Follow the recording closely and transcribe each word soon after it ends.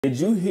Did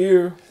you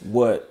hear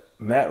what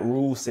Matt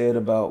Rule said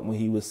about when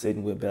he was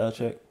sitting with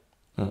Belichick?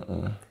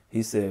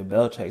 He said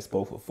Belichick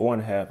spoke for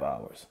 4.5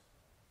 hours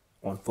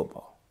on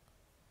football.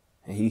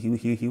 And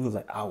he was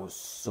like, I was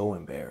so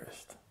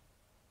embarrassed.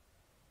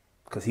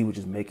 Because he was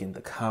just making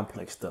the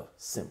complex stuff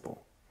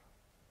simple.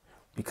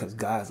 Because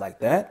guys like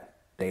that,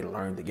 they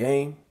learned the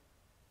game,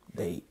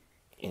 they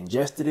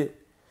ingested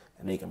it,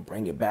 and they can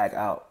bring it back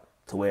out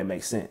to where it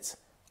makes sense.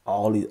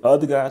 All these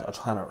other guys are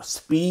trying to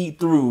speed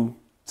through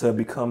to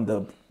become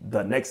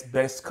the next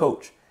best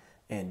coach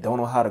and don't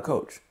know how to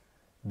coach.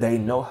 They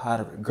know how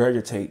to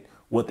regurgitate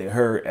what they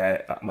heard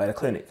at a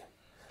clinic.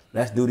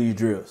 Let's do these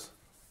drills.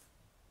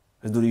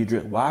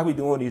 Why are we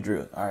doing these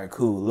drills? All right,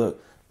 cool.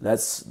 Look,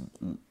 let's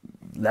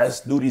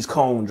do these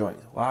cone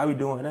joints. Why are we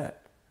doing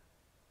that?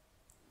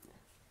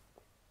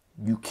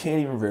 You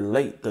can't even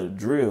relate the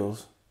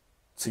drills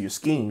to your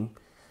scheme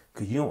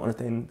because you don't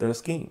understand the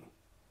scheme.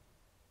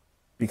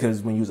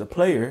 Because when you was a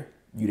player,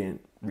 you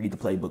didn't read the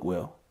playbook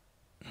well.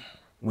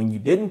 When you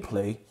didn't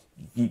play,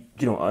 you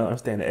don't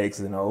understand the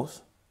X's and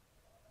O's.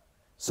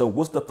 So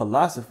what's the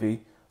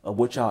philosophy of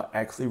what y'all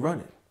actually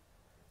running?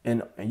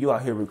 And you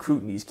out here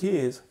recruiting these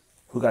kids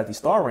who got these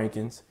star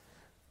rankings,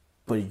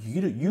 but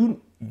you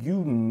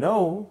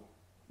know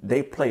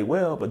they play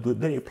well, but do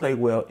they play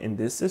well in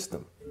this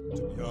system?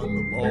 Beyond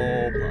the Ball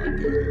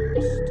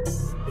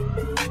Podcast.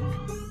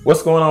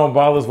 What's going on,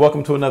 ballers?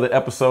 Welcome to another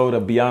episode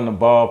of Beyond the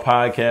Ball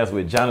Podcast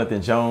with Jonathan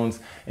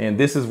Jones. And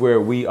this is where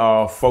we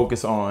all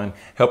focus on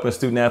helping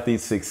student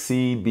athletes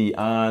succeed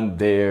beyond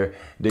their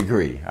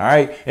degree. All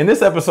right. In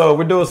this episode,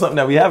 we're doing something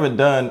that we haven't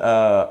done.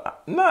 I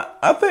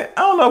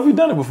don't know if we've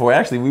done it before.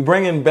 Actually, we're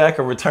bringing back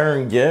a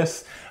return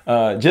guest.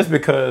 Just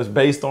because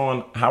based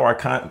on how our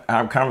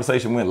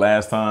conversation went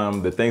last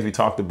time, the things we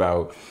talked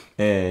about,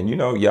 and, you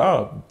know,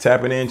 y'all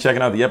tapping in,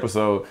 checking out the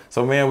episode.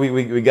 So, man,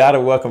 we got to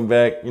welcome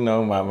back, you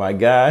know, my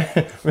guy,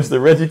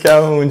 Mr. Reggie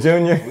Calhoun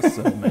Jr. What's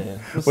up, man?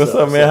 What's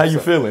up, man? How you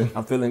feeling?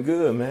 I'm feeling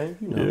good, man.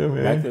 You know, yeah,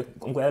 man.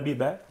 I'm glad to be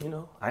back. You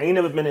know, I ain't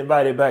never been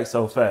invited back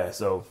so fast.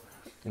 So,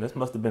 you know, this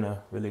must have been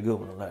a really good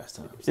one the last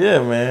time. So.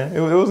 Yeah, man. It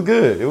was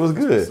good. It was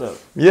good. What's up?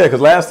 Yeah, because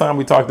last time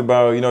we talked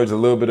about, you know, just a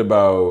little bit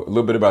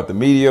about the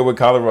media with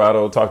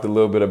Colorado. Talked a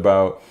little bit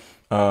about,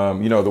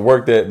 you know, the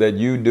work that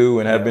you do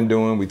and have been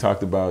doing. We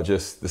talked about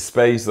just the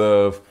space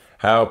of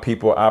how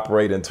people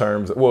operate in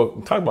terms of,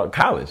 well, talk about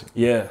college.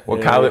 Yeah.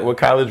 What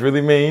college really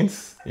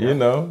means, you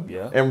know,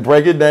 Yeah. and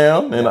break it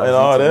down and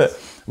all that.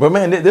 But,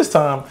 man, this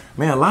time,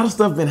 man, a lot of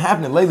stuff been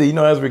happening lately, you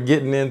know, as we're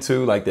getting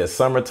into like that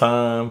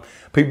summertime,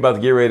 people about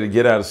to get ready to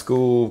get out of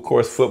school. Of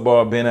course,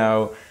 football been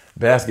out,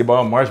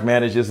 basketball, March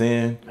Madness is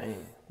in. Man.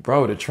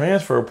 Bro, the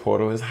transfer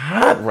portal is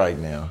hot right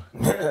now.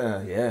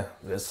 Yeah,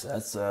 that's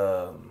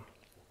the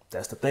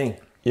thing.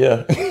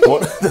 Yeah.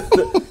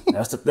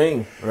 That's the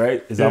thing,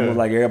 right? It's almost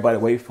like everybody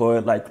wait for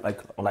it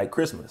like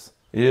Christmas.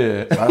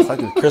 Yeah. It's like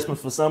it's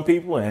Christmas for some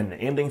people and the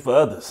ending for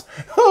others.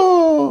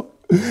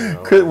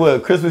 Well,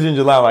 Christmas in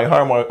July, like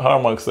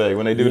Hallmark say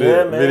when they do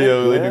the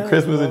video, they do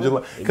Christmas in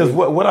July. Because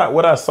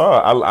what I saw,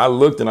 I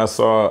looked and I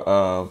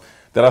saw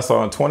that I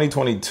saw in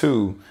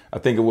 2022, I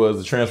think it was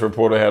the transfer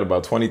portal had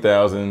about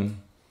 20,000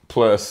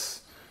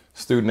 plus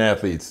student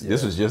athletes. Yeah.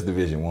 This was just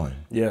Division I.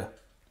 Yeah.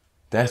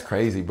 That's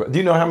crazy, bro. Do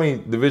you know how many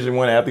Division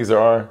I athletes there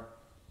are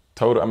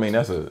total? I mean,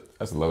 that's a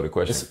loaded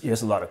question.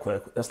 It's a lot of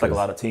questions. That's like a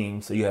lot of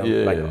teams. So you have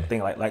I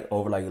think like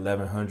over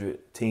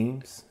 1,100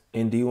 teams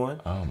in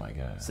D1. Oh my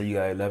God. So you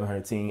got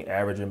 1,100 teams,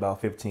 averaging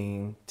about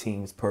 15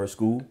 teams per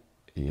school.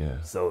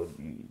 Yeah. So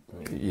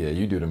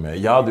you do the math.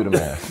 Y'all do the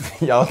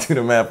math. Y'all do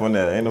the math on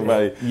that. Ain't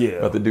nobody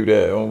about to do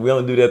that. We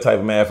only do that type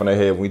of math in our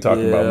head when we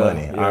talking about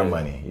money, our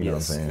money. You know what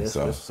I'm saying? Yes,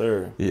 so yes,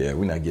 sir. Yeah,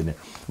 we're not getting it.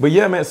 But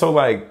yeah, man. So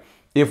like,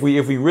 if we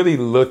really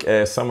look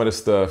at some of the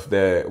stuff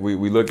that we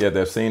look at,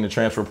 that's seen the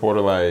transfer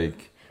portal,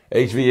 like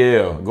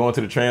HVL going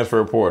to the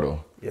transfer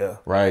portal. Yeah.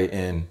 Right.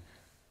 And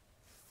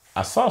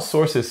I saw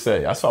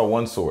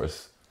one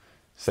source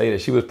say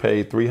that she was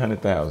paid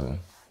 $300,000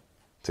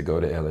 to go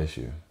to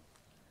LSU.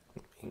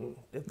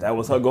 If that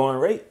was her going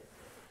rate,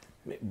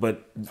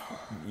 but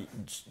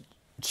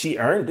she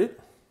earned it,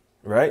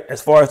 right?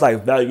 As far as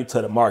like value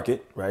to the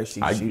market, right?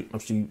 She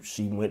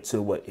went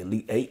to what,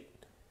 Elite 8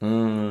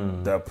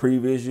 the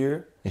previous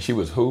year, and she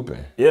was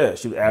hooping. Yeah,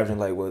 she was averaging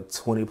like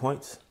 20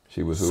 points.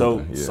 She was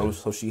hooping.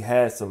 So she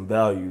had some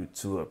value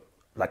to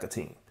a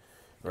team,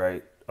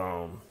 right?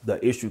 The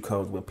issue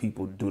comes when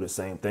people do the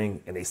same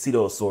thing and they see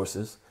those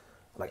sources,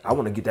 like I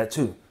want to get that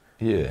too.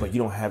 Yeah, but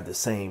you don't have the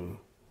same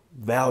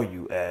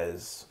value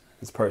as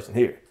this person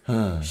here.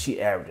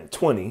 She averaging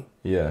 20.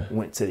 Yeah.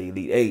 Went to the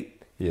Elite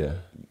 8. Yeah.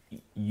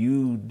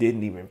 You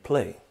didn't even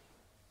play.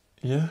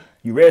 Yeah.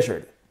 You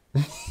redshirted.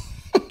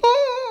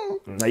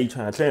 Now you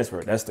trying to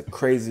transfer. That's the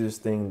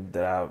craziest thing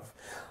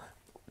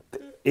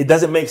it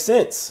doesn't make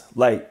sense.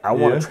 Like I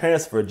want to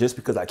transfer just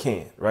because I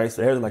can, right?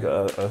 So there's like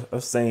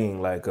a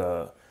saying like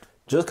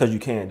just because you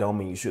can don't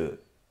mean you should.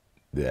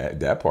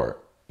 That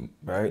part.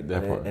 Right?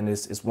 And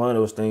it's one of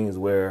those things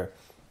where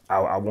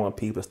I want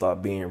people to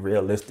start being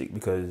realistic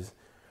because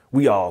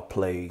we all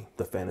play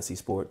the fantasy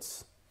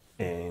sports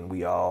and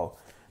we all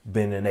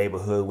been in a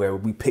neighborhood where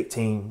we pick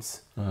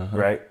teams,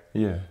 right?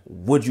 Yeah.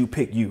 Would you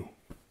pick you?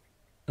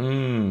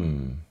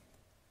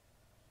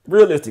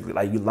 Realistically,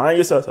 like you line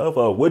yourself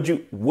up, would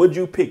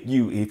you pick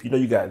you if you know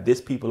you got this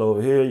people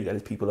over here, you got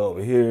this people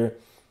over here,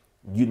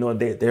 you know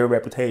their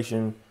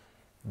reputation,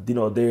 you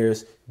know you're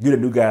the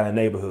new guy in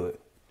the neighborhood.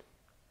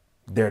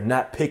 They're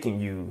not picking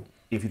you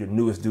if you're the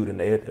newest dude in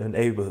the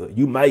neighborhood.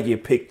 You might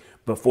get picked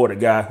before the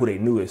guy who they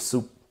knew is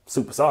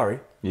super sorry.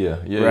 Yeah,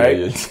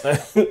 right.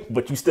 Yeah.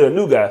 But you still a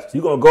new guy. So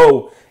you're gonna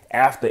go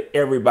after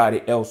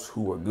everybody else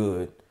who are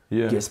good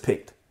gets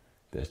picked.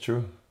 That's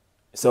true.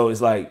 So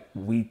it's like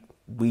we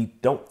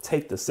don't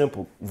take the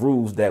simple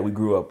rules that we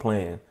grew up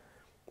playing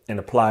and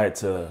apply it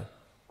to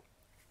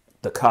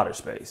the college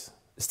space.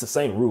 It's the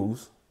same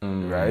rules,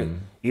 right?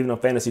 Even on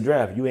fantasy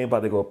draft, you ain't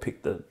about to go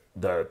pick the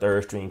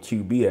third string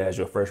QB as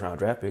your first round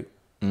draft pick.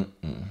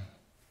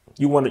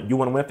 You want to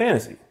win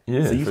fantasy.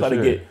 Yeah, so you try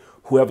to get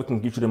whoever can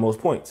get you the most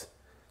points.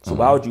 So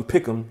why would you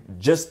pick them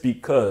just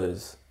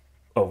because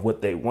of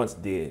what they once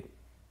did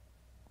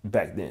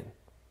back then?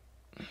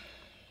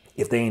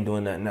 If they ain't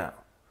doing that now.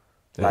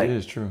 That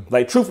is true.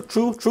 Like truth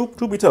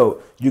be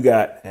told, you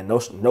got, and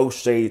no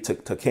shade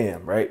to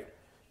Cam, right?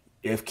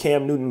 If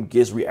Cam Newton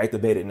gets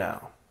reactivated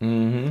now,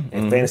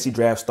 and fantasy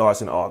draft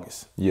starts in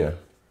August,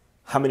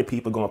 how many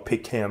people gonna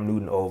pick Cam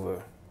Newton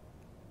over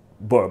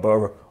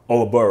Burrow,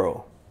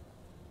 over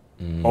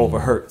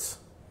Hurts,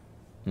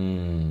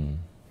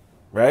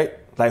 right?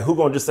 Like who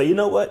gonna just say, you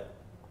know what?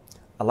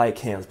 I like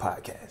Cam's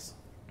podcast.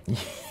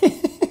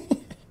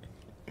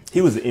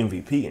 He was an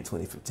MVP in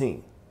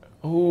 2015.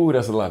 Oh,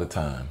 that's a lot of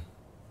time.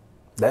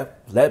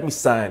 Let me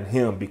sign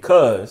him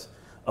because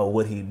of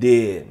what he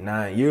did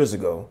 9 years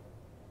ago,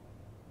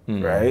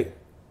 right?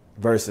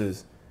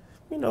 Versus,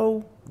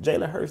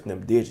 Jalen Hurts and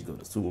them did you go to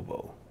the Super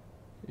Bowl.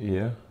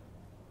 Yeah,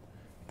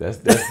 that's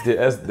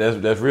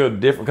real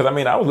different. Because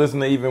I was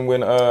listening even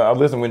when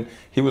when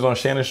he was on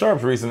Shannon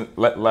Sharp's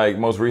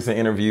most recent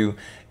interview,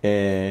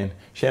 and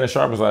Shannon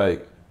Sharp was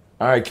like,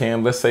 "All right,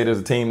 Cam, let's say there's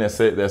a team that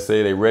say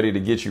they're ready to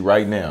get you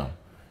right now.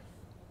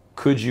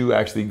 Could you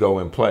actually go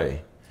and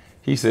play?"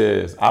 He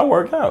says, "I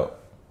work out."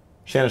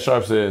 Shannon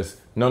Sharp says,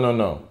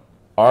 No.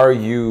 Are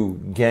you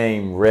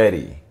game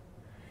ready?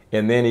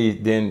 And then he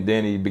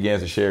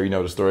begins to share,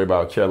 the story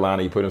about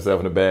Carolina. He put himself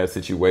in a bad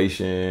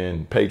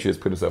situation. Patriots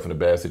put himself in a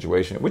bad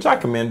situation, which I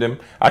commend him.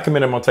 I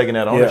commend him on taking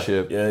that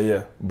ownership.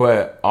 Yeah.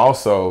 But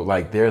also,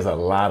 there's a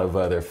lot of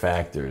other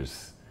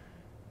factors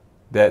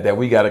that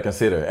we got to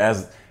consider.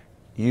 As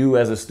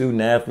a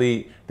student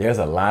athlete, there's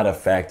a lot of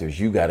factors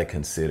you got to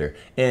consider.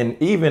 And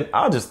even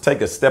I'll just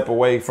take a step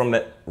away from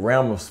that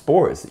realm of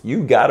sports.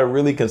 You got to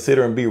really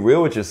consider and be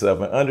real with yourself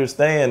and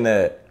understand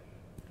that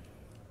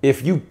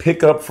if you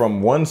pick up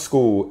from one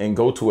school and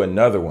go to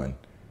another one,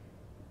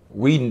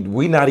 we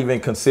not even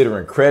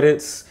considering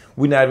credits.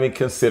 We not even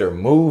consider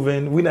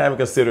moving. We not even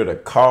consider the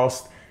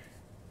cost.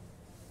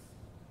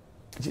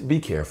 Just be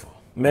careful.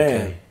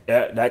 Man,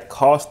 okay? That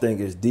cost thing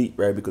is deep,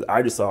 right? Because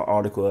I just saw an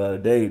article the other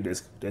day.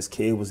 This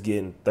kid was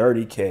getting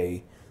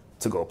 $30K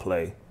to go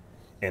play,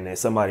 and then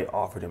somebody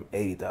offered him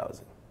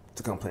 $80,000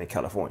 to come play in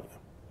California.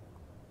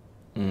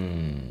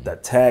 The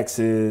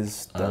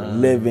taxes, the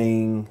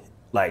living,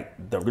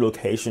 the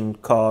relocation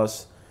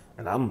costs,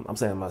 and I'm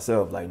saying to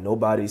myself,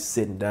 nobody's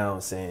sitting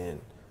down saying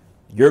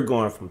you're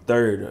going from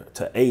 30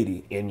 to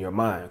 80 in your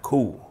mind,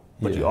 cool,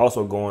 but you're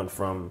also going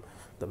from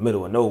the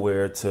middle of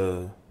nowhere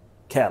to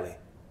Cali.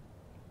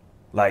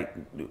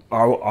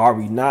 Are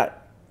we not?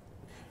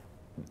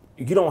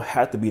 You don't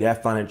have to be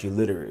that financially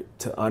literate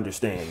to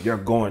understand you're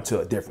going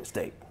to a different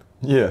state.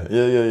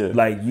 Yeah.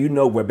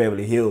 Where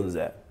Beverly Hills is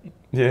at.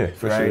 Yeah,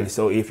 for sure.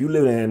 So if you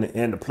live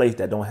in a place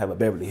that don't have a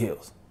Beverly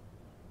Hills,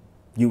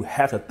 you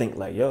have to think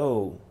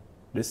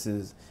this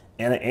is,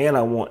 and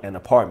I want an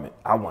apartment.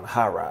 I want a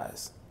high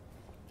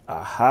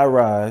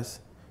rise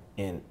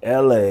in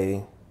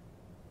LA,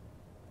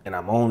 and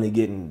I'm only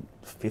getting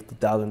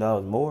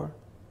 $50,000 more.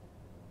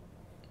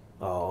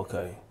 Oh,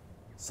 okay.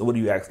 So what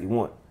do you actually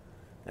want?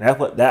 And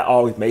that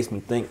always makes me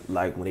think,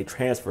 when they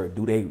transfer,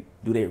 do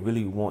they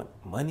really want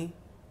money,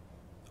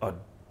 or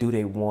do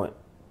they want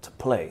to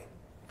play?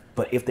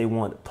 But if they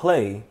want to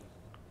play,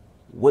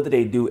 what do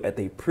they do at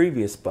their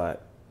previous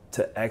spot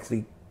to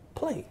actually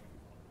play?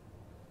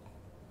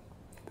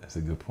 That's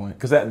a good point.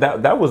 Because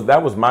that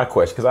was my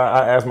question. Because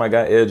I asked my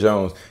guy Ed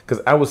Jones,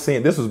 because I was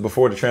seeing, this was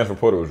before the transfer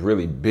portal was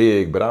really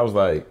big, but I was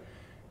like,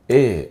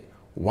 Ed,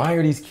 why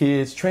are these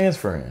kids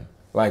transferring?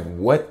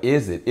 What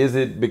is it? Is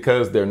it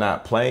because they're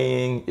not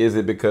playing? Is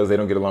it because they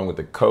don't get along with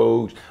the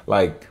coach?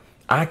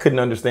 I couldn't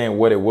understand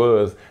what it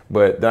was,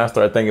 but then I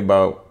started thinking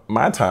about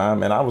my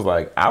time, and I was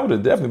like, I would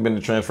have definitely been in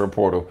the transfer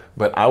portal,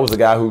 but I was a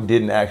guy who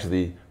didn't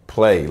actually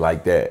play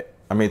like that.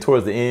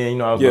 Towards the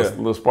end, I was a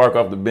little spark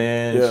off the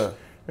bench. Yeah.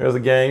 There was a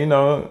game,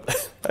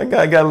 I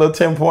got a little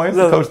 10 points.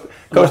 Coach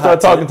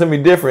started talking to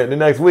me different the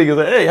next week. He was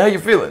like, hey, how you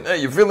feeling?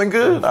 Hey, you feeling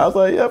good? I was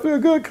like, yeah, I feel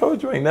good,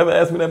 Coach. You ain't never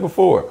asked me that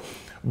before.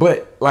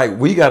 But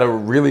we got to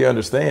really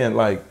understand,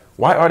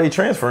 why are they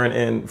transferring?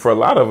 And for a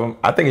lot of them,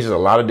 I think it's just a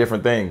lot of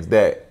different things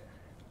that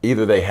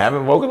either they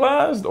haven't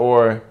vocalized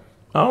or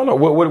I don't know.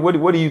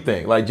 What do you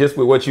think? Like just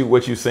with what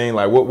you seen,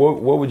 like what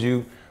would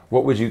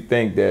you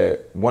think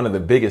that one of the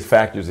biggest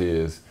factors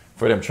is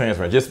for them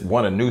transferring? Just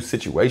want a new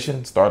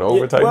situation, start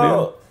over type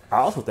deal? I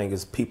also think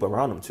it's people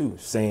around them too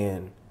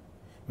saying,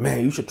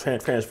 man, you should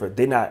transfer.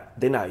 They're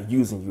not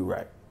using you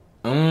right.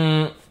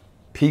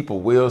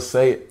 People will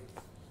say it.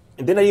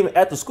 And they're not even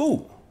at the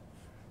school.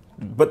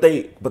 But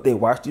they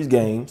watch these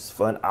games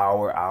for an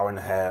hour, hour and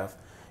a half,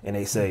 and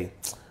they say,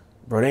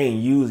 bro, they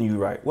ain't using you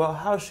right. Well,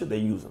 how should they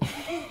use them?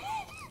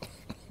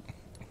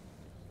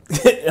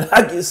 And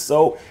I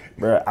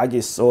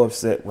get so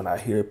upset when I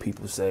hear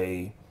people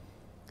say,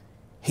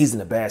 he's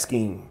in a bad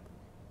scheme.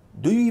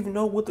 Do you even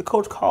know what the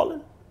coach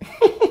calling?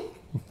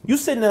 You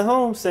sitting at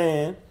home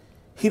saying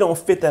he don't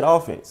fit that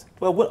offense.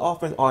 Well, what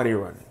offense are they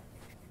running?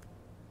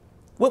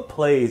 What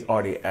plays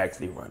are they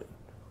actually running?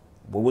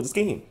 What was the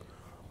scheme?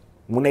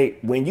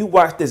 When you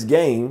watch this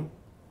game,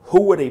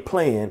 who were they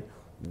playing?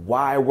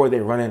 Why were they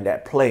running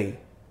that play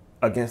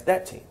against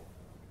that team?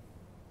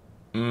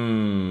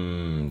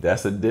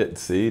 That's a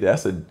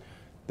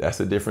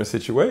different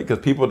situation because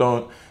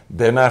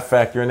they're not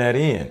factoring that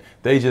in.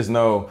 They just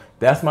know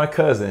that's my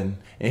cousin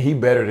and he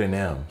better than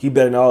them. He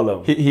better than all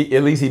of them. He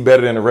at least he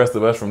better than the rest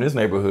of us from this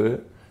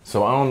neighborhood.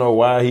 So I don't know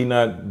why he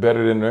not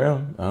better than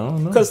them. I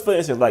don't know. Because for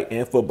instance, like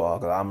in football,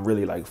 because I'm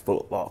really like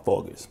football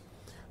focused.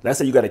 Let's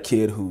say you got a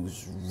kid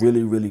who's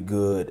really, really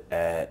good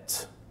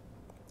at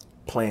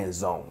playing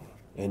zone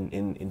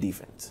in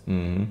defense.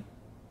 Mm-hmm.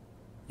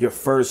 Your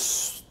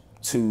first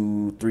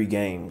 2-3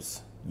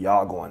 games,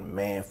 y'all going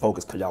man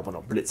focused because y'all want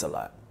to blitz a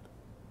lot.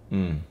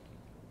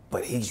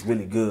 But he's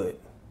really good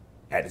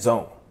at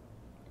zone.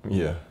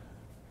 Yeah.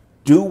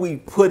 Do we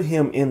put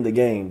him in the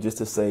game just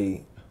to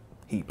say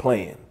he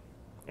playing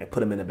and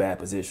put him in a bad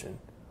position?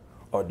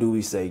 Or do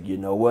we say, you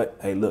know what?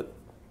 Hey, look,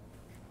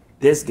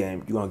 this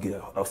game, you're going to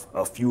get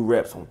a few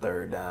reps on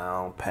third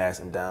down,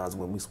 passing downs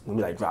when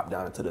we like drop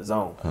down into the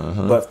zone.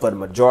 Uh-huh. But for the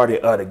majority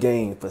of the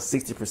game, for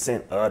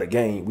 60% of the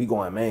game, we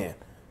going man.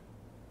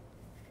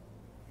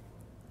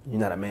 You're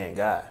not a man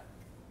guy.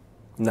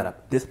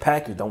 This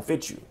package don't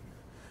fit you.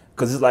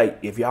 Because it's like,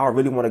 if y'all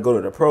really want to go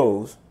to the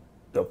pros,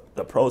 the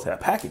pros have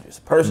packages,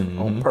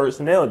 on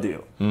personnel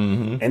deal.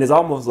 Mm-hmm. And it's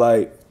almost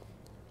like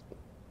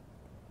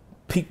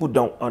people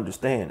don't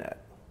understand that.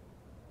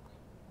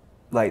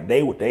 Like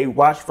they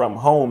watch from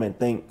home and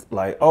think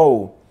like,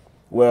 oh,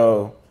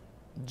 well,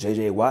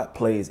 J.J. Watt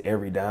plays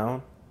every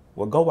down.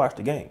 Well, go watch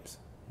the games.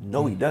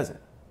 No, he doesn't.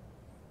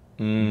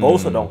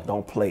 Bosa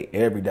don't play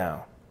every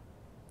down.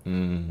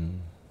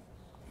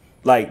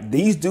 Like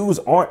these dudes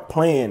aren't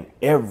playing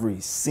every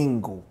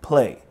single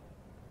play,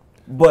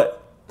 but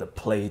the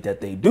plays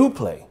that they do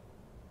play,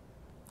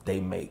 they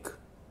make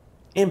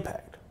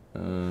impact.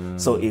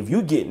 So if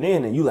you getting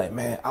in and you like,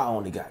 man, I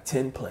only got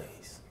 10 plays.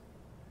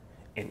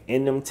 And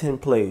in them 10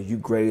 plays, you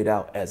grade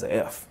out as a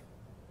F.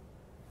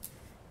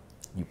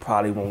 You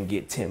probably won't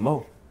get 10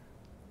 more.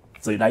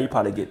 So now you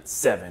probably get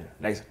 7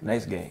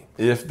 next game.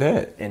 If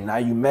that. And now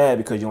you mad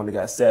because you only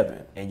got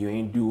 7 and you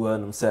ain't do well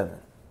in them 7.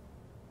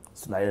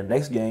 So now the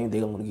next game, they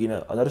gonna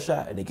get another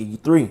shot and they give you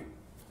 3.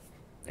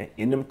 And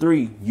in them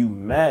 3, you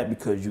mad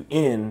because you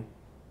in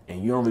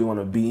and you don't really want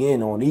to be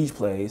in on these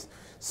plays.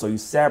 So you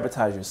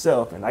sabotage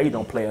yourself and now you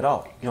don't play at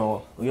all.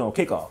 You don't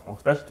kick off on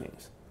special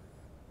teams.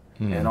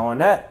 And on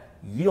that,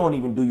 you don't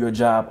even do your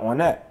job on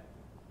that.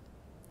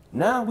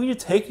 Now we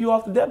just take you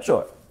off the depth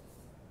chart.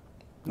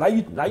 Now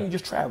you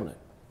just traveling.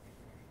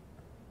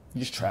 You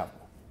just travel.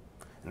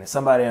 And then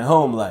somebody at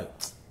home like,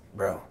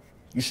 bro,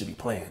 you should be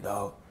playing,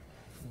 dog.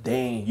 They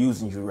ain't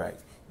using you right.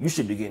 You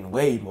should be getting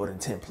way more than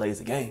 10 plays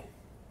a game.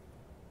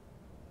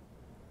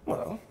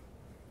 Well,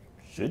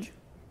 should you?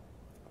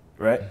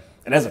 Right?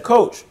 And as a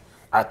coach,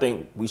 I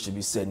think we should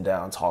be sitting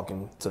down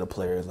talking to the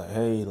players like,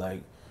 hey,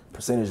 like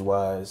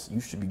percentage-wise,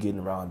 you should be getting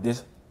around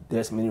this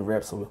many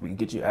reps so we can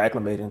get you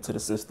acclimated into the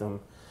system.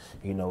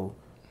 You know,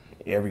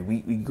 every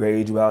week we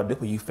grade you out. This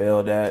what you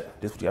failed at.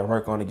 This what you got to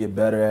work on to get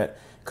better at.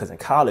 Because in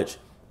college,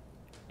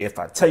 if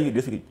I tell you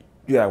this what you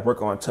got to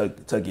work on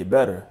to get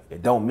better,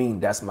 it don't mean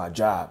that's my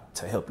job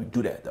to help you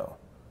do that, though.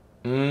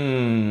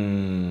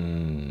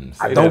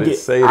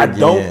 Say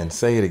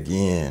it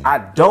again. I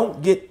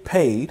don't get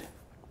paid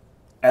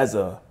as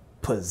a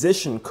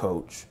position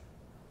coach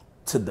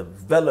to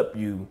develop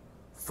you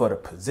for the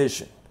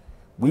position.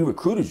 We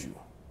recruited you.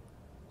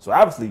 So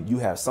obviously you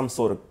have some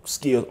sort of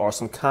skills or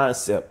some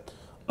concept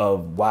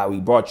of why we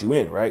brought you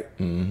in, right?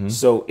 Mm-hmm.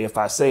 So if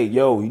I say,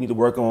 yo, you need to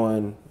work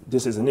on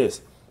this, and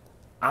this,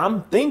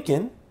 I'm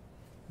thinking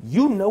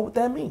you know what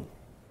that means.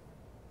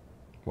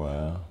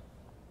 Wow.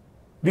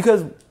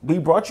 Because we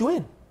brought you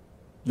in.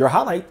 Your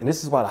highlight, and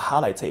this is why the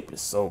highlight tape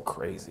is so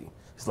crazy.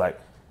 It's like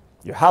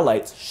your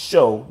highlights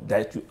show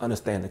that you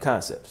understand the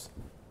concepts.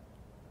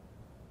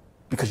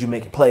 Because you're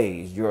making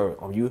plays, you're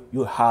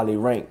highly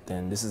ranked,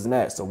 and this is and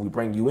that. So we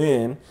bring you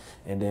in,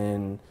 and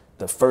then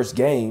the first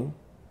game,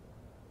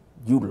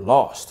 you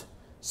lost.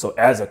 So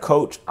as a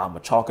coach, I'm gonna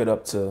chalk it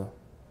up to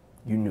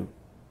you knew.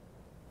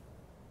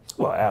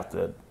 Well,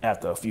 after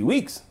a few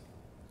weeks,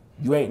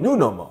 you ain't new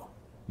no more.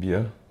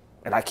 Yeah.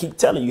 And I keep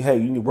telling you, hey,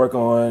 you need to work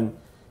on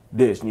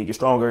this. You need to get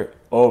stronger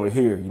over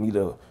here. You need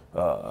to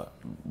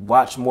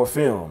watch more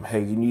film.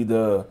 Hey, you need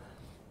to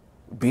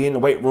be in the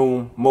weight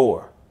room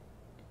more.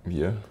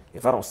 Yeah.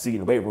 If I don't see you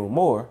in the weight room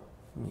more,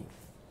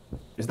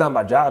 it's not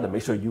my job to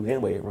make sure you in the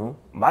weight room.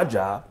 My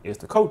job is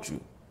to coach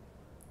you.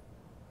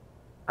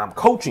 I'm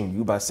coaching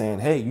you by saying,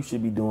 hey, you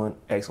should be doing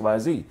X, Y,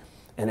 Z.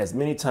 And as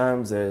many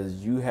times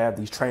as you have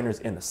these trainers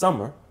in the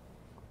summer,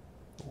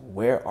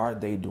 where are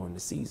they during the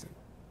season?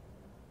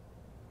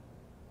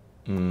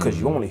 Because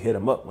you only hit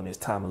them up when it's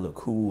time to look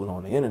cool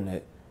on the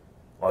internet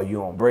or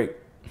you on break.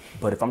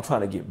 But if I'm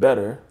trying to get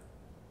better,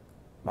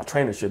 my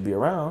trainer should be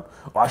around,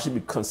 or I should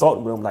be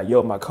consulting with them like,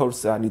 yo, my coach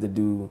said I need to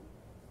do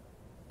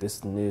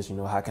this and this,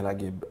 how can I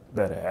get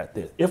better at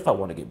this if I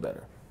want to get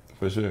better?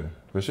 For sure.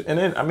 And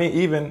then, I mean,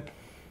 even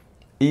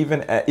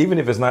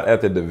if it's not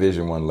at the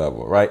Division I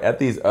level, right? At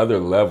these other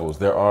levels,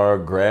 there are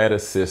grad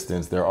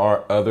assistants, there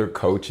are other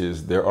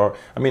coaches,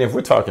 if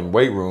we're talking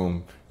weight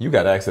room, you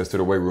got access to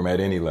the weight room at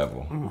any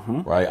level,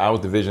 right? I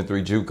was Division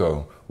III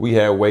JUCO. We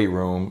had weight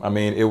room. I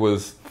mean, it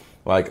was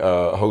like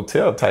a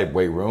hotel type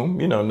weight room,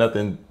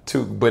 nothing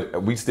too,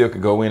 but we still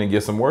could go in and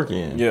get some work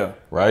in. Yeah.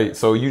 Right.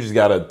 So you just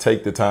got to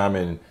take the time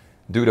and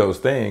do those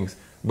things.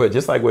 But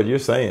just like what you're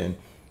saying,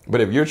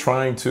 but if you're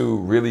trying to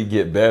really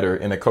get better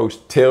and a coach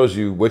tells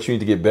you what you need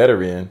to get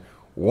better in,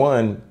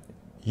 one,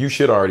 you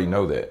should already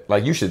know that.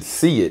 Like you should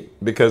see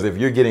it, because if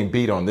you're getting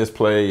beat on this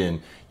play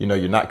and,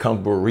 you're not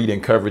comfortable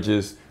reading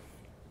coverages,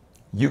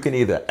 you can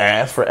either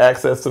ask for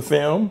access to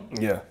film.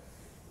 Yeah.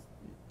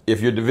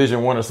 If you're Division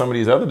I or some of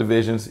these other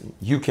divisions,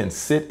 you can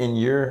sit in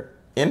your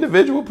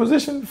individual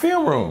position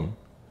film room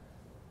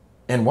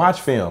and watch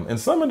film. And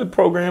some of the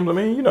programs,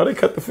 they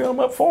cut the film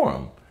up for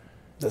them.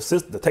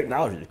 The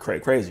technology is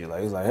crazy.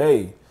 Like, it's like,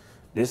 hey,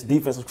 this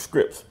defensive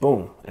scripts,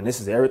 boom. And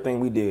this is everything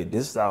we did.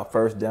 This is our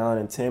first down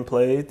in 10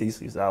 plays.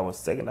 This is our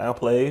second down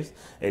plays.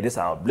 Hey, this is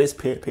our blitz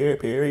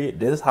period.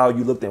 This is how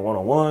you looked at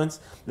one-on-ones.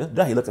 This is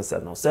how you looked at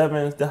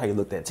 7-on-7s. This is how you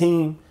looked at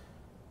team.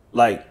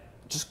 Like,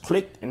 just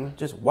click and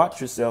just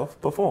watch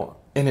yourself perform.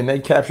 And then they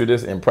capture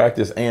this in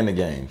practice and the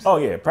games. Oh,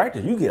 yeah.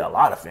 Practice, you get a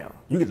lot of film.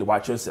 You get to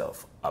watch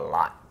yourself a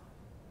lot.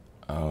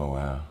 Oh,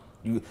 wow.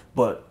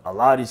 But a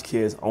lot of these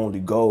kids only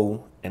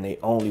go and they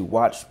only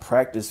watch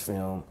practice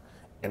film.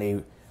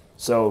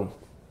 So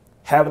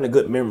having a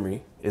good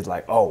memory is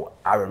like, oh,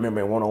 I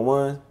remember in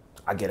one-on-one,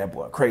 I get that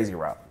boy a crazy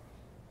route.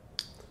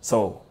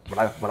 So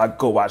when I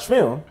go watch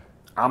film,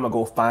 I'm going to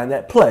go find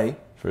that play.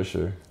 For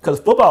sure. Because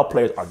football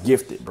players are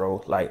gifted,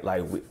 bro.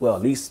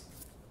 At least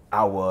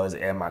I was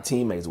and my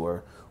teammates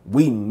were.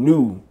 We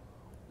knew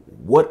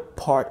what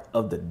part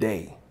of the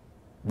day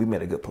we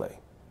made a good play.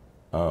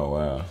 Oh,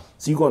 wow.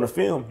 So you go on the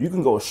film, you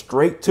can go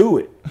straight to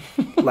it.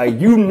 In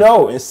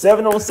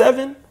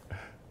 7-on-7,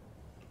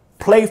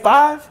 play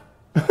 5,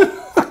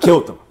 I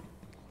killed them.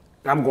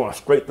 I'm going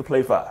straight to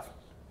play 5.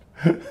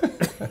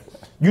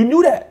 You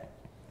knew that.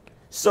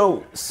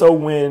 So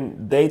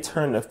when they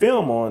turn the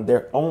film on,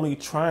 they're only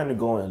trying to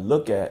go and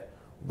look at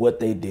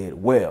what they did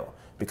well.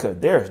 Because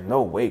there's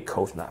no way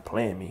coach not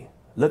playing me.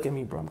 Look at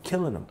me, bro. I'm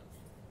killing them.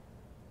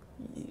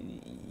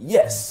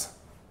 Yes.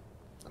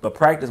 But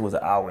practice was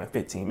 1 hour and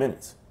 15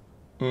 minutes.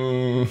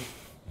 You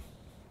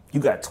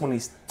got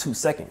 22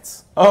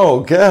 seconds.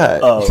 Oh,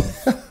 God.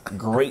 Of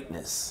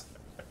greatness.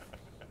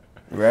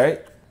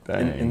 Right?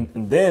 Dang.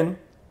 And then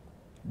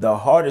the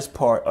hardest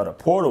part of the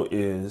portal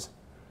is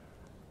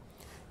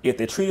if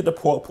they treated the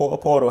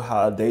portal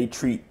how they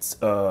treat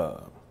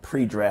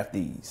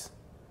pre-draftees,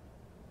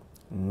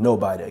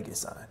 nobody that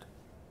gets signed.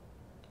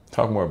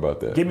 Talk more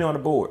about that. Get me on the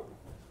board.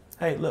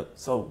 Hey, look,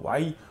 so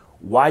why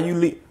you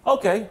leave?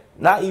 Okay,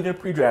 not even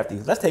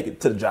pre-draftees. Let's take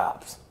it to the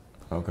jobs.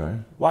 Okay.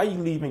 Why are you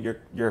leaving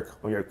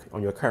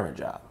on your current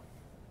job?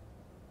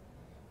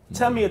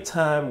 Tell me a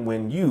time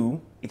when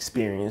you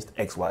experienced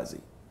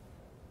XYZ.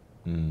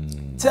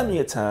 Tell me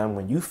a time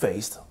when you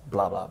faced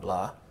blah, blah,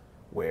 blah,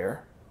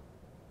 where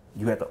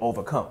you had to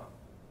overcome.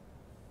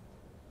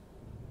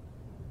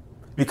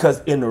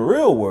 Because in the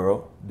real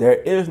world, there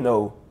is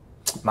no,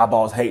 my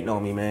boss hating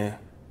on me, man.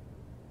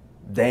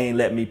 They ain't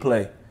let me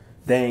play.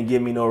 They ain't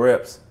give me no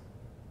reps.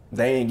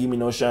 They ain't give me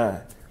no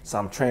shine. So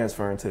I'm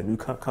transferring to a new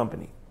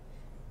company.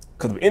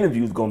 Because the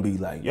interview is going to be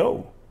like,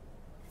 yo,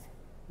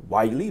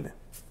 why you leaving?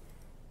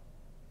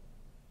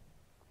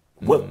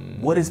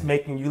 What is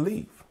making you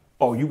leave?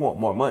 Oh, you want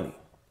more money.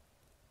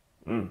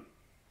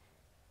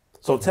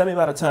 So tell me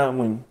about a time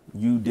when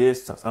you did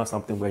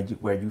something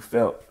where you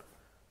felt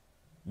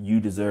you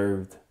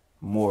deserved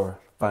more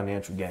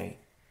financial gain.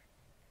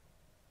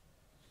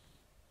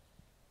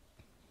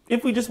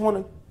 If we just want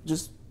to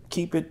just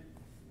keep it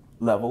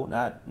level,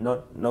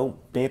 no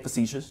being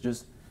facetious,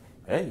 just,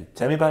 hey,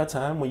 tell me about a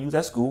time when you was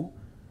at school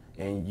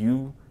and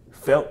you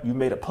felt you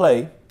made a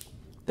play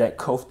that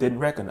coach didn't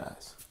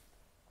recognize.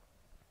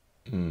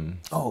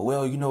 Oh,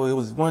 well, it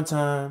was one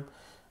time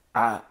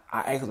I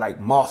acted like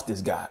mossed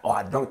this guy. Oh,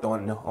 I dunked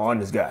on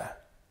this guy.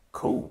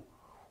 Cool.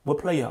 What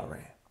play y'all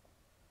ran?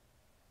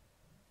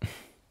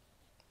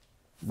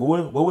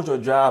 What was your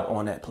job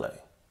on that play?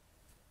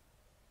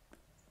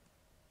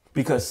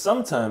 Because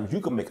sometimes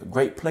you can make a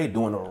great play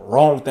doing the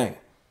wrong thing.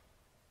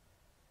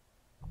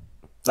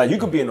 Like you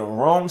could be in the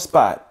wrong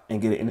spot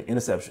and get an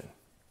interception.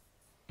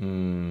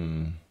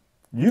 You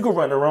could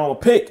run the wrong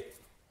pick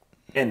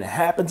and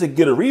happen to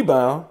get a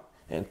rebound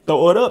and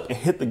throw it up and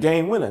hit the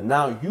game winner.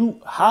 Now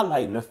you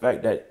highlighting the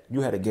fact that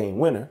you had a game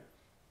winner,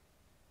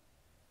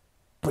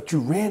 but you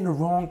ran the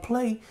wrong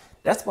play.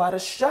 That's why the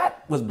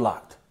shot was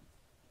blocked.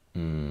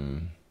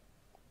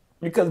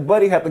 Because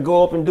Buddy had to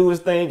go up and do his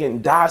thing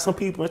and dive some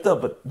people and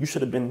stuff, but he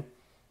shouldn't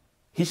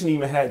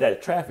even have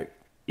that traffic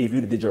if you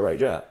did your right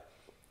job.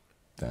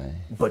 Dang.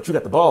 But you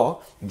got the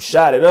ball, you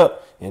shot it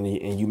up,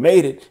 and you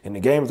made it, and the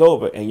game's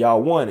over, and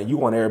y'all won, and you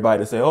want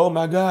everybody to say, oh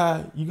my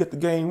God, you get the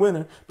game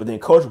winner. But then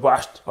coach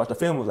watched the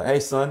film and was like, hey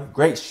son,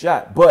 great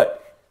shot,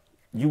 but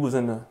you was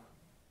in the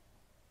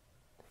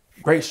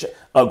great shot.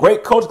 A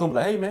great coach is gonna be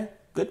like, hey man,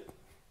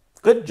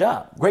 good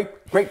job,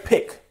 great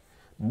pick,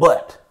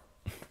 but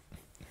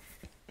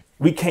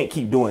we can't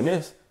keep doing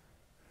this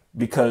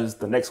because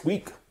the next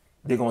week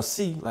they're gonna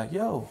see like,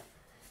 yo,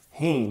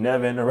 he ain't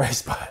never in the right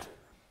spot.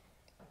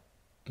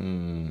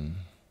 And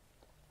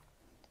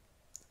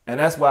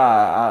that's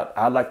why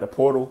I like the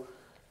portal,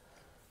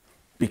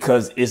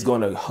 because it's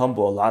going to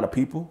humble a lot of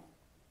people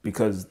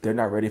because they're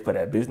not ready for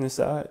that business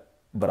side.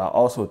 But I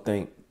also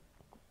think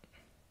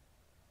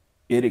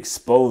it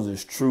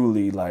exposes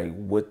truly like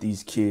what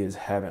these kids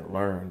haven't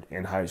learned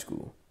in high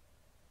school.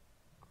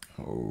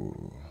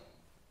 Oh.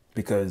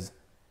 Because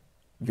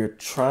you're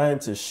trying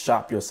to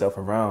shop yourself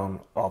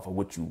around off of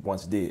what you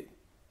once did.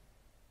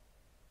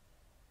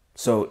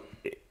 So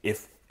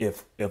if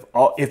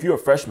you're a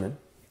freshman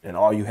and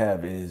all you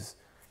have is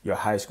your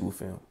high school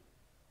film,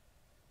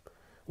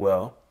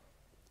 well,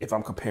 if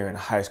I'm comparing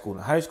high school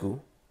to high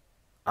school,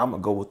 I'm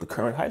gonna go with the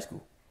current high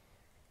school.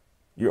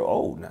 You're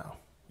old now.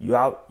 You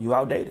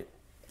outdated.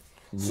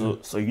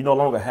 So you no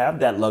longer have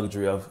that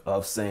luxury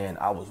of saying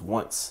I was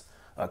once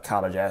a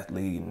college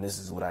athlete and this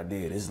is what I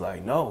did. It's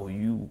like, no,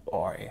 you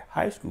are a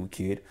high school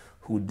kid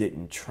who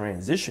didn't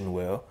transition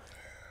well.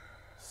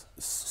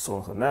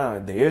 So now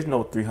there is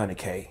no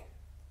 300K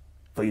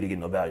for you to get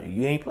no value.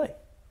 You ain't play.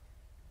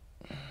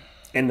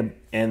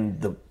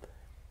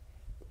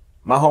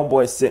 My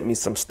homeboy sent me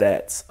some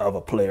stats of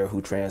a player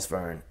who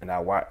transferred, and I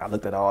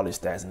looked at all his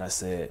stats and I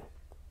said,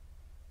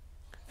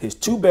 his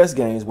two best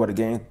games were the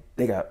games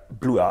they got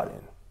blew out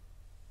in,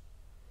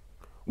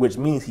 which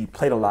means he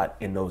played a lot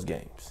in those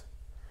games,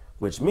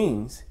 which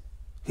means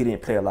he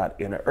didn't play a lot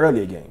in the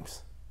earlier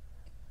games.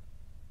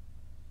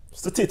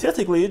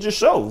 Statistically, it just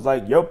shows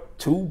like your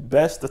two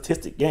best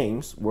statistic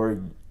games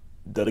were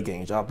the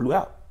games y'all blew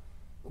out.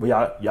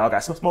 Well, y'all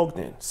got some smoke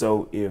then.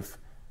 So if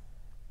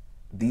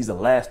these are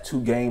the last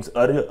two games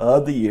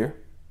of the year,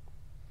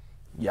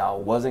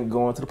 y'all wasn't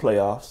going to the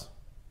playoffs,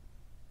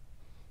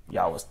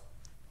 y'all was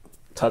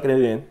tucking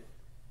it in,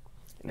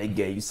 and they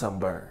gave you some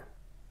burn.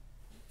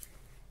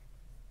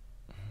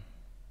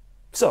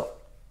 So,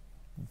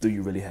 do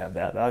you really have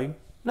that value?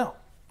 No.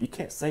 You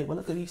can't say, well,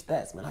 look at these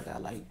stats, man. I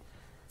got like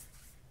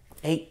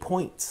 8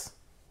 points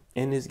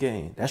in this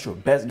game. That's your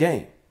best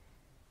game.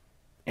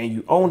 And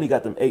you only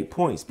got them 8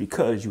 points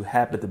because you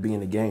happen to be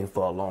in the game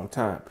for a long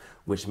time,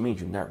 which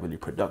means you're not really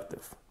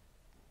productive.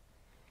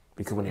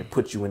 Because when they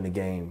put you in the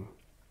game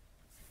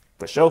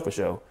for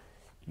show,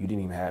 you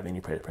didn't even have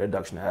any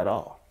production at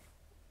all.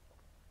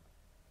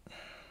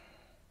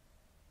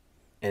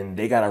 And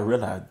they gotta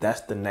realize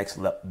that's the next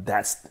level.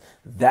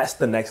 That's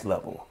the next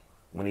level.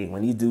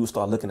 When these dudes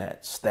start looking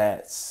at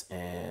stats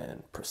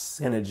and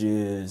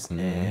percentages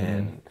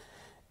and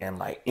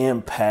like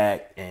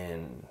impact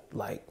and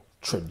like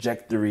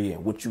trajectory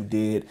and what you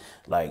did,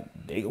 like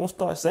they gonna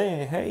start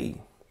saying,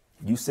 hey,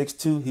 you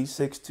 6'2", he's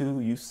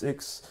 6'2", you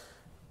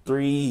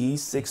 6'3",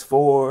 he's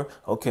 6'4",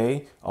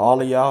 okay,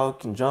 all of y'all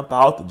can jump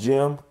out the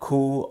gym,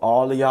 cool,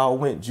 all of y'all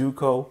went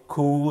JUCO,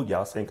 cool,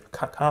 y'all same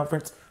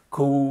conference,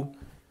 cool.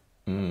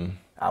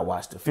 I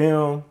watched the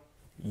film,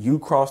 you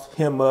crossed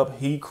him up,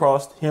 he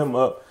crossed him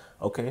up,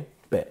 okay,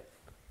 bet.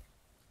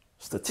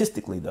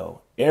 Statistically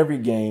though, every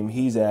game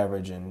he's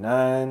averaging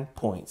 9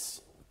 points.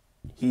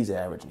 He's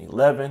averaging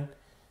 11.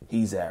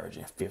 He's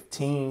averaging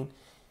 15.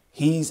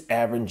 He's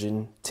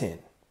averaging 10.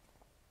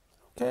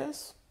 Okay,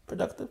 it's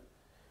productive.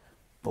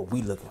 But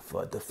we looking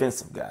for a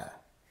defensive guy.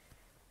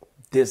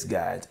 This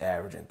guy's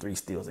averaging 3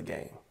 steals a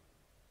game.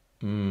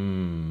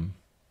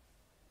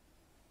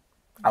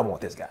 I want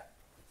this guy.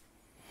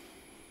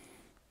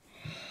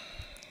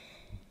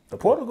 The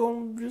portal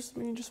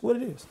gonna just what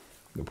it is.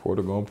 The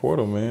portal going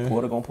portal, man.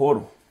 Portal gonna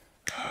portal.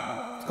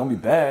 It's gonna be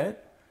bad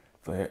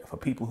for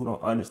people who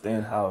don't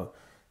understand how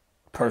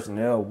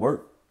personnel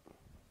work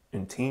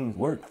and teams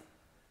work.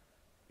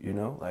 You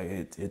know, like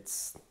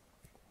it's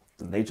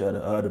the nature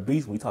of the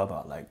beast. We talk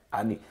about like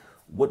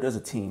what does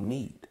a team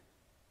need?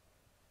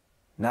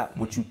 Not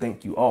what you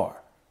think you are.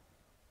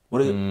 What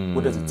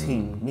does a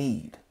team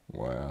need?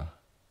 Wow.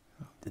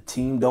 The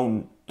team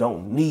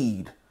don't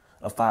need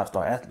a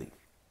 5-star athlete.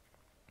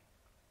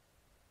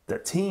 The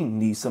team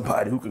needs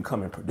somebody who can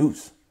come and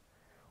produce.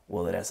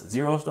 whether that's a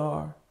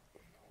 0-star,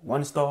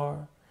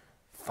 1-star,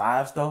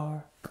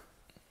 5-star,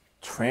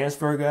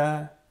 transfer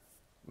guy,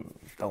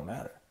 don't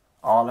matter.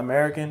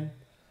 All-American,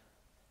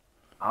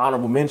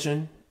 honorable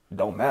mention,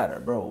 don't matter,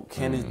 bro.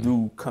 Can this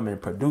dude come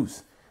and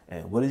produce?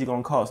 And what is he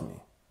gonna cost me?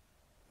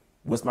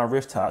 What's my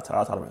risk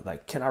tolerance?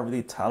 Like, can I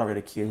really tolerate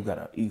a kid who got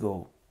an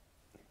ego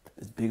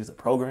as big as a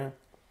program?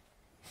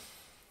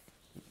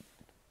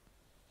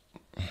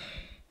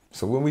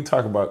 So when we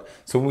talk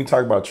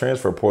about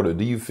transfer portal,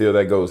 do you feel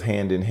that goes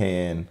hand in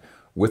hand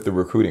with the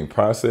recruiting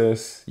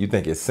process? You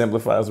think it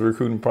simplifies the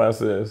recruiting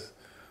process,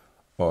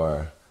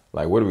 or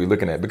like what are we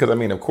looking at? Because I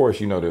mean, of course,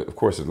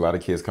 there's a lot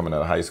of kids coming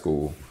out of high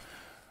school,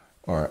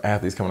 or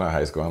athletes coming out of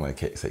high school. I don't like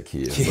to say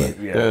kids, but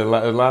Yeah.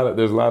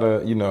 there's a lot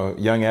of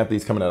young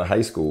athletes coming out of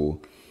high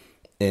school,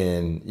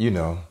 and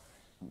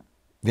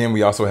then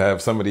we also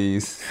have some of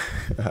these.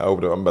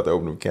 I'm about to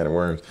open a can of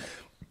worms.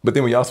 But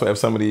then we also have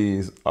some of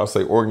these, I'll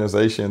say,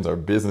 organizations or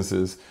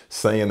businesses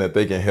saying that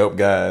they can help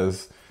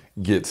guys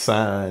get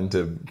signed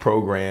to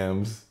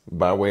programs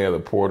by way of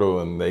the portal,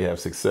 and they have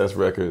success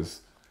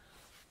records.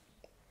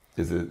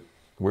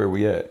 Where are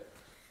we at?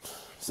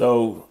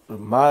 So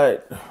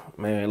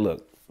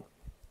look,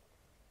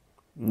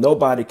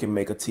 nobody can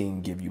make a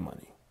team give you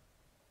money.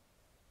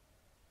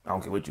 I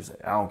don't care what you say.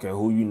 I don't care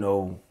who you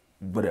know,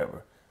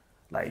 whatever.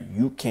 Like,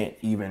 you can't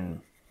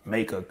even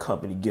make a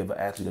company give an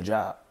athlete a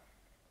job.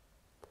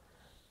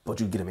 But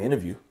you get them an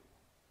interview.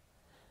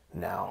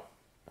 Now,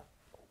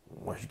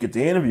 once you get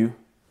the interview,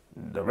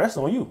 the rest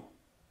on you.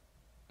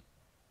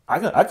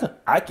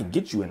 I can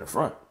get you in the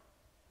front.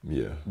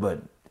 Yeah.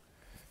 But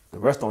the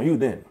rest on you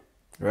then,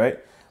 right?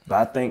 But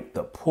I think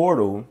the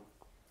portal,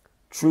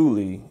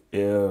 truly,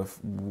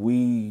 if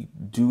we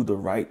do the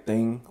right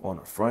thing on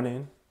the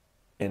front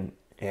end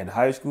in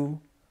high school,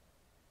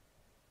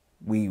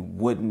 we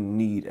wouldn't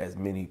need as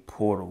many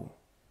portal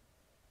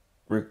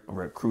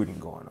recruiting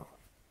going on.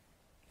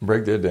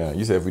 Break that down.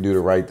 You said if we do the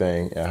right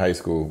thing in high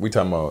school, we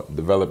talking about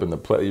developing the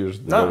players,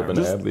 developing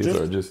the athletes,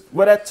 or just...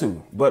 Well, that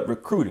too, but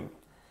recruiting,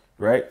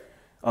 right?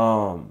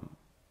 You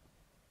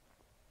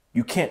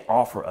can't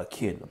offer a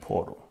kid in the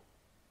portal.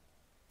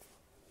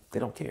 They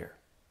don't care.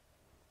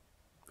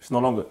 It's no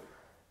longer...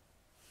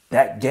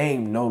 That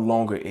game no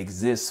longer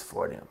exists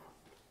for them.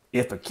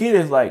 If a kid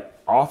is like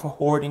offer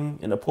hoarding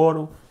in the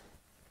portal,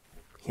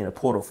 he's in the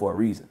portal for a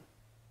reason.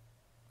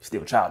 He's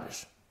still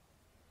childish.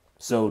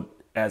 So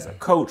as a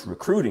coach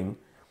recruiting,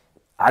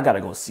 I got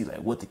to go see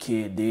like what the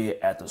kid did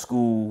at the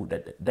school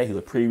that he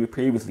was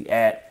previously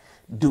at.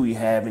 Do he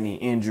have any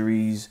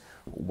injuries?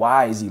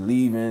 Why is he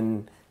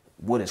leaving?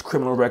 What his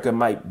criminal record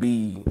might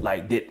be.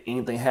 Like, did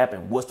anything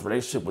happen? What's the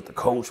relationship with the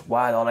coach?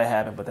 Why all that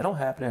happened? But they don't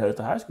happen at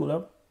the high school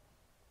level.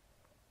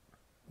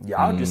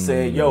 Y'all just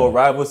say, yo, a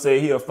rival say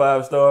he a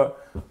 5-star.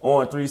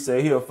 On 3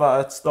 say he a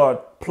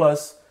 5-star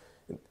plus.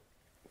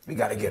 We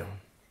got to get him.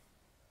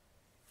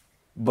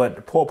 But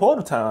the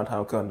portal time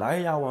comes. Now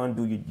y'all want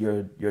to do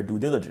your due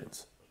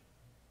diligence.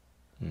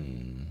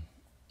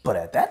 But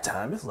at that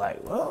time, it's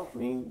like, well, I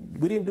mean,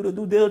 we didn't do the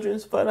due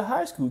diligence for the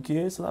high school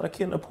kids. A lot of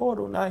kids in the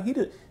portal. Now he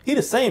the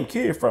same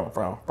kid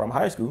from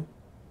high school.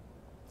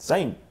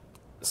 Same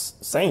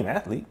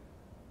athlete.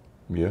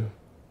 Yeah.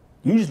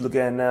 You just look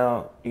at it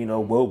now,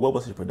 what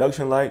was his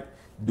production like?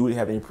 Do he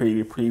have any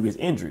previous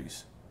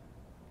injuries?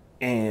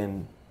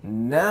 And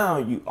now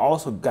you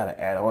also got to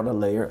add on a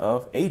layer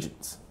of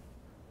agents.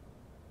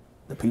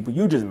 The people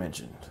you just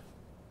mentioned.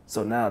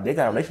 So now they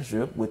got a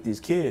relationship with these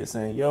kids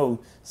saying, yo,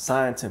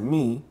 sign to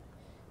me.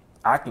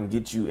 I can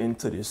get you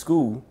into this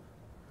school.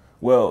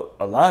 Well,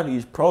 a lot of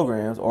these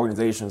programs,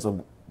 organizations,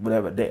 or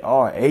whatever they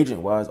are,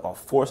 agent-wise, are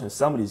forcing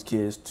some of these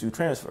kids to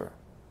transfer.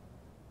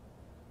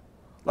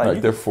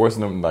 Like they're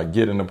forcing them to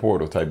get in the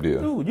portal type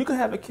deal. Dude, you can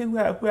have a kid who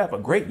have a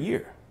great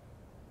year.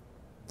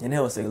 And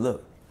they'll say,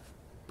 look,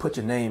 put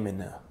your name in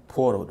the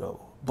portal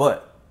though,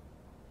 but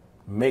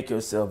make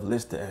yourself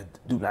listed as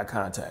do not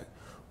contact.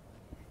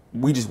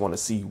 We just want to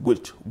see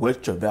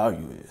what your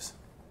value is.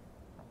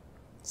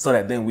 So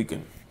that then we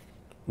can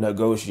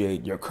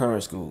negotiate your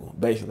current school,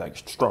 basically like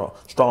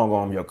strong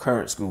arm your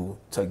current school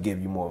to give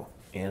you more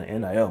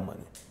NIL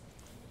money.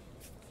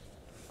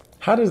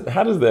 How does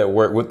that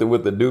work with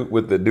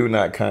the do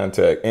not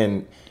contact,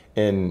 and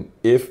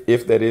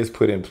if that is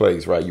put in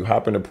place, right? You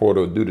hop in the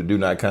portal, do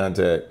not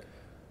contact,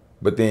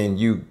 but then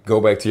you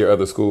go back to your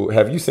other school.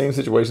 Have you seen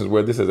situations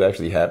where this has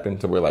actually happened,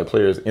 to where like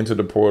players enter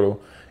the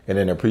portal and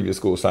then their previous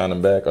school signed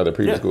them back, or the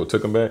previous school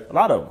took them back? A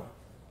lot of them.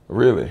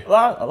 Really? A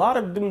lot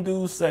of them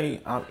dudes say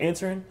I'm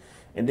entering,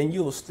 and then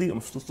you'll see them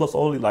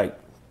slowly like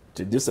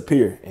to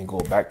disappear and go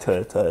back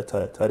to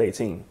their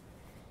team,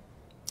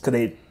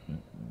 because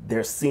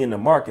they're seeing the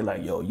market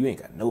like, yo, you ain't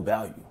got no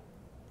value,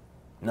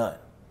 none.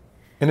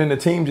 And then the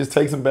team just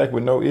takes them back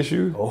with no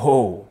issue?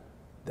 Oh,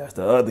 that's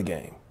the other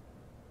game.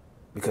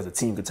 Because the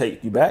team can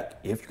take you back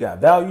if you got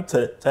value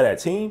to that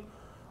team,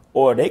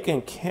 or they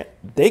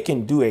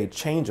can do a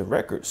change of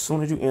record as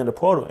soon as you enter the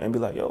portal and be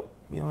like, yo,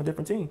 you on a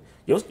different team.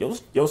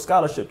 Your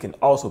scholarship can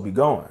also be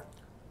gone.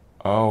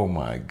 Oh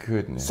my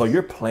goodness. So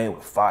you're playing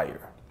with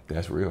fire.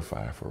 That's real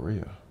fire for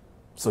real.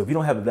 So if you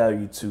don't have a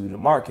value to the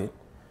market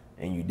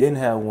and you didn't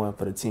have one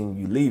for the team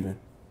you leaving,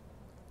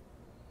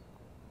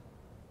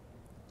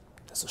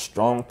 there's a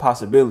strong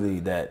possibility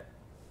that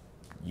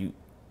you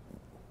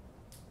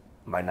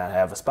might not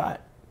have a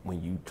spot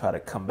when you try to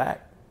come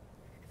back.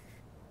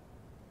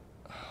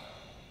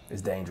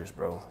 It's dangerous,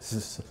 bro.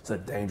 It's a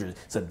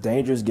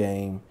dangerous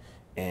game,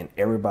 and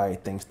everybody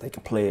thinks they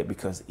can play it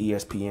because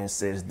ESPN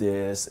says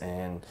this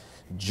and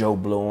Joe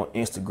Blow on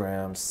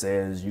Instagram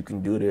says you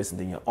can do this, and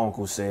then your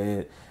uncle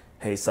said,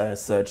 hey, such and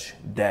such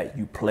that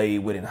you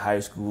played with in high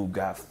school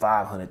got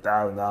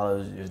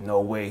 $500,000. There's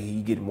no way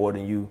he get more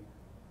than you.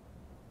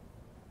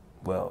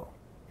 Well,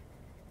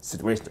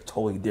 situations are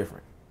totally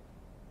different.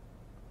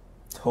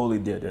 Totally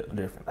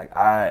different. Like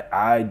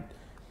I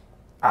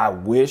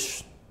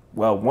wish.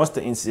 Well, once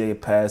the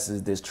NCAA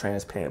passes this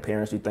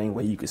transparency thing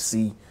where you can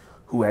see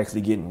who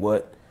actually getting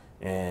what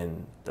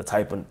and the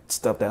type of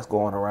stuff that's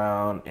going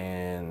around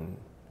and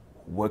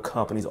what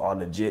companies are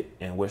legit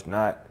and what's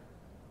not,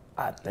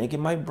 I think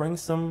it might bring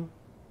some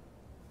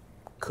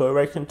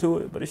correction to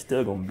it, but it's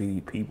still going to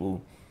be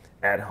people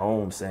at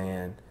home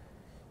saying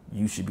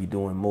you should be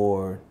doing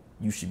more,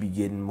 you should be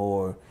getting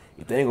more.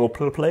 If they ain't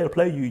going to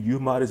play you, you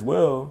might as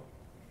well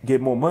get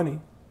more money.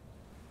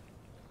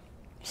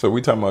 So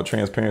we talking about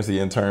transparency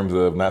in terms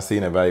of not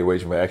seeing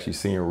evaluation, but actually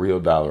seeing real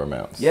dollar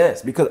amounts.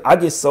 Yes, because I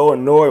get so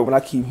annoyed when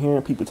I keep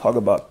hearing people talk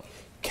about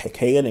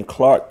Kaylin and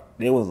Clark.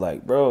 They was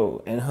like,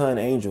 bro, and her and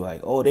Angel, like,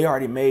 oh, they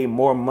already made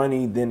more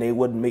money than they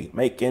would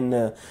make in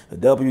the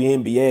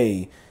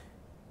WNBA.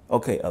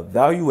 Okay,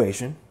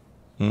 evaluation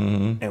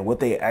and what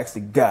they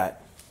actually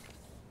got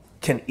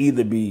can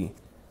either be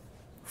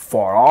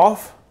far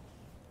off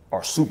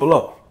or super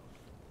low.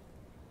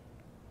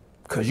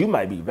 Because you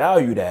might be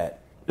valued at,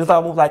 it's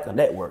almost like a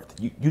net worth.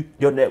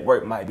 Your net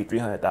worth might be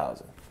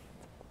 $300,000,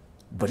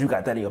 but you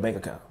got that in your bank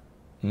account,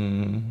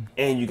 and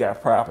you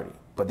got property.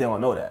 But they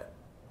don't know that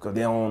because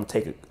they don't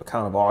take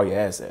account of all your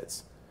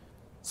assets.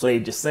 So they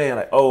just saying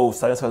like, "Oh,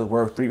 such and such is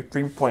worth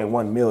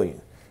 3.1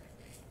 million."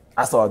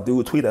 I saw a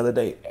dude tweet the other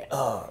day.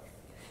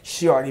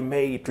 She already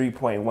made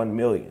 3.1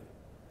 million.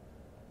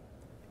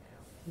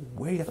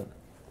 Where you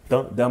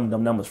got them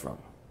numbers from?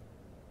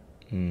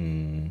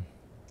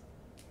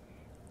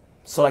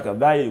 So like a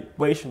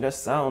valuation that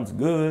sounds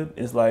good.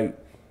 It's like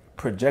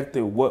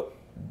projected what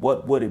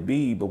would it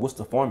be, but what's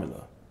the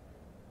formula?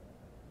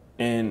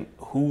 And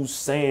who's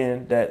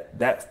saying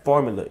that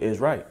formula is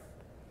right?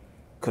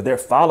 Because their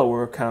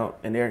follower count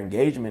and their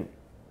engagement,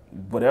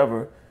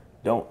 whatever,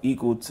 don't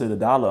equal to the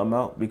dollar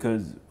amount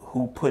because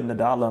who putting the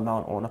dollar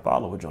amount on a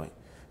follower joint?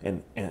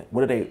 And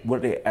what are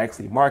they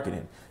actually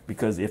marketing?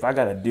 Because if I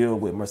got to deal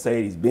with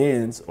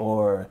Mercedes-Benz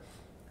or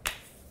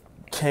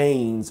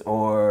Canes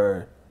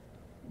or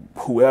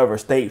whoever,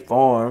 State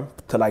Farm,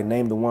 to like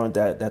name the ones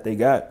that they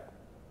got,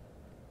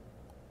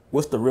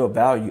 what's the real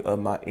value of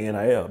my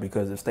NIL?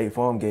 Because if State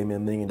Farm gave me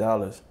 $1 million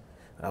and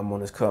I'm on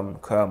this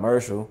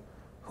commercial,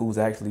 who's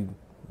actually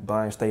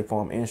buying State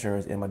Farm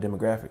insurance in my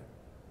demographic?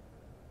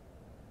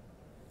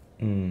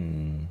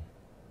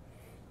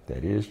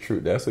 That is true.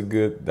 That's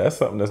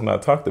something that's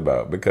not talked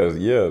about because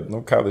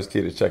no college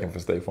kid is checking for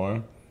State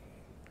Farm.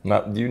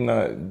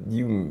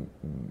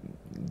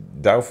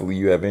 Doubtfully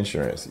you have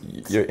insurance.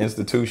 Your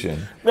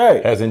institution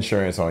has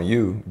insurance on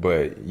you,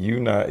 but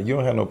you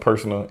don't have no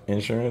personal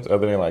insurance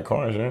other than like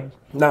car insurance.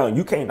 Now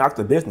you can't knock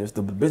the business.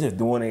 The business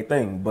doing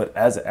anything, but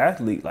as an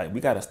athlete, like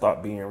we got to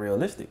start being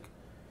realistic.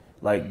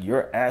 Like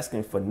you're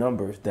asking for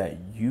numbers that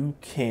you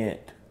can't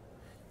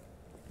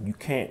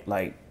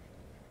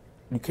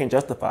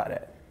justify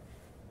that.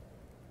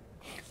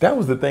 That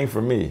was the thing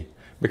for me.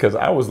 Because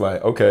I was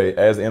like, okay,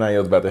 as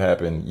NIL is about to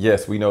happen,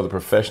 yes, we know the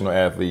professional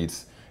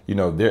athletes,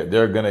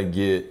 they're going to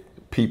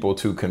get people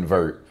to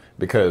convert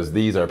because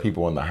these are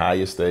people on the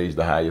highest stage,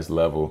 the highest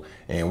level.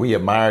 And we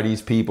admire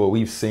these people.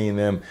 We've seen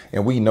them.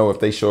 And we know if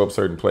they show up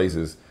certain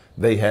places,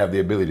 they have the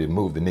ability to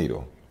move the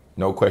needle.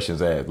 No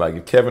questions asked. Like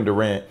if Kevin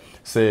Durant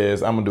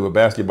says, I'm going to do a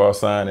basketball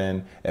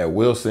signing at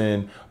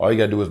Wilson, all you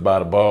got to do is buy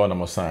the ball and I'm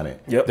going to sign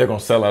it. Yep. They're going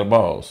to sell out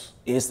balls.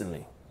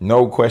 Instantly.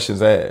 No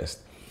questions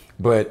asked.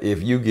 But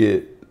if you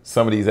get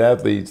some of these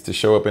athletes to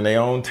show up in their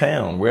own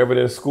town, wherever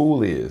their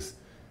school is,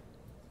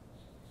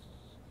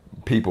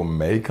 people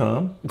may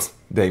come,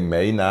 they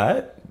may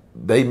not.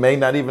 They may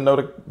not even know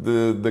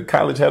the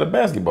college had a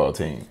basketball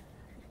team.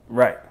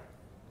 Right.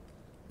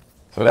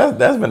 So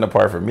that's been the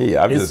part for me.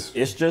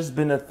 It's just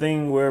been a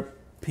thing where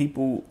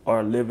people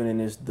are living in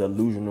this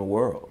delusional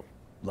world.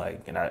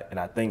 Like, and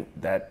I think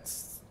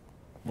that's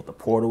what the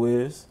portal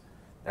is.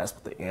 That's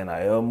what the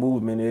NIL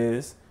movement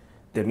is.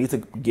 They need to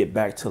get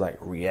back to like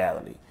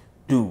reality.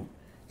 Dude,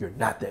 you're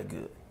not that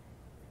good.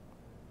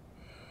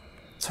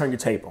 Turn your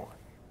tape on.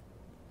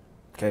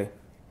 Okay?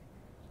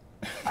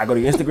 I go to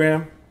your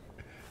Instagram.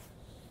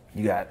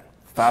 You got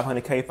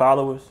 500K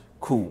followers.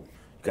 Cool.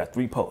 You got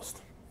 3 posts.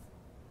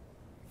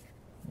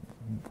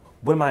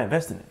 What am I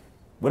investing in?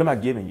 What am I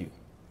giving you?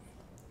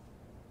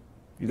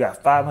 You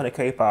got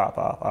 500K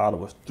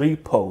followers, 3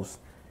 posts,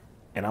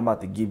 and I'm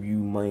about to give you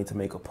money to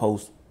make a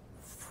post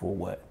for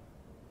what?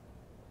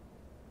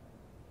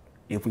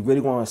 if we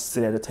really want to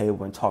sit at the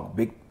table and talk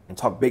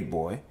big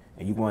boy,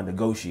 and you want to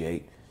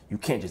negotiate, you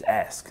can't just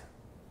ask.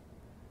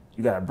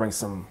 You got to bring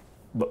some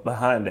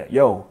behind that.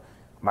 Yo,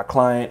 my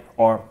client,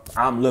 or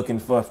I'm looking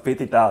for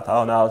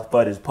 $50,000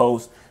 for this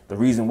post. The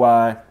reason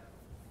why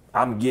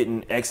I'm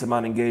getting X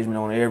amount of engagement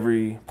on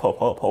every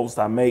post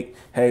I make.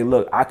 Hey,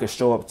 look, I could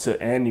show up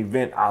to an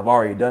event. I've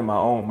already done my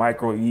own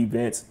micro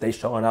events. They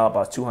showing out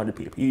about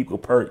 200 people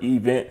per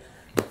event.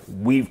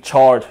 We've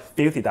charged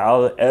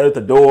 $50 at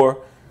the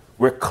door.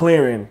 We're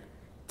clearing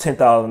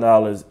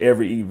 $10,000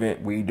 every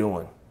event we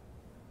doing.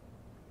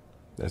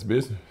 That's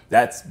business.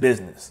 That's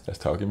business. That's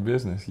talking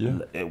business, yeah.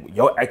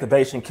 Your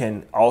activation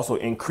can also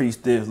increase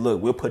this.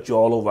 Look, we'll put you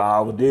all over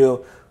our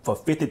deal. For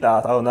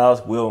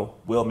 $50,000,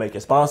 we'll make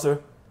it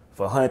sponsor.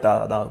 For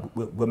 $100,000,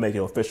 we'll make it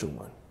an official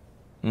one.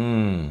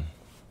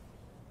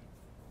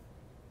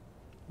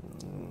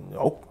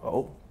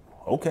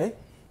 Okay.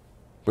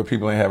 But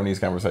people ain't having these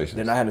conversations.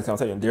 They're not having this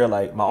conversation. They're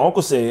like, my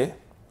uncle said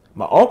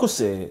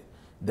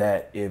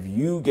that if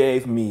you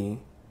gave me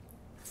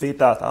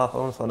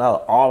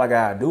 $50,000, all I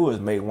gotta do is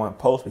make one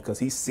post, because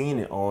he's seen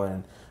it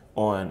on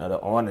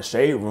the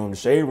Shade Room. The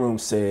Shade Room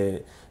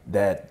said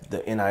that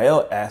the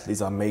NIL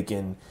athletes are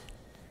making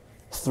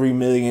 $3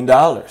 million.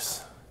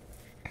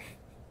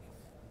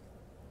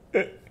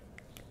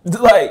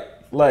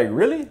 Like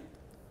really?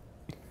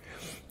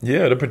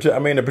 Yeah, the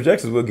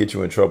projections will get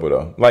you in trouble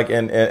though. Like,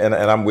 and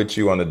I'm with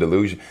you on the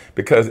delusion,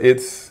 because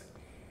it's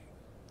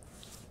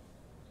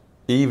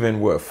even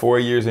 4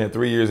 years in,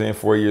 3 years in,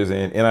 4 years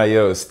in,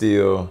 NIL is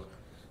still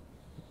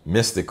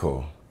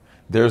mystical.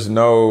 There's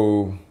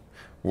no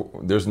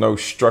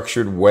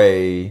structured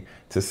way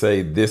to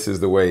say this is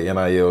the way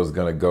NIL is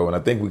going to go. And I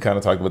think we kind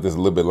of talked about this a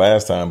little bit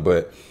last time,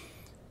 but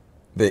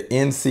the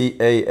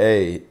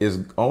NCAA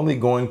is only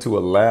going to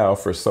allow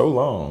for so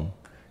long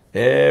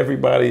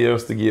everybody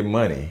else to get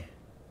money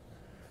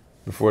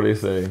before they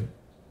say,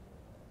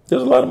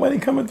 there's a lot of money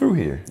coming through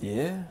here.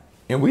 Yeah.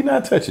 And we're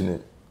not touching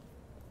it.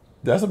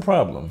 That's a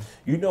problem.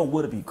 You know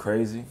what would be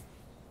crazy?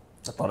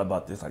 I thought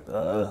about this like the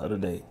other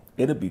day.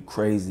 It'd be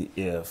crazy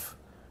if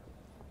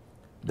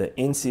the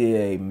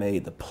NCAA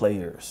made the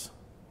players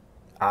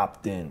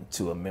opt in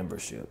to a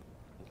membership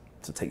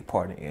to take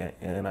part in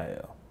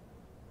NIL.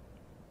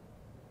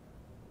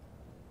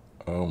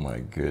 Oh my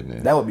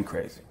goodness. That would be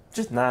crazy.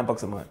 Just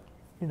 $9 a month,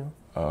 you know.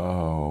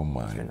 Oh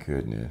my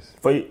goodness.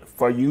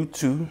 For you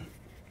to,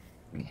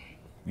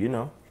 you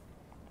know,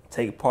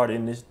 take part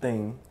in this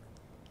thing,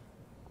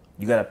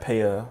 you gotta pay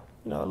a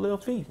little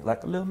fee,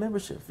 like a little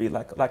membership fee,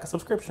 like a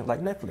subscription,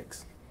 like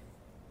Netflix.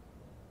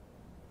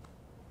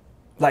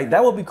 Like,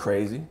 that would be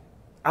crazy.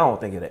 I don't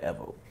think it'll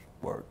ever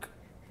work,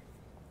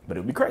 but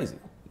it would be crazy.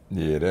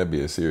 Yeah, that'd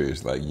be a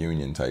serious like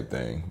union type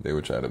thing. They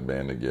would try to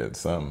ban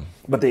against something.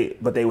 But they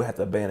would have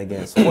to ban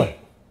against what?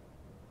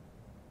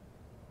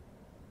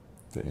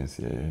 The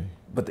NCAA.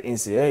 But the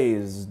NCAA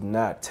is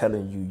not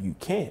telling you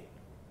can't.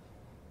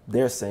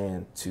 They're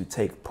saying to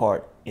take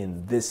part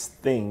in this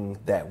thing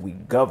that we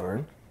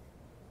govern,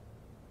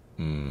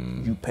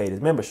 you pay this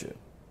membership.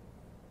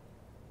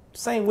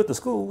 Same with the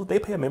schools. They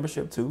pay a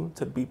membership too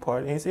to be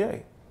part of the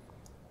NCAA.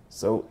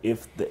 So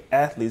if the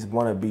athletes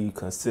want to be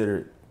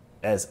considered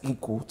as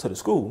equal to the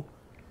school,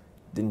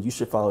 then you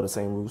should follow the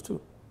same rules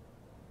too.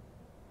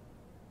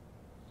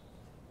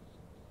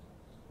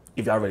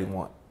 If y'all really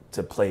want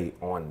to play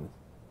on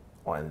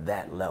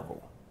that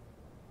level.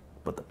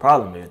 But the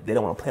problem is they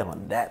don't want to play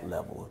on that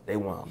level. They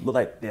want to look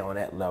like they're on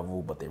that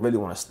level, but they really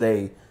want to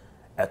stay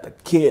at the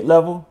kid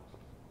level,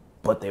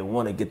 but they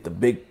want to get the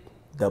big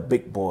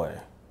boy.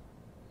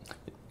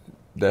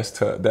 That's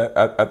tough.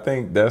 I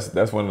think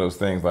that's one of those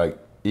things, like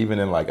even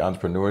in like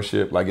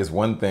entrepreneurship, like it's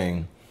one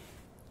thing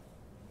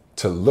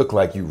to look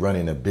like you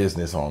running a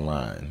business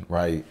online,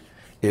 right?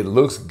 It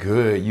looks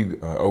good. You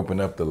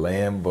open up the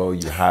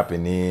Lambo, you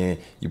hopping in,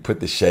 you put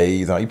the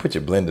shades on, you put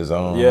your blenders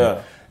on.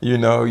 Yeah. You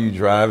know, you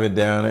driving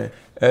down it.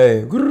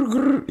 Hey,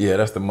 yeah,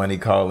 that's the money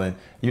calling.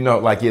 You know,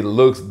 like it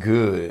looks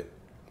good.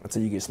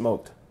 Until you get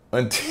smoked.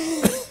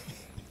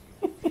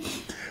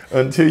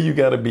 Until you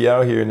got to be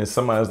out here and then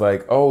somebody's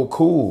like, oh,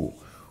 cool.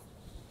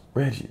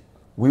 Reggie,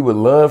 we would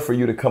love for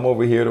you to come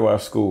over here to our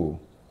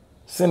school.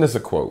 Send us a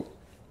quote.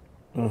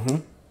 Mm-hmm.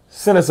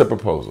 Send us a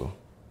proposal.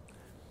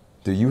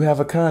 Do you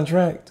have a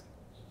contract?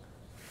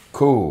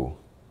 Cool.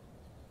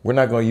 We're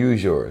not going to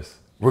use yours.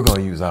 We're going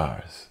to use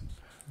ours.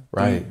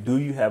 Right? Do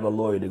you have a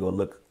lawyer to go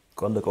look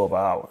over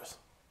ours?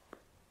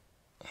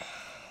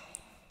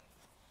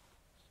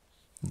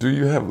 Do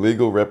you have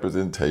legal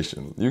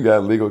representation? You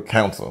got legal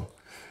counsel.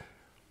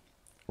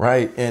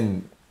 Right?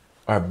 And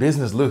our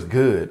business looks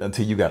good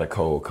until you got a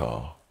cold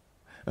call.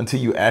 Until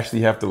you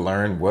actually have to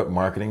learn what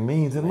marketing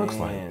means and looks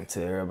like. And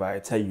to everybody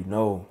tell you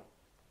no,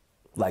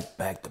 like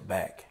back to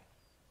back.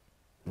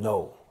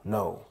 No.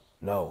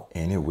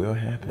 And it will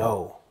happen.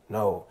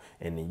 No.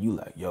 And then you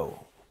like,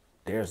 yo,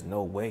 there's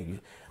no way.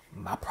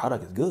 My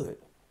product is good.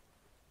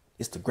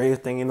 It's the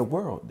greatest thing in the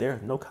world.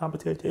 There's no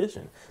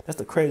competition. That's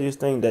the craziest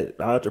thing that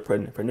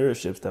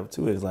entrepreneurship stuff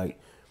too is like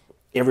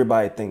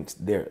everybody thinks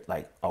they're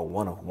like a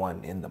one of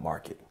one in the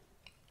market.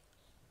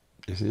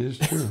 This is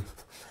true.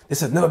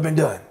 This has never been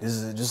done. This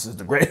is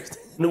the greatest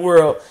thing in the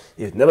world.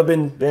 It's never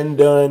been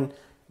done.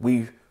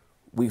 We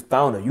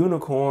found a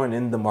unicorn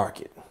in the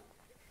market.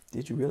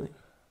 Did you really?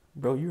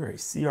 Bro, you're a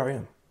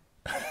CRM.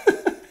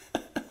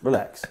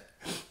 Relax.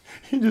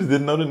 You just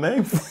didn't know the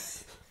name.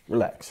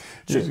 Relax.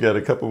 You just got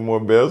a couple more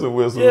bells and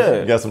whistles.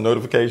 Yeah. You got some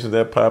notifications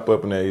that pop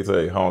up and they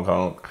say honk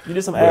honk. You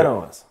did some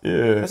add-ons.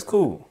 Yeah. That's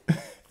cool.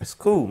 It's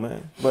cool,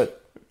 man.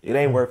 But it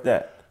ain't worth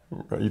that.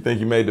 You think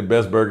you made the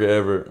best burger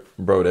ever?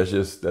 Bro,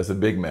 that's a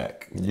Big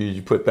Mac.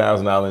 You put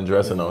 $1,000 in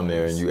dressing on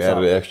there and you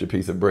added an extra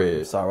piece of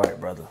bread. It's all right,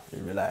 brother.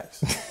 You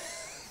relax.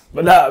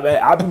 But nah,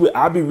 man,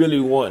 I be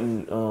really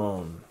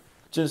wanting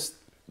just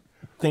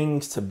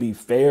things to be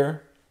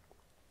fair.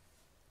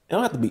 It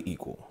don't have to be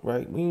equal,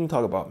 right? We ain't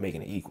talk about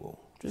making it equal.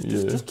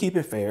 Just keep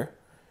it fair.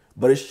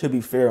 But it should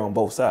be fair on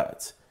both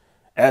sides.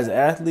 As an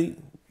athlete,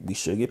 we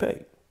should get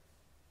paid.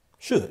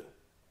 Should.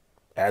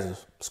 As a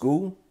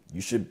school,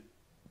 you should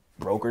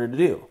broker the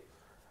deal.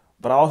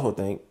 But I also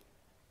think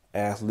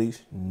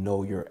athletes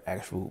know your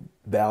actual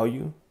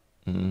value.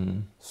 Mm-hmm.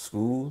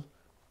 Schools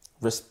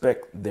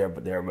respect their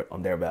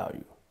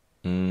value.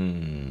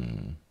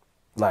 Mm.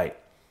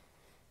 Like,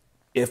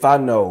 if I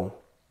know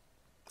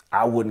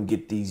I wouldn't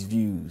get these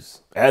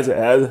views as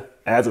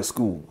a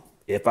school,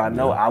 if I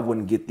know I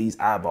wouldn't get these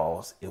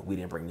eyeballs if we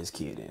didn't bring this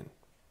kid in.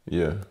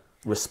 Yeah.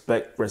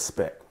 Respect.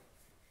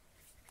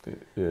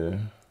 Yeah.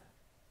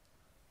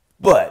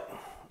 But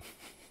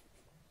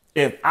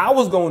if I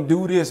was going to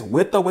do this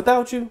with or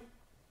without you,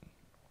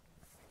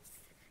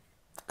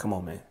 come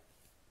on, man.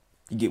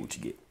 You get what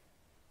you get.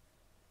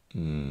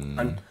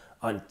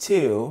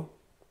 Until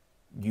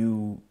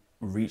you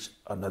reach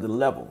another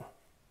level.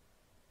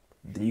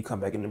 Then you come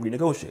back and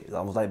renegotiate. It's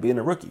almost like being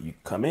a rookie. You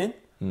come in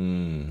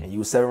and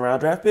you a 7th-round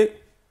draft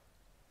pick.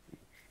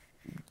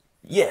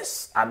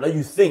 Yes, I know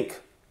you think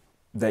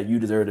that you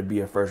deserve to be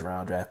a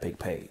 1st-round draft pick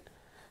paid.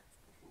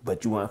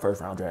 But you weren't a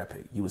 1st-round draft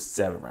pick. You was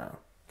 7th round.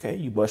 Okay,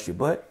 you bust your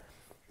butt.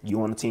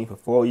 You on the team for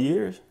 4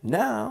 years.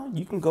 Now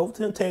you can go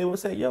to the table and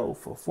say, yo,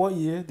 for 4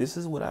 years, this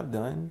is what I've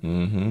done.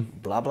 Mm-hmm.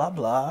 Blah, blah,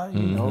 blah.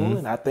 You know,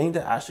 and I think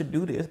that I should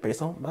do this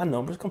based on my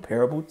numbers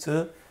comparable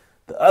to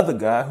the other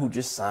guy who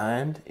just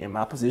signed in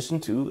my position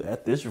too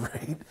at this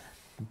rate.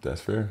 That's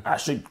fair. I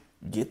should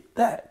get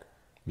that.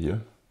 Yeah.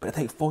 But it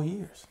takes 4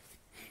 years.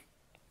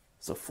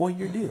 It's a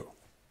 4-year deal.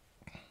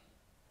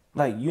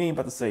 Like, you ain't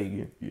about to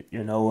say,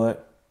 you know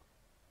what?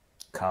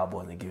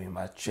 Cowboys ain't giving me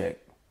my check.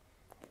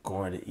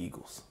 Going to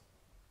Eagles.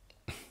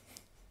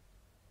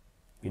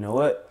 You know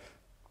what?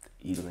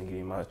 Eagles ain't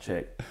giving me my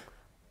check.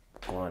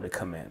 Going to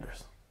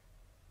Commanders.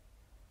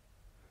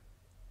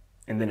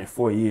 And then in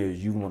 4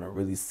 years, you want to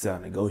really sit down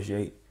and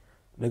negotiate.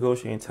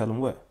 Negotiate and tell them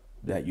what?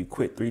 That you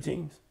quit 3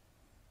 teams.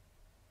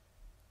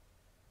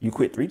 You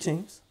quit 3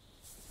 teams.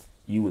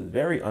 You was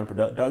very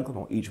unproductive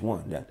on each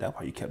one. That's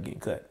why you kept getting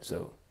cut.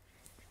 So,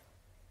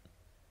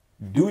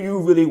 do you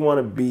really want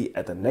to be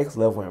at the next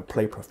level and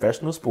play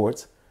professional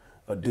sports?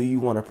 Or do you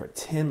want to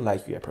pretend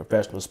like you're at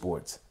professional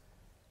sports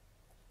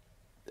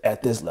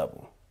at this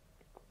level?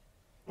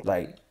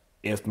 Like,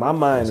 if my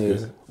mind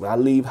is, when I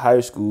leave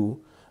high school,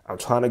 I'm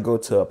trying to go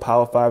to a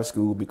Power 5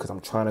 school because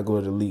I'm trying to go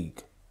to the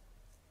league.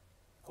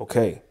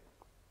 Okay.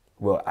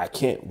 Well, I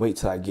can't wait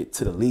till I get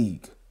to the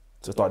league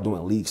to start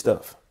doing league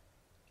stuff.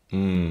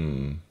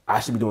 I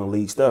should be doing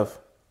league stuff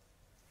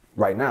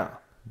right now.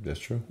 That's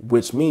true.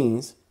 Which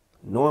means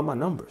knowing my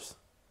numbers.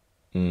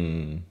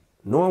 Knowing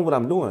what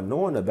I'm doing.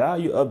 Knowing the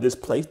value of this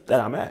place that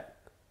I'm at.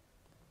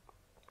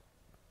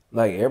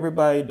 Like,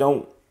 everybody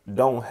don't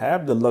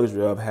have the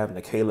luxury of having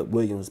a Caleb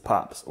Williams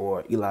pops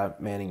or Eli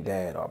Manning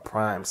dad or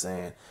Prime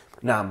saying,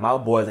 nah, my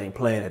boys ain't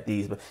playing at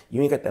these, but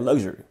you ain't got that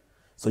luxury.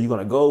 So you're going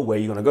to go where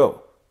you're going to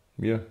go.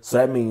 Yeah. So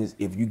that means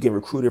if you get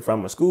recruited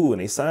from a school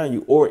and they sign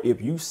you, or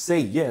if you say,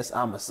 yes,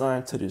 I'm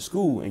assigned to this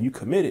school and you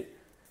committed,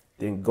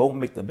 then go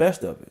make the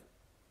best of it.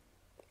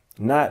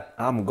 Not,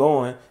 I'm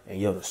going, and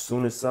yo, as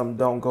soon as something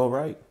don't go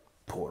right,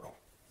 portal.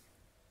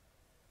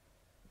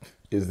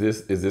 Is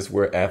this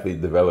where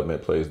athlete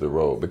development plays the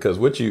role? Because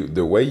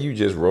the way you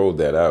just rolled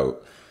that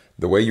out,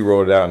 the way you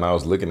rolled it out, and I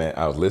was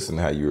listening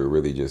to how you were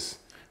really just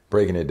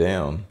breaking it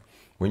down.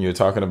 When you're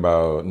talking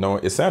about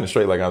knowing, it sounded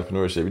straight like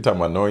entrepreneurship. You're talking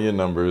about knowing your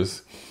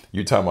numbers.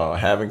 You're talking about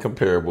having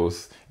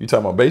comparables. You're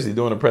talking about basically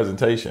doing a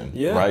presentation,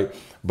 right?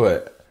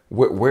 But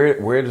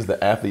where does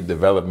the athlete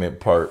development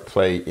part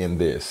play in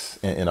this,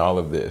 in all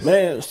of this?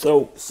 Man,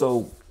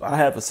 so I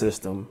have a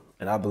system,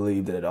 and I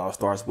believe that it all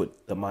starts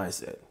with the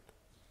mindset.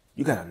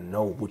 You got to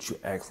know what you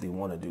actually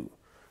want to do.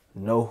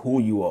 Know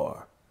who you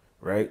are,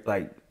 right?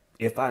 Like,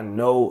 if I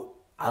know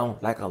I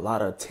don't like a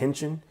lot of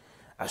attention,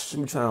 I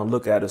shouldn't be trying to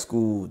look at a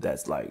school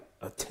that's like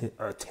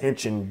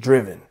attention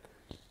driven.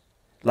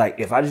 Like,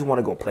 if I just want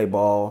to go play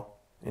ball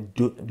and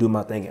do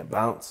my thing and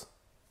bounce,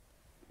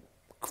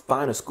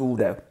 find a school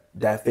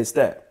that fits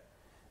that.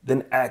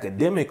 Then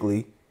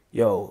academically,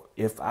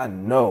 if I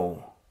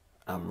know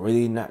I'm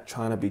really not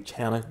trying to be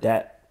challenged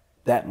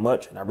that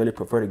much and I really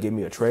prefer to give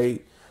me a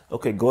trade,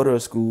 Okay, go to a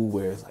school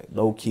where it's like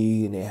low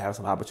key and they have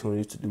some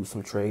opportunities to do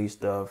some trade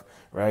stuff,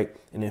 right?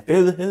 And then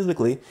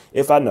physically,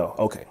 if I know,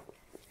 okay,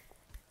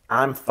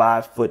 I'm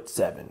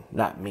 5'7",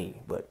 not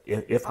me, but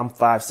if I'm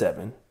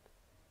 5'7",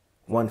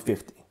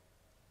 150,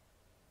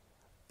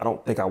 I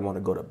don't think I want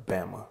to go to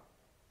Bama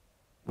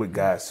with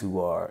guys who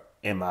are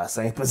in my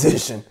same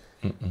position,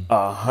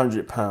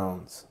 100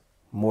 pounds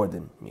more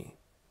than me,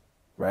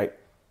 right?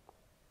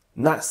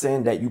 Not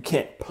saying that you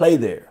can't play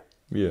there.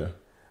 Yeah.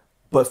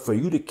 But for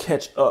you to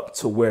catch up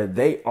to where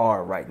they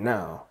are right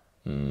now,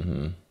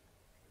 do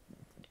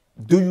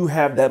you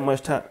have that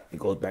much time? It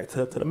goes back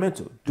to the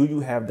mental. Do you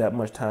have that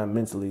much time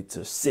mentally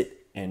to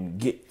sit and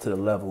get to the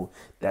level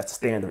that's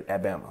standard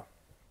at Bama?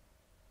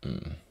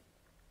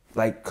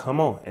 Like,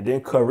 come on. And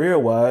then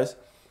career-wise,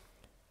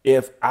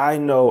 if I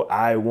know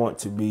I want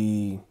to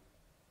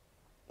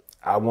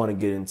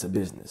get into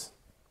business,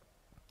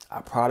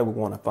 I probably would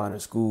want to find a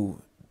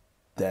school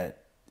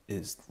that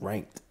is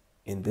ranked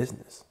in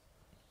business.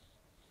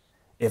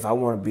 If I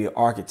want to be an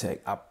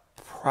architect, I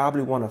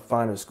probably want to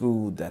find a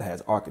school that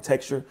has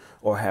architecture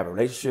or have a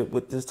relationship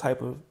with this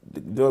type of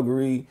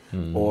degree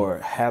or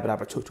have an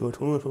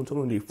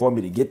opportunity for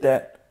me to get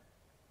that.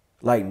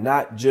 Like,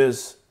 not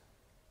just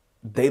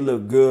they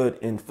look good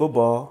in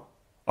football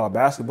or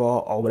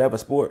basketball or whatever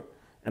sport,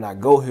 and I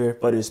go here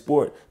for this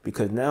sport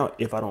because now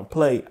if I don't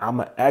play, I'm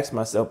going to ask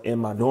myself in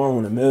my dorm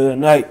room in the middle of the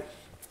night,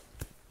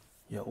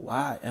 yo,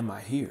 why am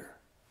I here?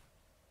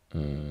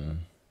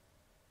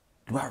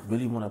 Do I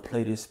really want to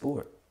play this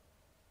sport?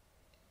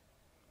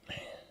 Man.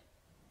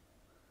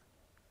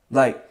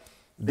 Like,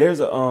 there's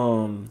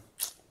a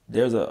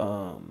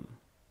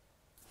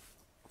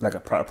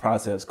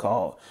process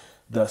called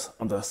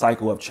the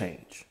cycle of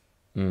change.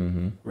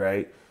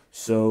 Right?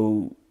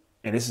 So,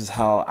 and this is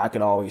how I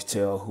can always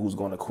tell who's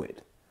going to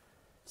quit.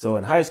 So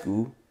in high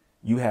school,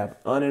 you have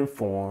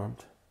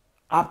uninformed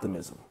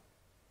optimism.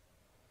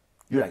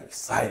 You're like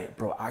excited,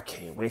 bro. I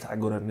can't wait till I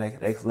go to the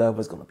next level.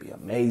 It's going to be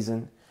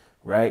amazing.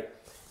 Right?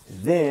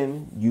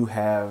 Then you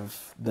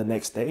have the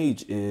next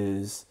stage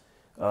is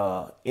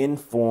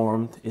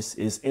informed.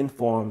 It's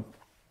informed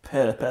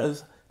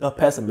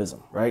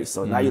pessimism, right?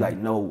 So now you're like,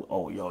 no,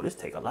 oh, yo, this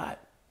take a lot.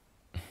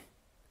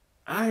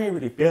 I ain't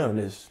really feeling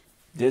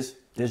this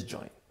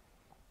joint.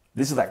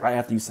 This is like right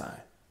after you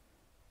sign.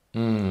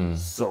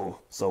 So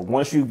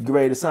once you get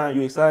ready to sign,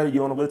 you excited, you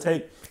don't know what it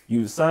take,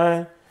 you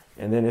sign,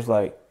 and then it's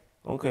like,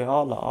 okay,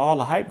 all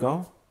the hype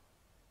gone.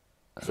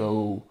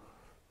 So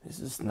this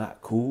is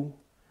not cool.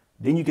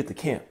 Then you get to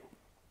camp.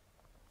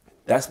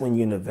 That's when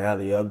you're in the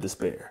valley of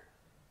despair.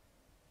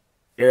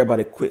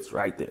 Everybody quits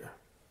right there.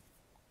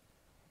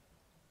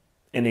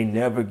 And they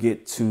never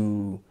get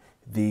to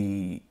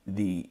the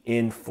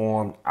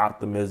informed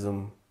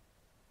optimism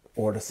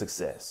or the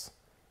success.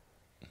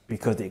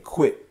 Because they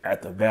quit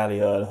at the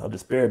valley of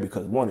despair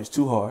because one, it's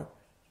too hard.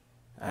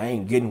 I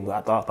ain't getting what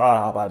I thought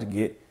I was about to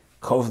get.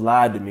 Coach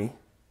lied to me.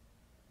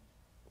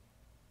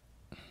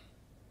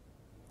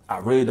 I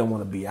really don't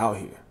want to be out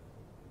here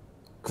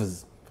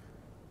because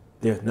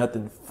there's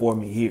nothing for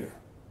me here.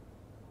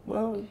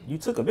 Well, you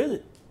took a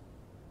visit.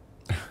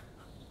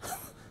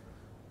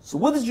 So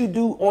what did you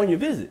do on your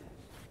visit?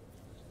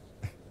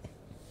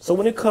 So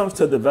when it comes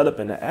to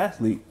developing an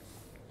athlete,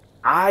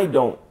 I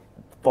don't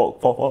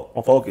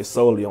focus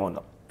solely on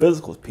the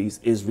physical piece.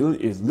 It's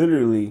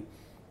literally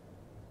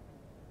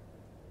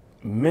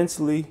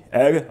mentally,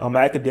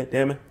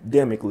 academically,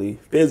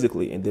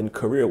 physically, and then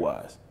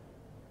career-wise.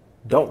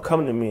 Don't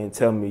come to me and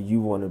tell me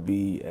you want to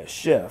be a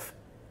chef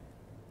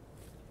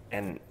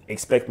and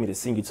expect me to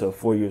send you to a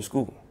 4-year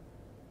school.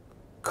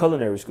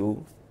 Culinary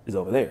school is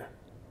over there.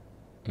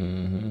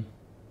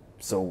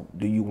 So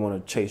do you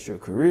want to chase your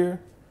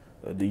career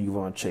or do you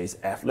want to chase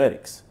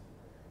athletics?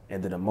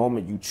 And then the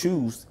moment you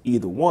choose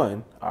either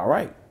one, all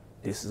right,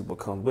 this is what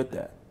comes with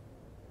that.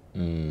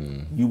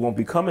 You won't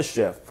become a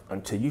chef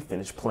until you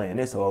finish playing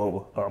this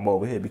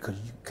over here because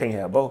you can't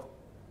have both.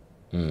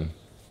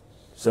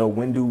 So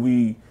when do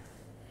we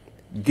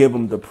give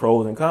them the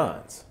pros and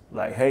cons?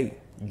 Like, hey,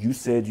 you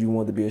said you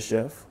wanted to be a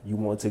chef. You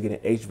wanted to get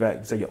an HVAC.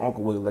 You said your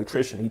uncle was an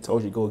electrician. He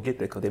told you to go get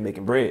that because they're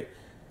making bread.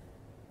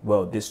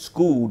 Well, this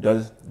school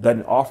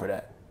doesn't offer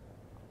that.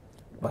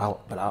 But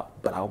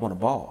I want to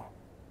ball.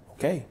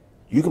 Okay,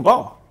 you can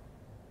ball.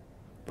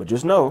 But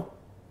just know,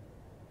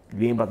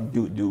 you ain't about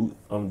to do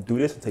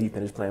this until you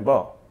finish playing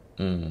ball.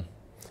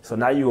 So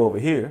now you over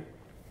here,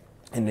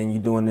 and then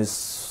you're doing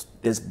this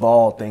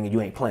ball thing and you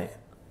ain't playing.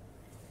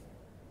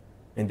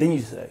 And then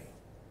you say,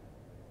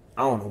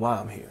 I don't know why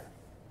I'm here.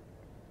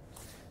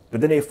 But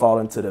then they fall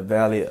into the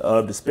valley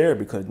of despair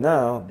because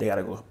now they got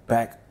to go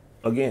back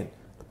again,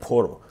 the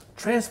portal.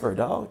 Transfer,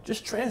 dog.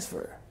 Just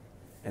transfer.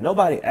 And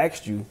nobody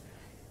asked you,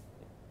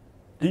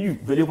 do you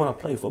really want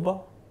to play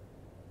football?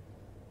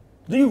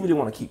 Do you really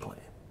want to keep playing?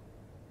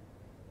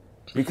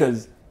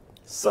 Because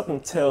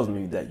something tells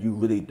me that you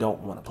really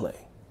don't want to play.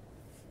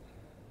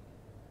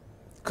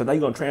 Because now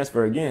you're going to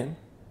transfer again.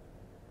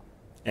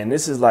 And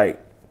this is like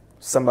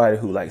somebody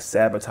who like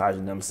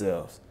sabotaging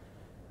themselves.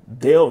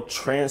 they'll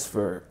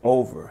transfer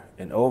over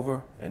and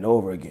over and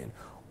over again,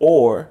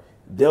 or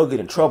they'll get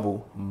in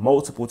trouble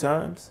multiple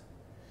times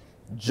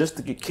just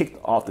to get kicked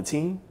off the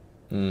team,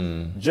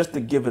 just to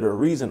give it a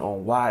reason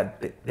on why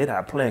they're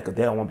not playing, because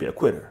they don't want to be a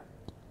quitter.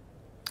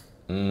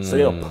 So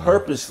they'll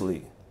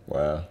purposely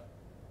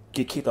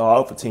get kicked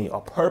off the team,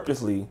 or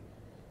purposely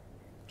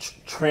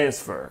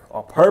transfer,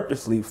 or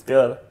purposely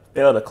fail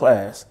the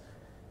class,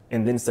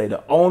 and then say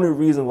the only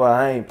reason why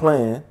I ain't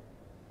playing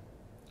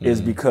is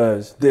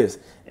because this.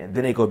 And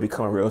then they go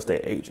become a real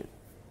estate agent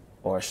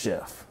or a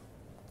chef.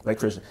 Like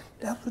Christian,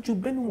 that's what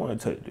you've been wanting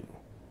to do.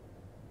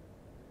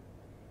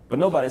 But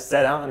nobody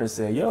sat down and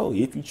said, yo,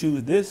 if you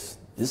choose this,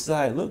 this is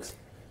how it looks.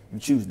 You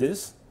choose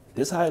this,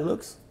 this is how it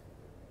looks.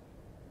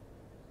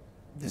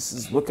 This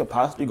is what could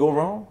possibly go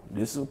wrong.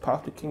 This is what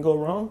possibly can go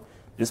wrong.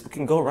 This one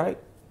can go right.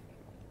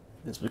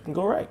 This one can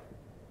go right.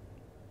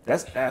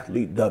 That's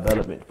athlete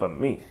development for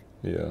me.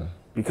 Yeah.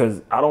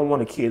 Because I don't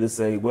want a kid to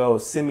say, well,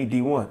 send me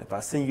D1. If I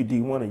send you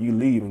D1 and you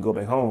leave and go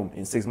back home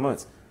in 6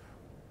 months,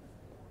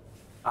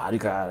 I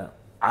got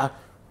a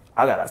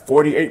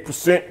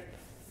 48%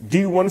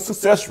 D1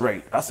 success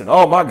rate. I sent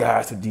all my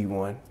guys to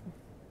D1.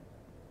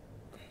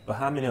 But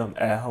how many of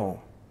them at home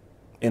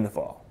in the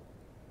fall?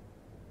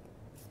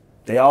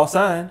 They all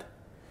signed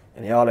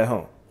and they all at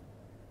home.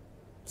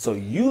 So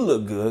you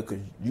look good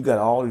because you got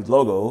all these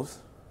logos.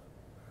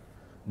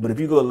 But if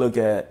you go look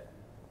at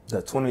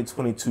the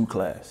 2022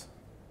 class,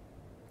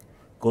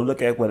 go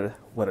look at where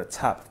the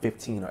top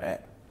 15 are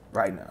at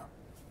right now.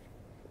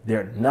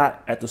 They're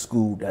not at the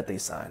school that they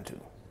signed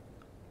to.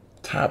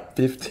 Top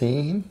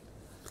 15?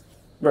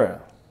 Bruh.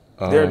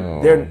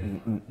 They're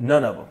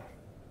none of them.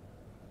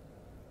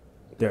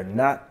 They're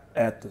not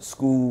at the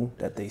school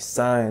that they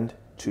signed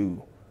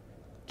to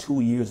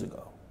 2 years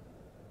ago.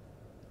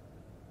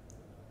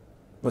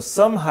 But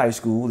some high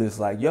school is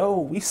like, yo,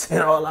 we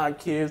sent all our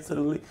kids to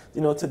the,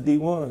 to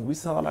D1. We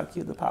sent all our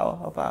kids to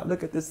Power 5.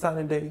 Look at this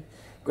signing day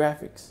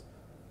graphics.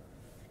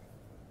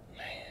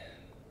 Man.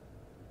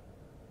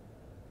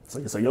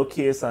 So your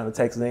kid signed to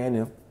Texas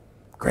A&M.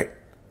 Great.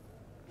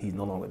 He's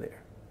no longer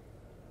there.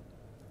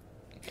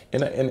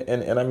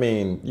 And I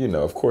mean,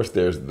 of course,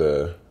 there's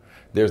the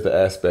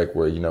aspect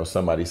where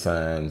somebody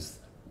signs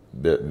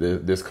that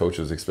this coach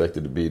was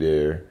expected to be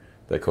there.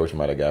 That coach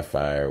might have got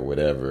fired,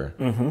 whatever.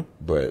 Mm-hmm.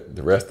 But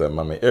the rest of them,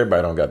 I mean,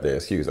 everybody don't got the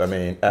excuse. I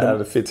mean, out of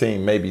the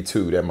 15, maybe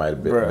 2, that might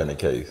have been the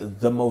case.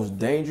 The most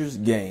dangerous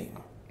game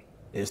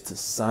is to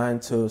sign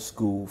to a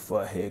school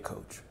for a head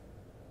coach.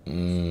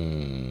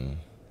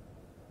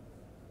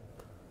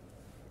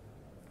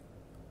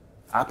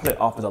 I play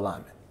offensive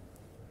lineman.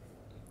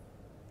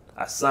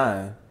 I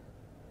signed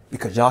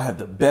because y'all have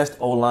the best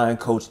O-line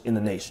coach in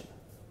the nation.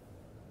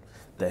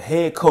 The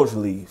head coach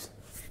leaves,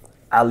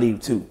 I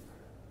leave too.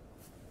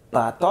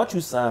 But I thought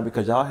you signed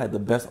because y'all had the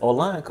best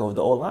O-line coach.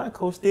 The O-line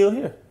coach still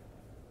here.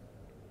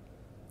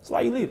 So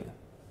why you leaving?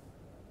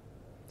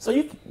 So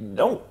you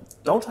don't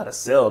try to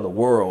sell the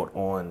world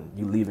on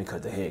you leaving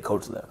because the head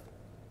coach left.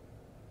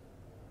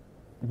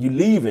 You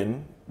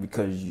leaving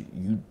because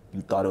you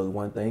thought it was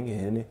one thing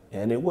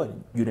and it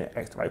wasn't. You didn't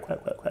ask the right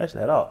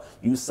question at all.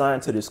 You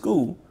signed to the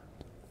school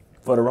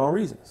for the wrong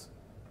reasons.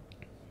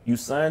 You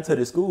signed to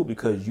the school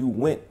because you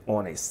went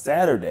on a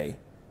Saturday,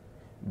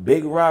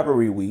 big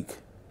robbery week.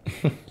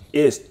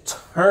 It's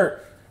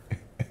turned.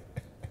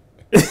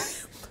 It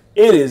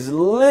is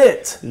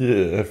lit.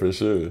 Yeah, for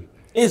sure.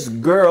 It's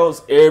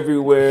girls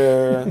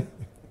everywhere.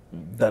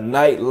 The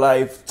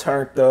nightlife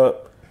turned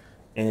up.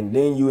 And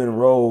then you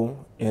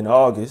enroll in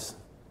August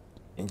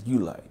and you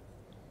like,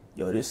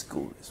 yo, this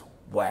school is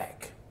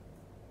whack.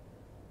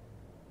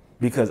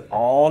 Because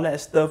all that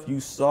stuff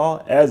you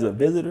saw as a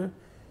visitor,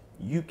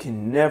 you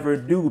can never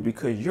do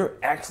because you're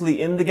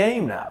actually in the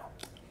game now.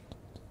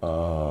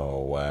 Oh,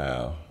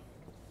 wow.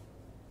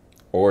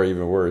 Or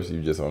even worse,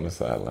 you just on the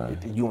sideline.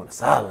 You on the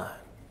sideline.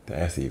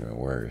 That's even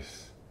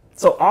worse.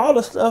 So all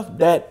the stuff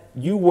that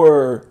you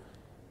were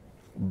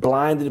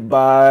blinded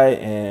by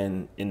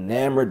and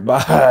enamored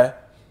by,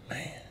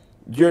 man,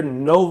 you're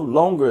no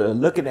longer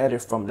looking at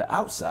it from the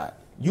outside.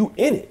 You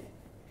in it.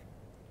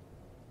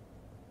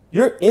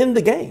 You're in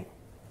the game.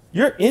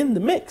 You're in the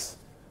mix.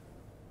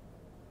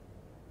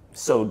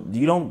 So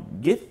you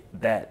don't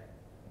get that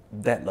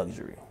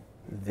luxury.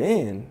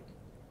 Then,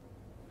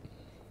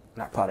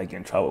 and I probably get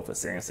in trouble for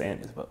saying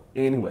this, but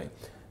anyway,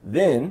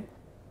 then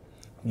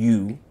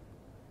you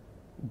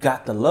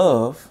got the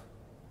love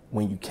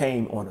when you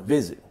came on a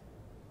visit.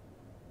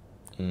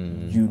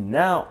 You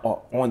now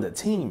are on the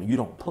team. You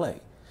don't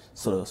play.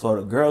 So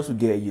the girls who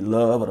gave you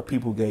love or the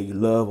people who gave you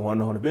love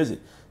on a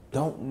visit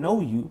don't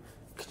know you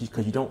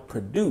because you don't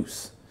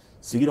produce.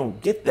 So you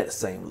don't get that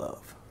same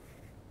love.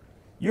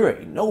 You're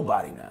a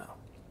nobody now.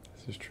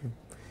 This is true.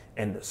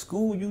 And the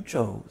school you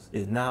chose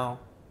is now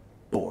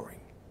boring.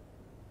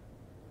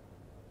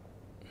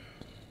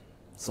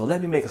 So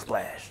let me make a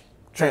splash.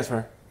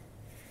 Transfer.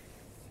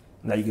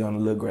 Now you get on the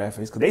little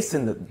graphics because they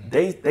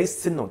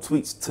send no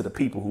tweets to the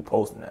people who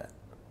posting that.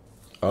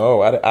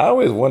 Oh, I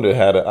always wondered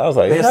how to. I was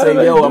like, they say,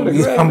 "Yo,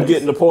 I'm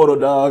getting the portal,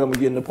 dog. I'm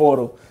getting the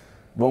portal."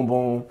 boom,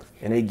 boom,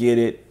 and they get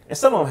it. And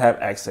some of them have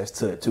access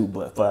to it too,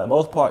 but for the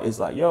most part, it's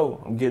like,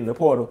 yo, I'm getting the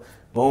portal,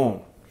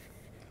 boom.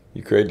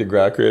 You create the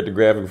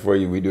graphic for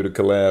you. We do the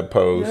collab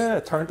post. Yeah,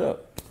 turned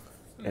up.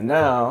 And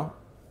now,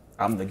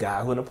 I'm the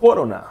guy who in the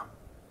portal now.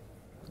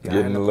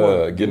 Getting the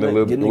love, getting a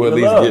little, well,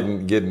 at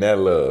least getting that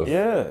love.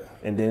 Yeah,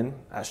 and then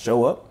I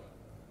show up.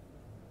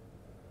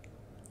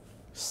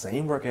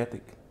 Same work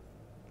ethic.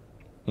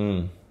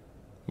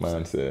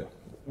 Mindset.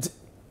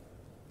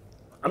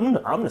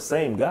 I'm the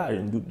same guy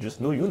in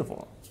just new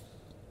uniform.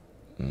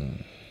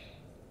 And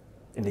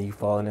then you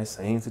fall in that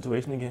same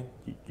situation again.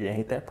 You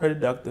ain't that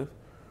productive,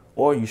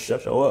 or you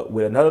show up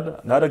with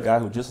another guy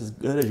who's just as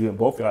good as you, and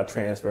both y'all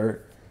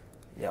transferred.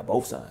 Yeah,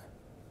 both signed.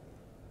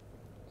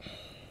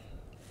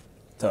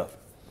 Tough.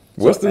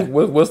 What's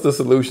the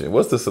solution?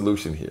 What's the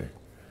solution here?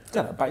 You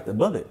gotta bite the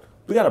bullet.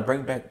 We gotta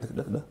bring back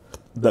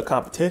the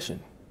competition.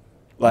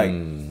 Like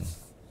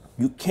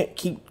you can't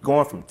keep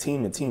going from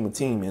team to team to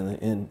team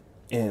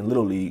in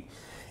Little League,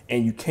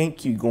 and you can't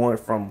keep going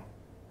from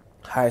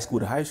high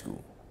school to high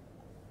school.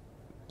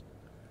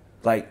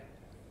 Like,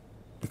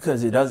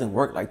 because it doesn't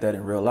work like that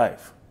in real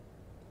life.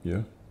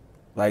 Yeah.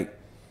 Like,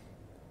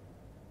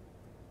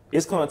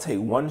 it's gonna take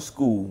one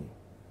school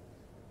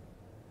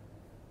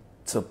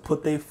to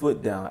put their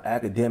foot down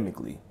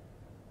academically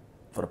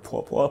for the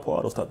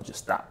portal stuff to just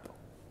stop.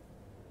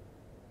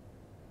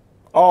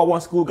 All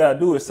one school gotta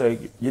do is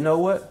say, you know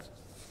what?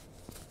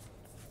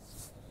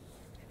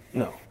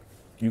 No,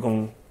 you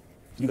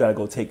gotta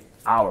go take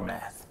our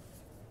math.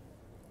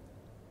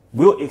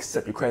 We'll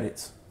accept your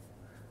credits,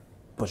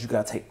 but you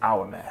gotta take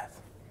our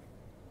math.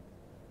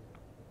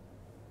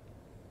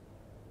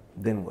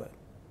 Then what?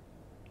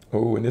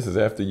 Oh, and this is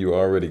after you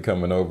already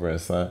coming over and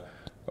sign.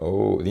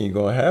 Oh, then you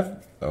gonna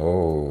have.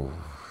 Oh.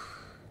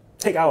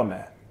 Take our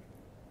math.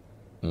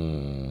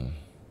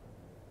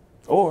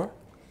 Or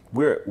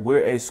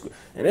we're a school,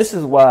 and this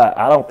is why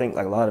I don't think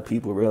like a lot of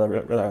people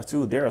realize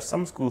too. There are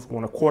some schools who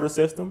on a quarter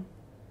system,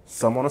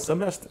 some on a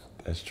semester.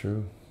 That's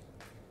true.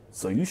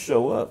 So you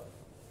show up,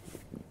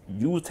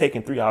 you was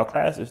taking 3-hour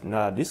classes.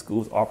 Now this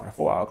school's offering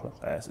 4-hour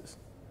classes.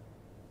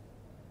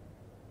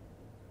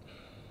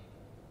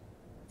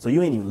 So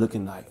you ain't even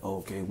looking like, oh,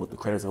 okay, what the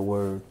credits are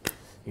worth.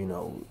 You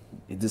know,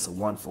 is this a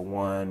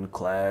 1-for-1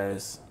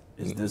 class?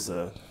 Is this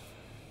a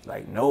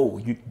no?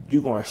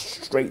 You going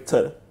straight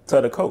to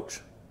the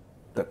coach.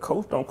 The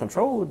coach don't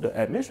control the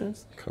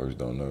admissions. Coach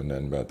don't know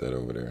nothing about that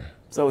over there.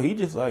 So he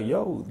just like,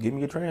 yo, give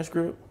me a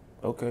transcript.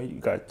 Okay, you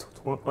got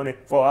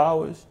 24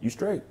 hours, you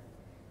straight.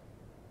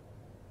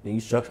 Then you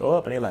show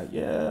up and they like,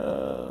 yeah,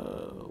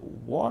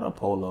 water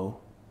polo.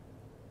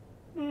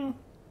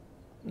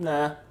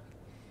 Nah.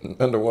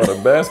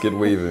 Underwater basket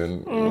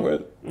weaving.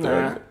 What?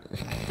 Nah.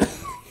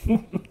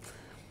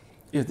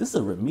 Is this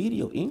a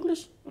remedial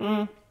English?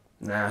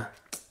 Nah.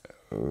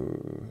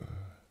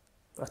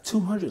 A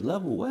 200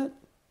 level what?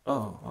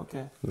 Oh,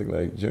 okay. Look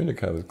like junior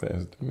college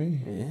classes to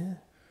me. Yeah.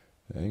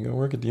 I ain't gonna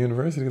work at the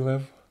university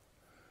level.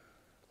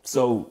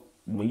 So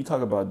when you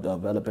talk about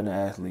developing an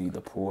athlete,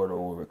 the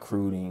portal,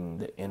 recruiting,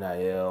 the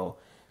NIL,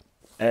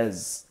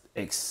 as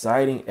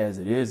exciting as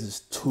it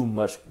is too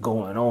much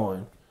going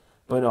on.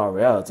 But in all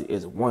reality,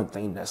 it's one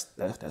thing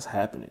that's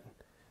happening.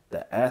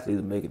 The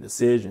athletes are making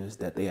decisions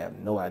that they have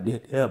no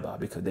idea about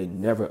because they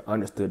never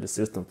understood the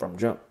system from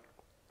jump.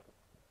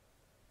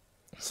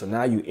 So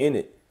now you in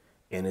it,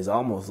 and it's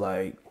almost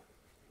like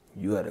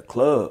you at a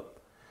club,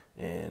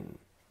 and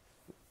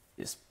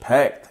it's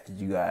packed.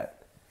 You got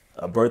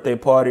a birthday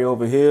party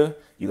over here.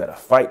 You got a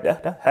fight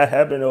that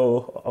happened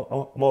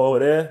over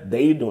there.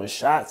 They doing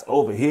shots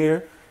over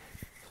here.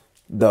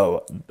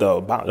 The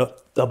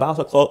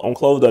bouncer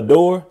closed the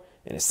door,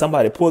 and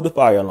somebody pulled the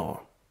fire alarm.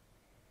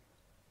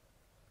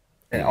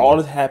 And all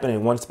this happened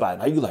in one spot.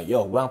 Now you like,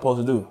 yo, what I'm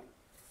supposed to do?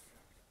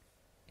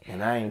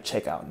 And I ain't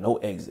check out no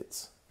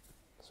exits.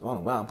 So I don't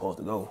know where I'm supposed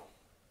to go.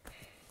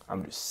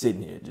 I'm just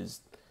sitting here,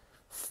 just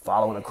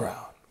following the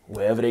crowd.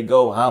 Wherever they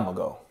go, I'ma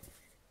go.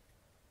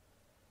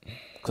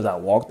 Because I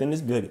walked in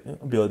this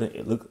building.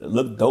 It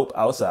looked dope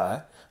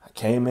outside. I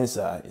came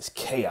inside. It's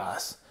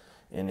chaos.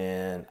 And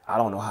then I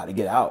don't know how to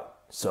get out.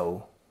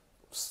 So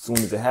as soon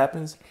as it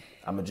happens,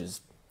 I'ma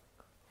just,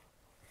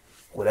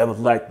 whatever's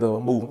like the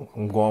move,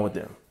 I'm going with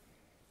them.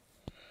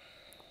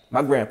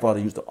 My grandfather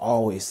used to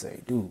always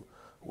say, dude,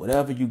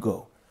 wherever you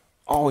go,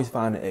 always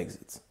find the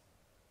exits.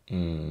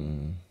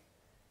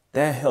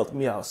 That helped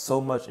me out so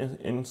much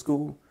in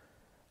school.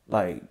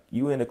 Like,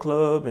 you in the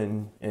club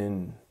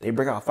and they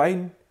break out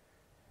fighting,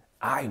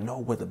 I know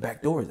where the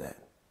back door is at.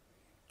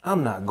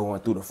 I'm not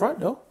going through the front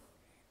door.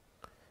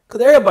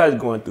 Because everybody's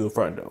going through the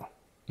front door.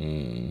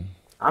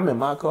 I'm in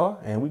my car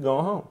and we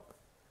going home.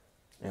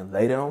 And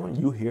later on,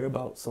 you hear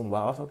about some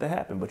wild stuff that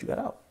happened, but you got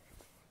out.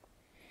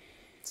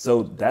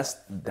 So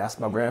that's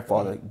my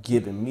grandfather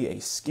giving me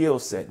a skill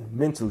set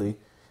mentally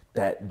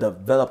that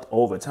developed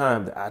over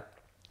time that I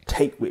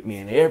take with me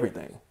in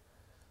everything.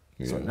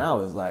 Yeah. So now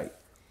it's like,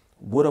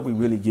 what are we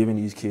really giving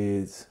these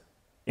kids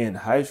in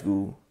high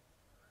school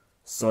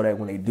so that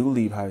when they do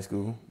leave high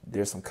school,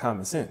 there's some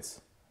common sense?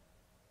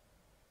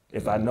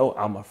 If I know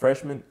I'm a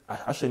freshman,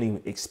 I shouldn't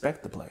even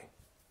expect to play.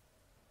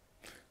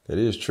 That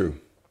is true.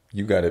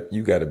 You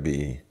gotta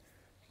be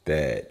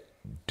that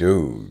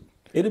dude.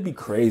 It'd be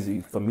crazy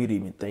for me to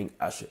even think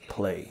I should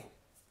play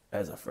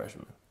as a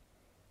freshman.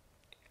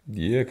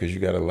 Yeah, because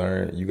you gotta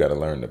learn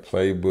the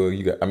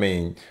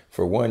playbook.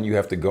 For one, you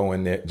have to go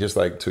in there, just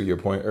like to your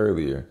point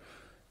earlier.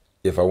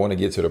 If I want to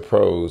get to the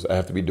pros, I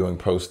have to be doing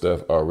pro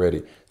stuff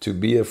already. To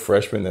be a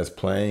freshman that's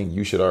playing,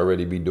 you should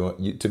already be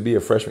doing. To be a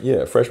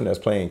freshman that's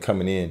playing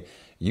coming in,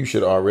 you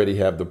should already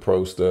have the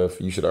pro stuff.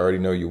 You should already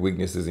know your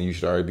weaknesses, and you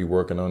should already be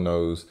working on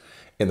those.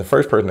 And the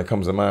first person that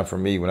comes to mind for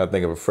me when I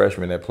think of a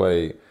freshman that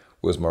played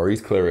was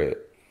Maurice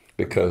Claret,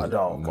 because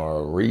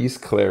Maurice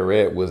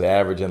Claret was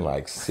averaging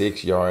like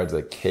 6 yards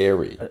a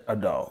carry. A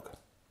dog.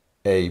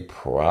 A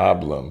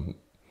problem.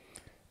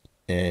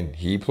 And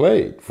he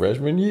played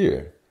freshman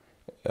year.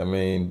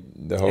 And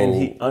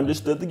he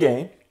understood the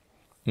game.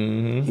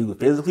 Mm-hmm. He was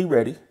physically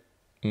ready.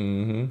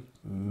 Mm-hmm.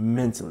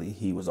 Mentally,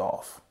 he was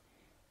off.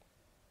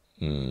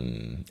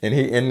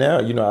 And now,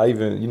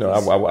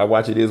 I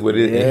watch It Is What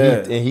It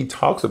Is. And he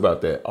talks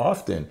about that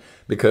often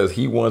because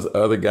he wants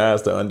other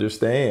guys to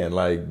understand,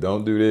 like,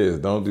 don't do this,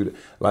 don't do that.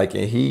 Like,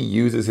 and he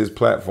uses his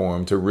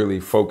platform to really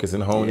focus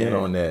and hone in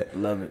on that.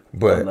 Love it.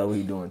 But I love what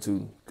he's doing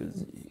too,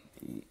 because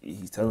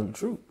he's telling the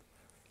truth.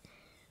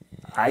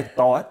 I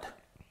thought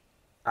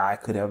I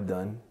could have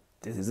done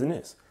this and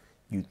this.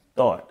 You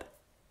thought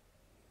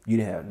you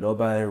didn't have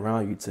nobody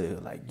around you to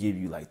like give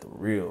you like the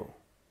real,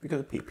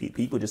 because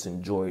people just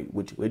enjoyed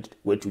what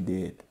you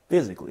did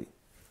physically,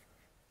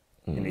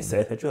 and they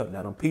set you up.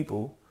 Now, them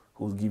people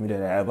who was giving you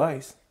that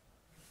advice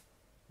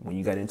when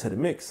you got into the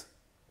mix,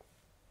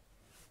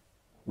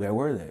 where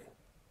were they?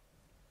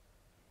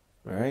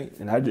 All right,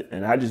 and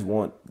I just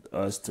want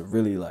us to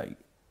really like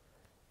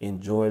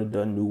enjoy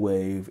the new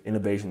wave.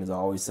 Innovation is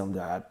always something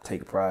that I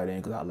take pride in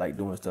because I like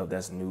doing stuff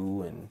that's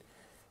new and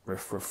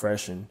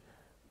refreshing.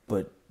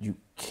 But you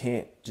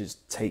can't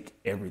just take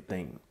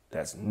everything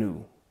that's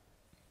new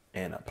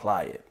and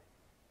apply it.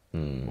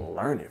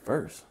 Learn it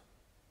first.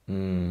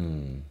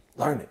 Learn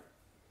it.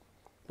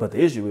 But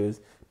the issue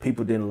is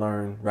people didn't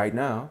learn right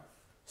now.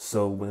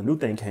 So when the new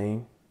thing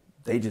came,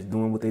 they just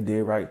doing what they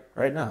did right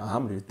now.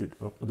 I'm going to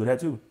do that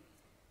too.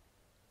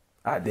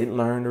 I didn't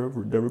learn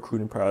the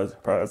recruiting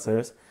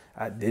process.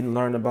 I didn't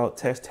learn about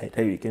test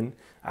taking.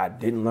 I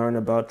didn't learn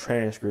about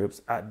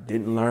transcripts. I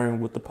didn't learn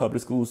what the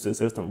public school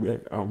system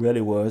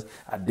really was.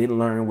 I didn't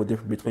learn what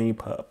difference between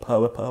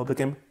public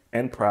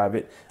and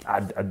private. I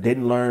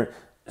didn't learn.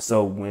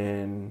 So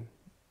when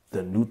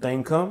the new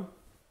thing come,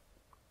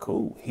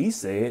 cool. He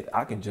said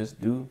I can just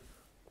do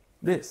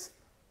this.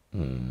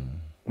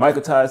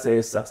 Michael Todd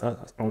said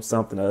on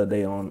something the other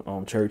day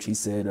on church. He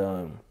said,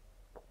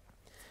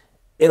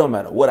 it don't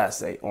matter what I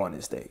say on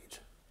this stage.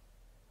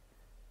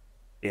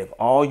 If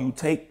all you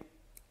take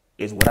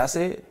is what I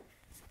said,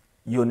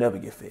 you'll never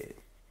get fed.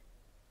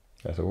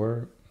 That's a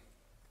word.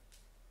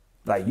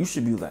 Like, you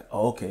should be like,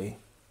 oh, okay,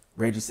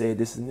 Reggie said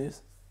this and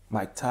this.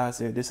 Mike Todd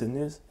said this and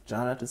this.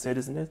 Jonathan said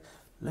this and this.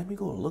 Let me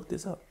go look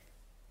this up.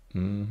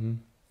 Mm-hmm.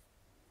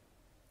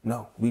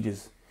 No,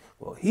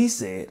 he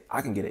said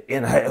I can get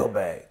an NIL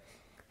bag.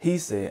 He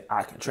said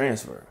I can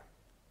transfer.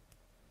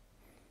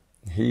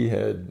 He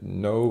had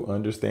no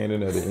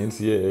understanding of the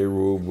NCAA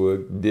rule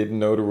book, didn't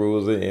know the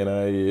rules of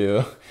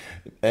NIL,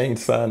 ain't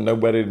signed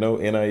nobody to no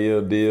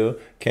NIL deal,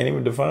 can't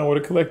even define what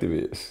a collective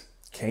is.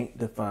 Can't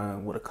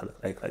define what a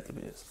collective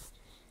is.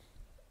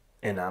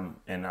 And I'm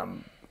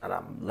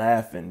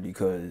laughing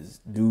because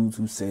dudes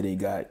who say they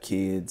got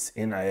kids,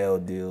 NIL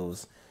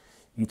deals,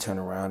 you turn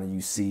around and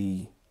you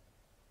see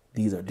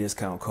these are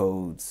discount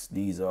codes,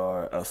 these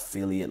are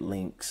affiliate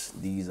links,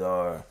 these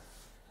are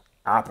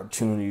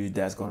opportunities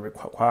that's going to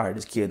require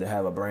this kid to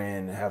have a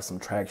brand and have some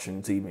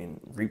traction to even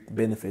reap the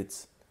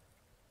benefits.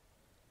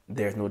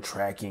 There's no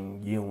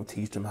tracking. You don't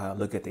teach them how to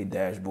look at their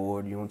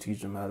dashboard. You don't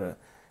teach them how to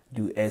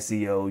do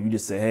SEO. You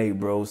just say, hey,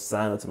 bro,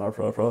 sign up to my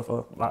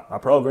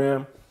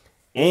program,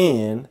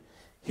 and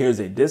here's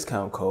a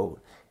discount code,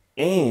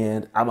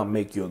 and I'm going to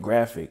make you a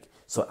graphic.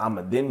 So I'm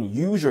going to then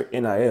use your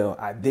NIL.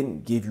 I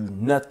didn't give you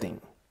nothing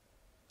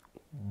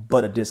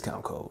but a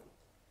discount code.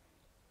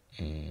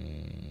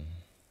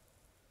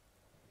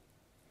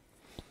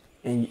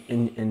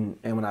 And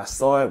when I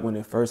saw it when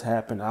it first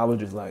happened, I was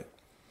just like,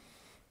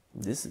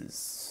 this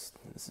is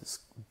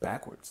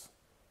backwards.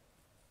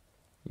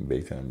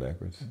 Big time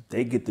backwards.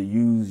 They get to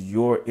use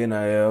your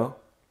NIL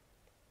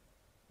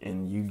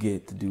and you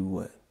get to do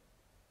what?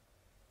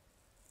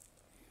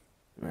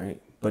 Right?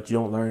 But you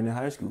don't learn in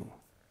high school.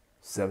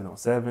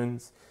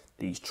 7-on-7s,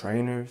 these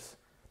trainers,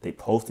 they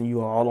posting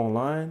you all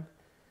online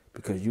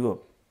because you're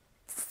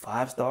a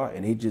 5-star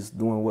and they just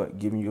doing what?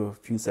 Giving you a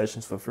few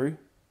sessions for free?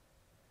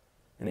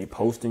 And they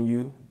posting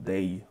you,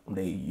 they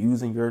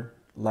using your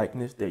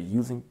likeness, they're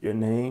using your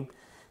name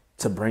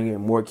to bring in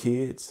more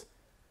kids.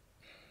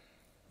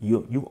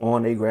 You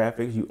on their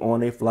graphics, you on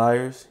their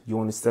flyers, you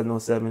on the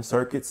 7-on-7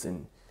 circuits,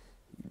 and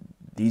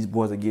these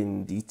boys are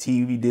getting these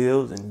TV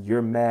deals, and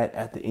you're mad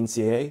at the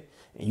NCAA,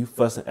 and you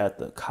fussing at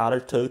the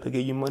college to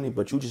give you money,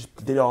 but you just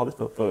did all this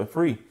for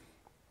free.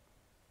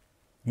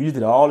 You just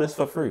did all this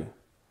for free.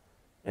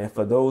 And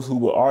for those who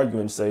will argue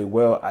and say,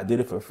 well, I did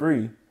it for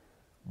free,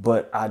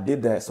 but I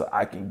did that so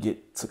I can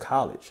get to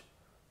college.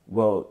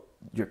 Well,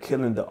 you're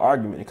killing the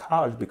argument in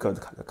college because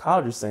the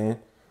college is saying,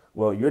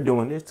 well, you're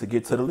doing this to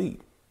get to the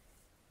league.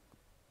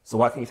 So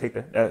why can't you take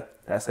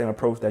that same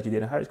approach that you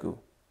did in high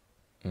school?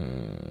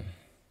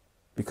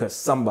 Because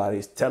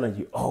somebody's telling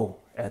you, oh,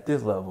 at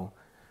this level,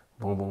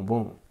 boom, boom,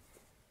 boom.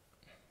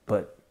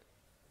 But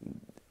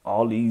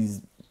all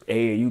these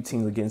AAU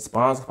teams are getting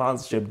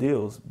sponsorship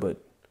deals, but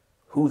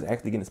who's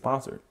actually getting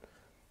sponsored?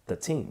 The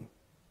team,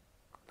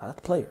 not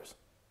the players.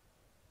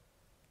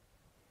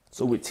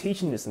 So we're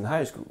teaching this in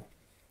high school.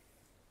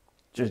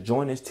 Just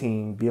join this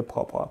team, be a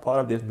part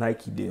of this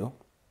Nike deal.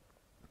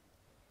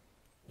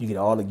 You get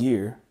all the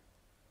gear.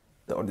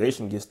 The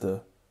organization gets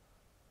the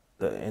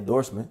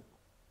endorsement.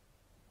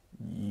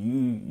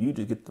 You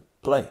just get to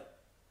play.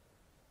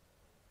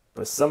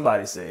 But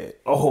somebody said,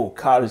 oh,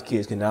 college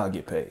kids can now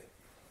get paid.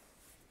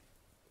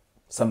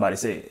 Somebody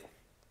said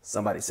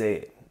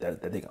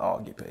that they can all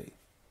get paid.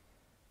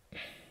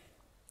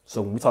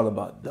 So when we talk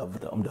about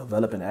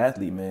developing an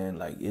athlete, man,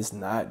 like it's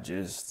not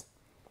just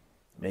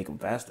make them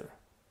faster.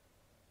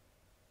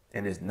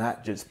 And it's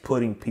not just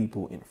putting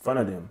people in front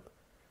of them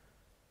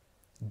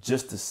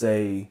just to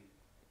say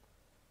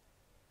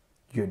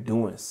you're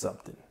doing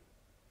something.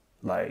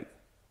 Like,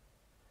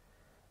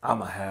 I'm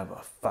going to have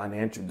a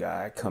financial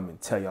guy come and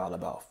tell y'all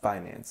about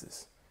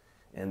finances.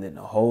 And then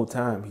the whole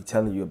time he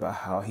telling you about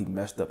how he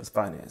messed up his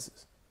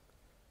finances.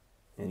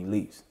 And he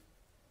leaves.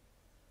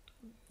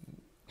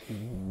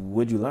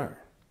 What'd you learn?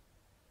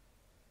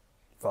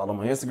 Follow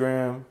him on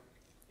Instagram.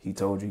 He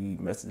told you he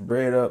messed his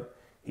bread up.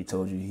 He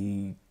told you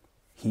he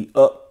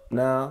up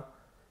now.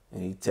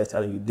 And he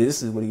telling you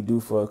this is what he do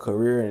for a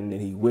career. And then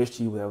he wished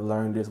he would have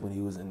learned this when he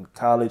was in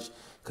college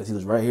because he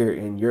was right here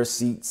in your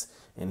seats.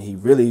 And he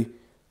really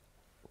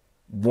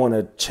want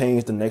to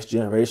change the next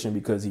generation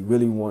because he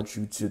really wants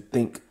you to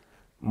think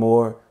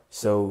more.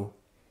 So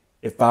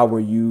if I were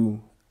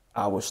you,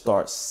 I would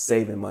start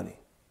saving money.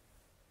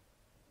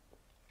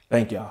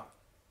 Thank y'all.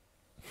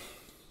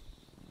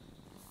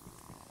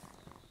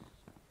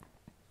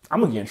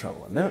 I'm gonna get in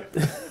trouble on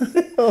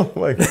that. Oh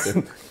my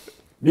God.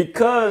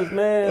 Because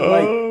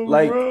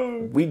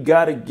man, we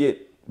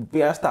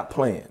gotta stop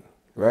playing,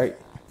 right?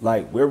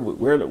 Like we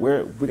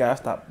gotta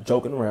stop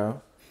joking around,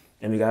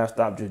 and we gotta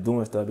stop just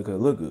doing stuff because it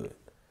look good.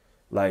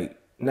 Like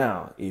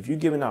now, if you're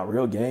giving out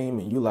real game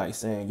and you like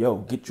saying, yo,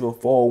 get you a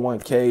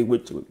 401k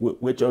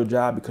with your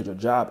job because your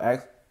job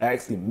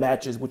actually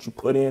matches what you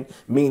put in,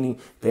 meaning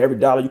for every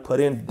dollar you put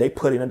in, they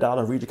put in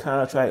 $1, read your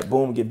contract,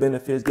 boom, get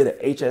benefits, get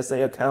an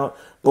HSA account,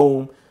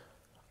 boom.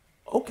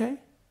 Okay.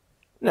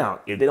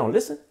 Now, if they don't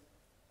listen,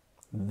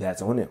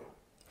 that's on them.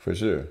 For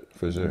sure.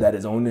 That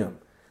is on them.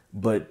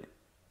 But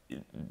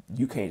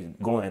you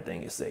can't go on that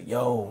thing and say,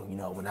 yo,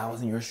 when I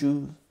was in your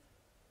shoes,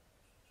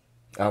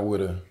 I would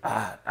have.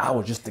 I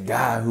was just the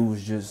guy who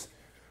was just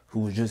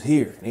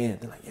here. And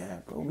they're like, yeah,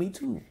 bro, me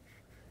too.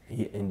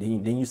 And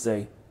then you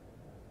say,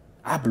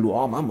 I blew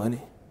all my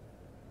money.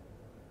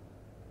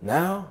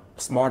 Now I'm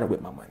smarter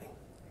with my money.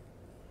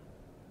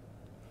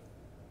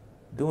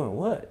 Doing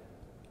what?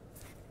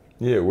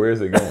 Yeah, where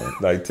is it going?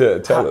 Like, tell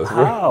us.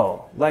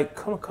 How? Like,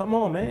 come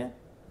on, man.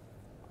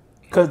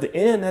 Because the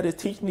internet is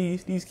teaching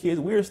these kids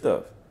weird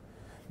stuff.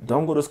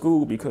 Don't go to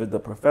school because the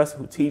professor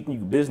who teaching you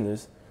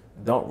business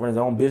don't run his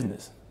own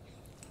business.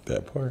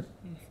 That part.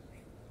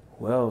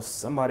 Well,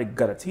 somebody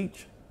got to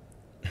teach.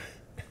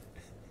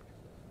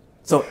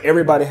 So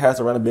everybody has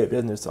to run a big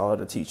business in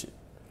order to teach it.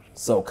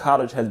 So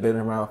college has been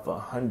around for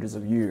hundreds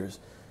of years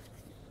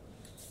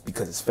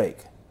because it's fake.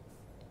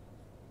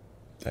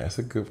 That's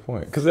a good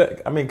point. Because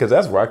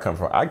that's where I come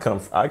from. I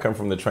come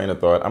from the train of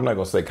thought. I'm not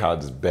going to say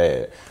college is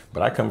bad,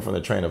 but I come from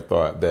the train of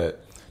thought that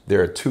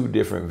there are two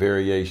different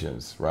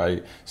variations,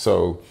 right?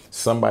 So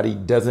somebody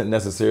doesn't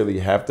necessarily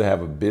have to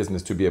have a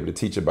business to be able to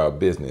teach about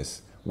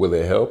business. Will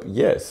it help?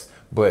 Yes.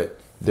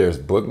 But there's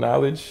book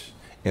knowledge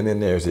and then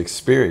there's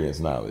experience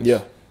knowledge.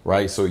 Yeah.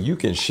 Right? So you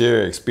can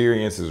share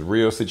experiences,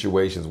 real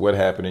situations, what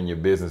happened in your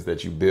business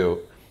that you built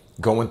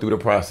going through the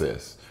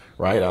process.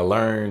 Right? I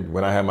learned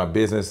when I had my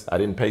business, I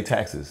didn't pay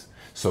taxes.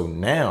 So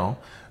now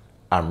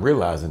I'm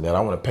realizing that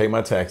I want to pay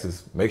my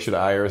taxes, make sure the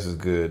IRS is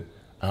good.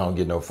 I don't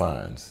get no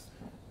fines.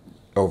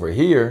 Over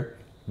here,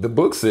 the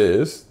book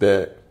says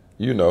that,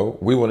 we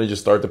want to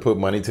just start to put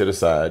money to the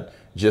side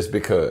just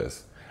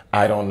because.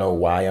 I don't know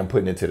why I'm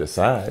putting it to the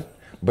side,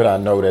 but I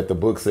know that the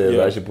book says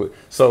I should put.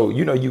 So,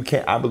 you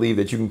can't, I believe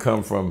that you can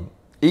come from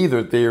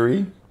either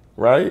theory,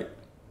 right?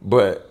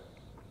 But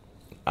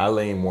I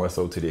lean more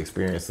so to the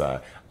experience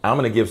side. I'm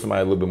going to give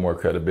somebody a little bit more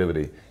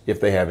credibility if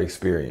they have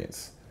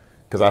experience.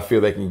 Because I feel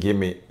they can give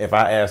me, if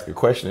I ask a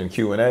question in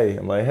Q&A,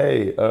 I'm like,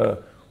 hey,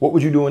 what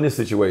would you do in this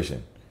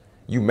situation?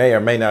 You may or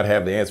may not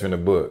have the answer in the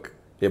book.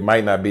 It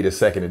might not be the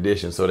second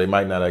edition, so they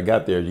might not have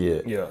got there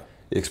yet. Yeah.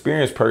 The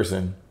experienced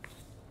person,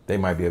 they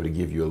might be able to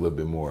give you a little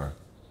bit more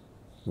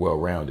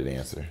well-rounded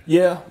answer.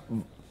 Yeah.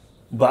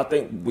 But I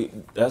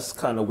think that's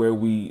kind of where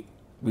we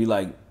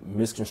like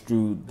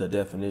misconstrued the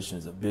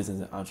definitions of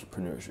business and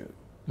entrepreneurship.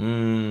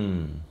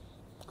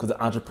 Because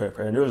the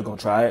entrepreneur is gonna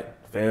try it,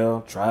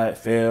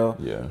 fail,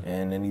 Yeah.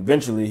 and then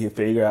eventually he'll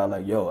figure out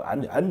like, yo,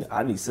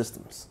 I need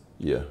systems.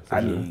 Yeah.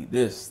 I need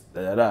this,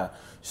 da.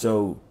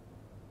 So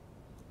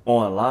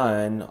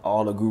online,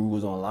 all the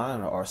gurus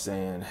online are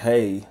saying,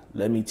 hey,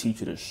 let me teach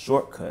you the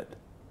shortcut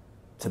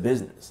to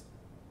business.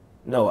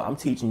 No, I'm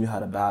teaching you how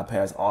to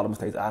bypass all the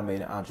mistakes I made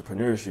in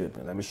entrepreneurship,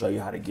 and let me show you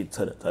how to get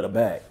to the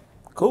bag.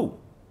 Cool.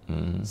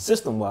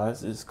 System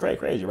wise, it's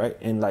crazy, right?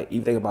 And like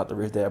even think about the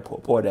Rich Dad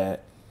Poor Dad,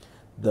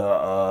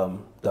 the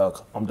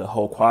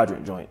whole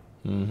quadrant joint.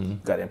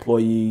 Got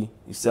employee,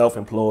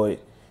 self-employed.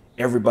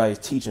 Everybody's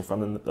teaching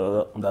from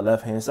the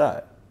left hand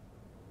side.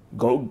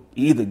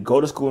 Either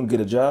go to school and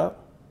get a job,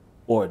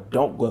 or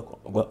don't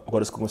go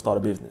to school and start a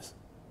business.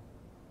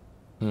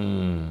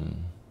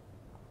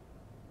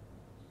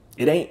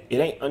 It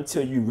ain't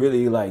until you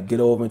really like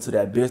get over into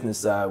that business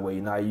side where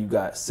now you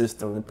got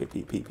systems and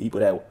people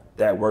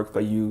that work for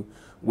you,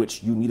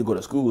 which you need to go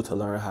to school to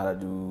learn how to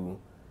do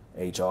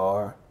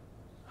HR,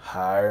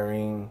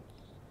 hiring,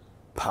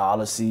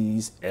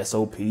 policies,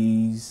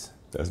 SOPs.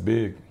 That's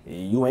big.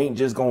 You ain't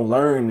just gonna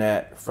learn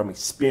that from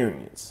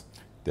experience.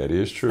 That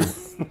is true.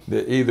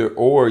 That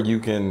or you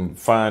can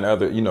find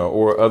other,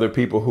 or other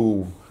people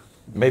who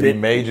maybe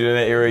majored in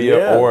that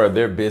area or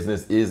their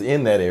business is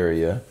in that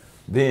area.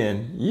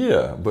 Then,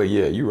 but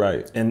you're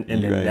right. And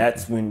then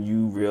that's when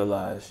you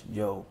realize,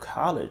 yo,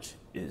 college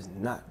is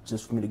not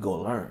just for me to go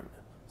learn.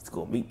 It's to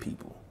go meet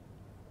people.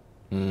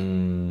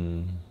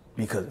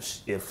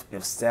 Because if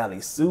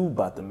Sally Sue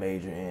about to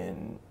major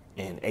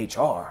in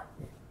HR,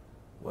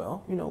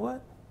 well, you know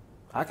what?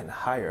 I can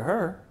hire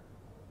her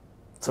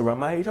to run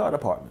my HR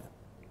department.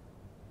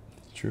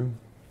 True.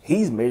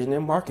 He's majoring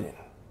in marketing.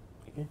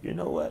 You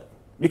know what?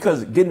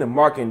 Because getting a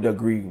marketing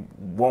degree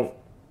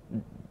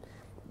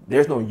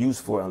there's no use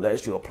for it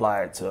unless you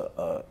apply it to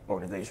an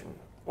organization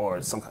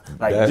or some kind.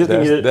 Like that's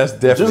definitely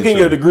just getting true.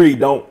 your degree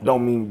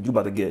don't mean you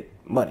about to get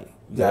money.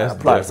 You gotta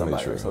apply to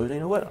somebody. True. So you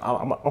know what?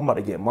 I'm about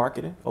to get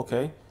marketing.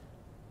 Okay.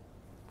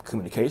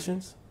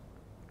 Communications.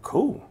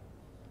 Cool.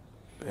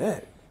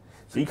 Bet.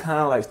 So you kind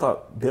of like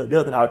start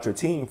building out your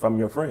team from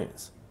your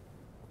friends.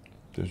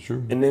 That's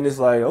true. And then it's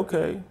like,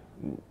 okay,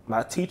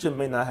 my teacher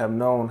may not have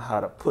known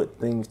how to put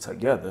things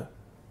together,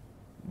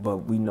 but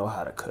we know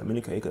how to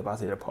communicate. Because if I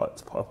say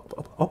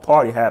a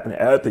party happening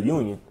at the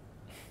union,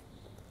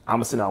 I'm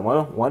going to send out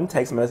one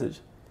text message.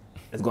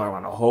 It's going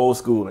around the whole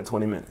school in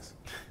 20 minutes.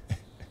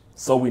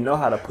 So we know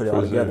how to put it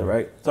all together,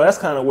 right? So that's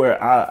kind of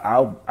where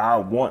I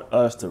want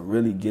us to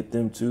really get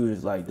them to,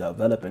 is like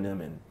developing them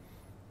and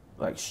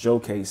like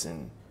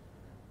showcasing.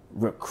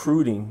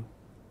 Recruiting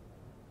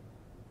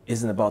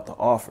isn't about the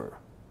offer,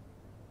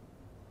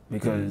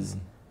 because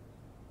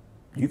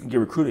you can get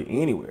recruited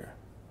anywhere.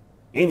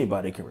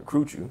 Anybody can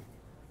recruit you,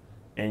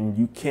 and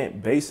you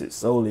can't base it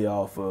solely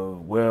off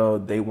of, well,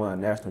 they won a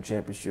national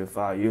championship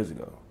 5 years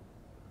ago.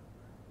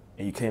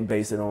 And you can't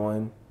base it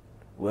on,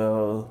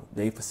 well,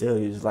 they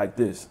facilities like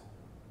this.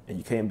 And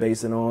you can't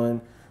base it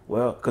on,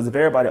 well, because if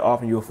everybody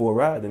offering you a full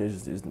ride, then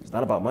it's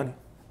not about money.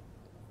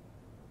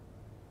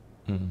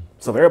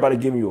 So if everybody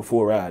giving you a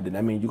full ride, then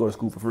that means you go to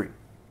school for free.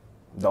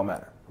 Don't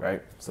matter,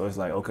 right? So it's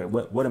like, okay,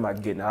 what am I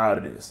getting out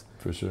of this?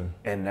 For sure.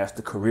 And that's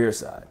the career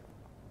side.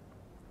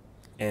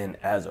 And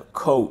as a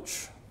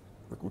coach,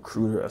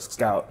 recruiter, a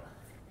scout,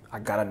 I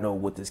gotta know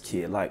what this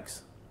kid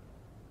likes.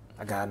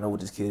 I gotta know what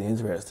this kid is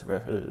interested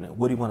in.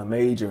 What do you want to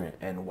major in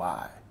and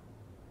why?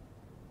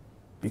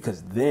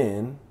 Because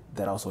then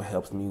that also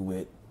helps me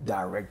with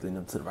directing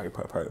them to the right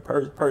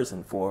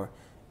person for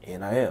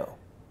NIL.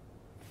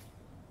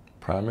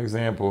 Prime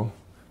example,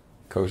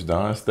 Coach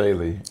Dawn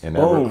Staley and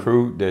that Boom.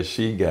 recruit that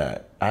she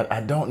got. I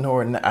don't know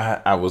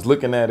her. I was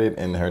looking at it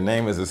and her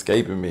name is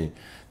escaping me.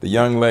 The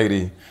young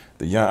lady,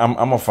 I'm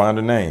gonna find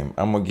her name.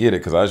 I'm gonna get it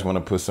because I just want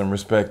to put some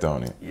respect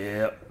on it.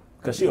 Yeah,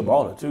 because she a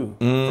baller too.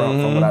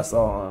 From what I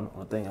saw on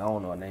the thing, I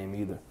don't know her name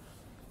either.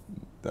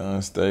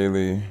 Dawn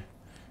Staley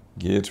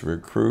gets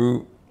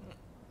recruit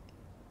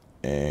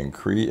and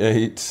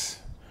creates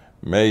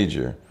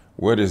major.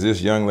 What is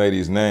this young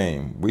lady's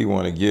name? We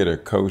want to get her.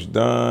 Coach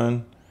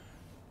Dawn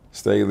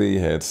Staley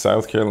had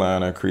South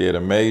Carolina create a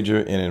major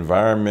in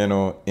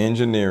environmental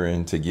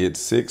engineering to get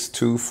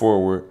 6'2"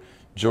 forward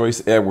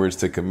Joyce Edwards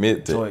to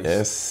commit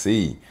to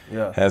SC.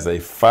 Yeah. Has a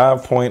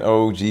 5.0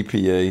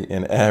 GPA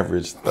and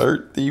averaged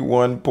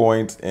 31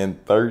 points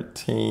and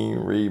 13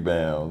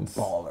 rebounds.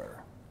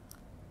 Baller.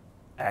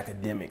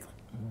 Academic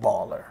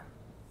baller.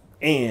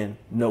 And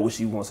know what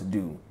she wants to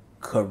do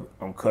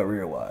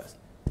career-wise.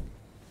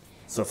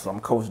 So if I'm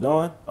Coach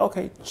Dawn,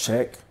 okay,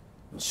 check.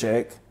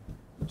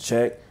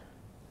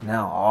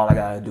 Now all I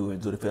gotta do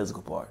is do the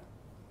physical part.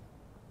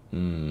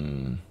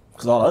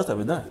 Because all the other stuff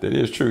is done. That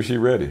is true. She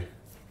ready.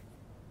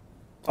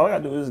 All I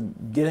gotta do is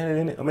get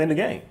I'm in the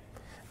game.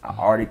 I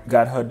already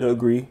got her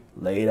degree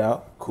laid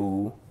out,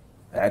 cool.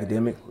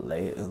 Academic,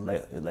 lay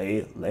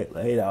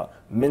it out.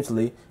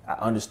 Mentally, I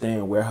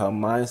understand where her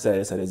mindset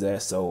is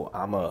at, so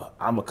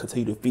I'ma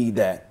continue to feed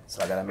that.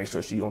 So I gotta make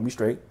sure she gonna be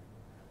straight.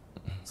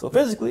 So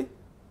physically,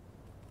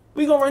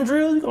 we gonna run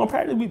drills, we gonna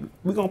practice,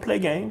 we gonna play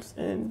games,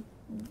 and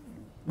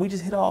we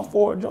just hit all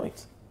 4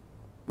 joints.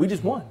 We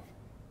just won.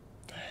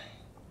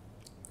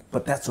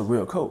 But that's a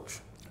real coach.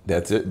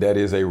 That's it. That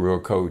is a real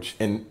coach.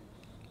 And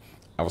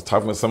I was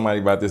talking with somebody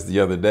about this the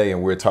other day, and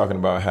we we're talking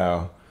about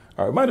how,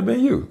 or it might have been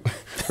you.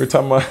 we're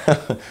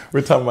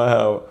talking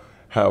about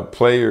how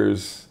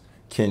players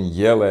can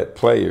yell at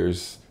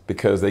players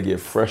because they get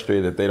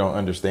frustrated that they don't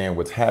understand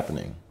what's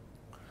happening.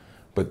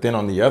 But then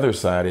on the other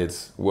side,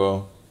 it's,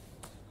 well,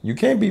 you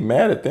can't be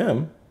mad at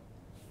them.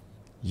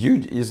 You're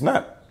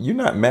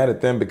not mad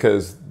at them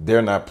because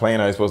they're not playing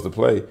how they're supposed to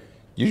play.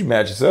 You're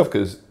mad at yourself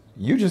because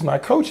you're just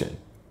not coaching.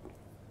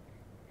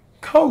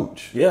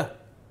 Coach. Yeah.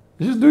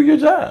 Just do your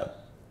job.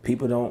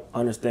 People don't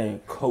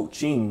understand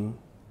coaching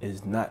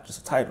is not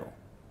just a title.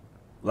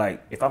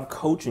 Like if I'm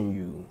coaching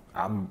you,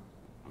 I'm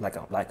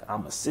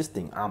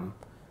assisting, I'm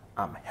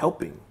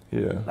helping.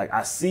 Yeah. Like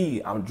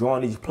I'm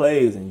drawing these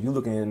plays and you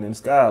looking in the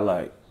sky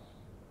like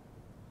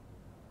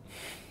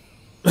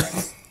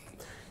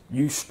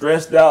you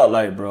stressed out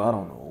like, bro, I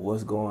don't know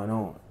what's going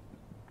on.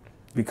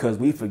 Because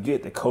we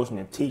forget that coaching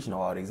and teaching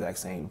are all the exact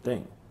same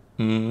thing.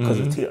 Because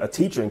a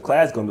teacher in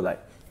class is gonna be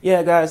like,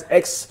 yeah, guys,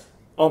 x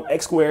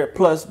squared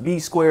plus b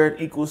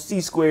squared equals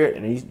c squared,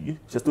 and you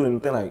just doing the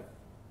thing like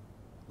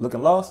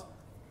looking lost.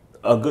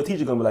 A good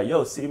teacher gonna be like,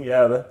 yo, see me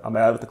out I'm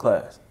out of the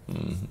class.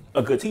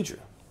 A good teacher.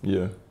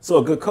 Yeah. So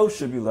a good coach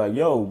should be like,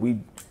 yo,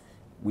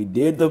 we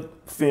did the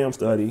film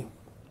study,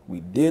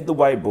 we did the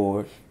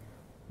whiteboard,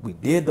 we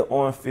did the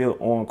on-field,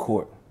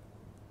 on-court.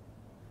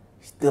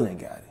 Still ain't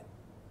got it.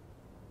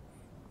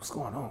 What's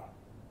going on?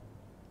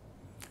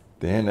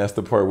 Then that's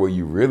the part where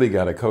you really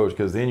got to coach,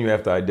 because then you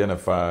have to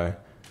identify,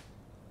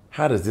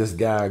 how does this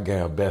guy or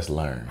gal best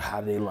learn? How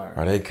do they learn?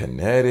 Are they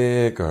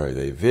kinetic? Or are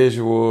they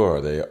visual? Or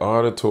are they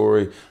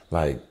auditory?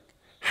 Like,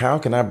 how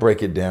can I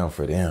break it down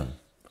for them?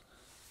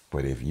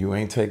 But if you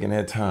ain't taking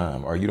that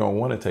time, or you don't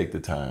want to take the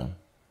time,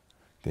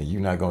 then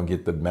you're not going to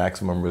get the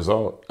maximum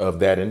result of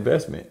that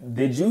investment.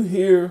 Did you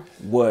hear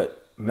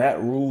what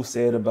Matt Rule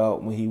said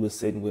about when he was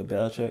sitting with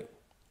Belichick?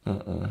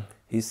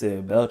 He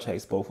said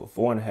Belichick spoke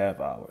for 4.5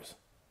 hours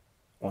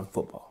on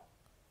football.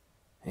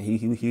 And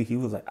he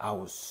was like, I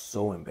was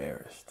so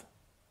embarrassed.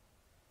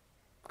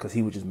 Because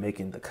he was just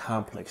making the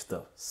complex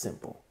stuff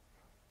simple.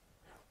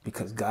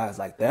 Because guys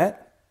like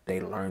that,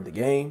 they learned the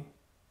game,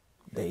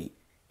 they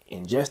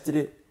ingested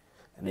it,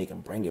 and they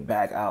can bring it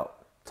back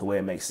out to where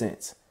it makes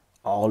sense.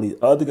 All these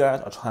other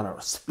guys are trying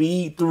to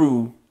speed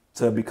through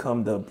to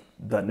become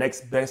the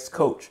next best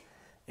coach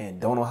and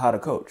don't know how to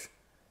coach.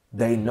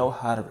 They know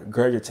how to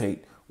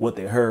regurgitate what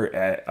they heard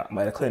at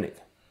a clinic.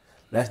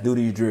 Let's do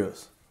these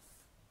drills.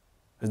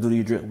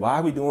 Why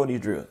are we doing these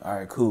drills? All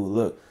right, cool.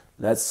 Look,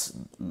 let's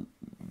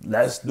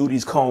do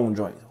these cone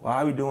joints.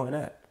 Why are we doing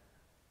that?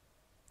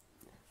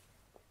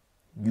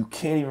 You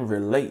can't even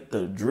relate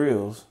the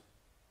drills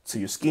to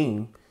your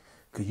scheme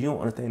because you don't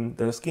understand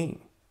the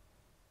scheme.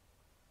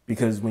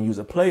 Because when you was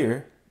a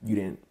player, you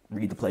didn't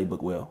read the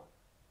playbook well.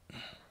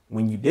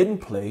 When you didn't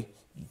play,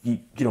 you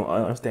don't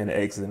understand the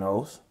X's and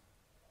O's.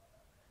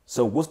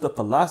 So what's the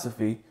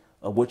philosophy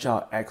of what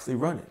y'all actually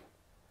running?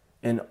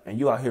 And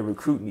you out here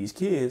recruiting these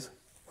kids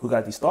who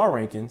got these star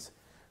rankings,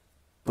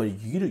 but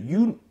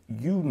you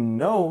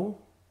know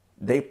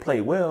they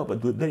play well,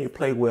 but they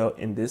play well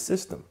in this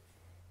system.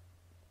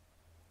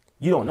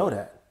 You don't know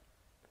that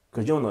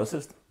because you don't know the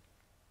system.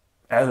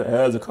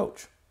 As a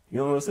coach, you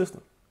don't know the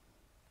system.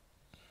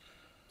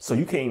 So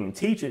you can't even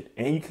teach it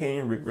and you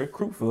can't even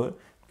recruit for it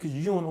because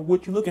you don't know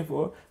what you're looking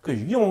for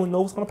because you don't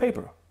know what's on the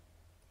paper.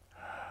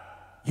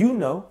 You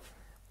know,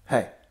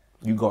 hey,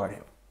 you guard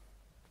him.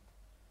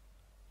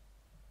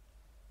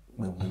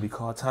 When we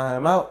call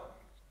time out,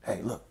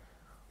 hey, look,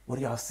 what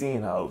are y'all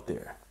seeing out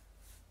there?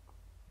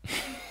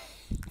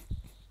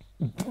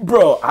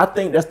 Bro, I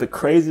think that's the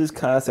craziest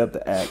concept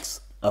to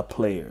ask a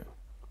player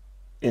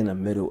in the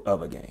middle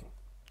of a game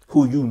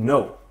who you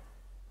know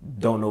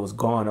don't know what's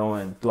going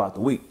on throughout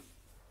the week.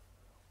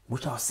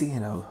 What y'all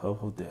seeing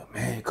out there?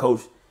 Man,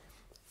 coach,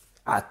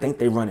 I think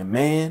they running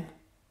man,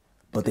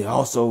 but they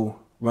also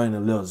running a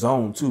little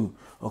zone too.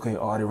 Okay,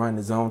 are they running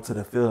the zone to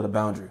the field of the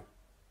boundary?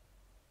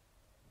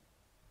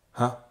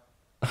 Huh?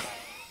 Okay.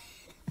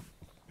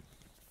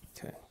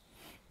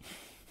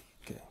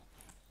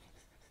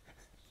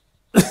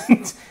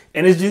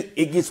 And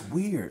it gets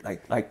weird.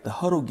 Like the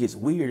huddle gets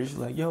weird. It's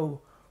just like,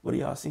 yo, what are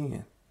y'all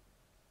seeing?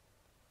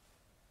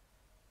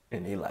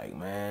 And they like,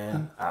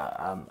 man,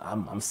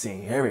 I'm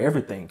seeing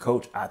everything,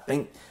 coach. I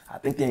think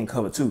they in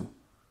cover 2.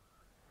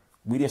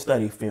 We didn't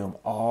study film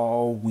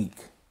all week.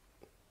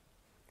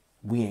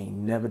 We ain't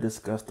never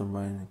discussed them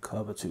running in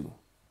cover 2.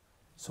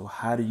 So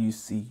how do you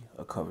see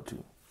a cover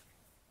 2?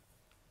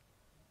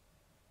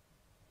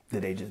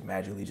 Did they just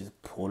magically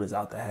just pull this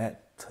out the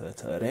hat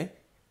today?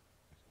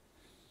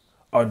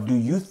 Or do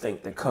you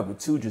think that cover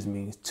 2 just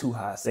means 2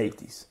 high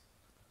safeties?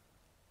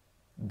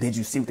 Did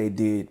you see what they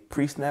did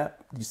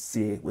pre-snap? Did you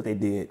see what they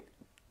did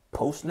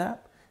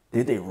post-snap?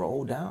 Did they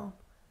roll down?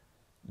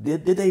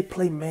 Did they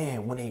play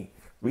man when they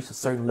reached a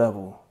certain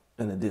level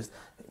in the distance?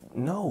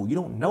 No, you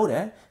don't know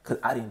that because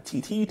I didn't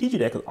teach you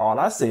that because all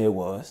I said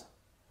was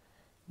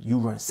you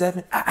run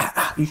 7,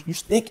 you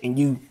stick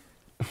and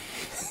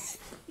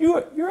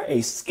you're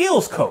a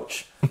skills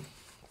coach.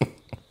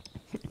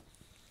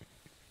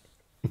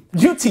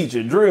 You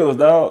teaching drills,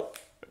 dog.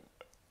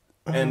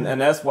 And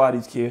that's why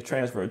these kids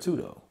transfer too,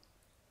 though.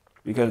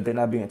 Because they're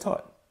not being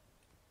taught.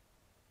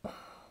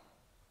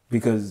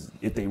 Because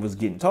if they was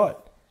getting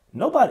taught,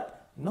 nobody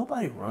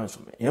runs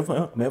from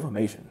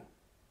information.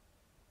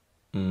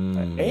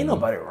 Like, ain't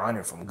nobody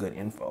running from good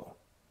info.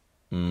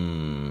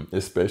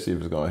 Especially if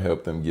it's going to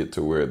help them get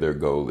to where their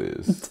goal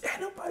is. Ain't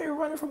nobody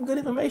running from good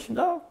information,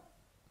 dog.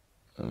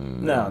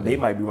 Now, they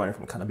might be running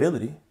from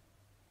accountability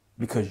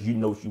because you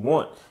know what you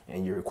want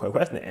and you're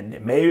questioning it.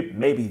 And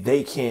maybe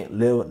they can't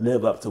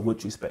live up to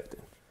what you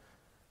expected.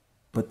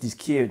 But these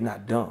kids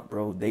not dumb,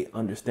 bro. They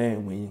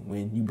understand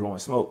when you blowing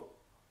smoke.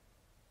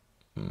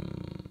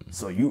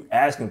 So you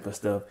asking for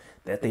stuff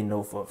that they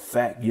know for a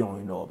fact you don't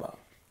even know about.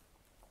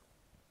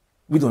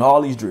 We doing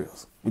all these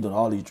drills. You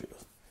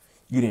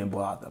didn't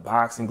buy out the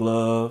boxing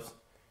gloves.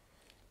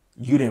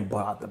 You didn't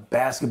buy out the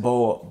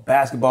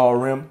basketball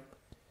rim.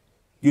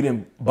 You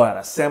didn't buy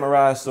a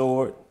samurai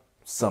sword,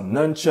 some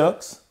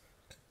nunchucks,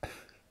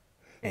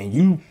 and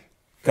you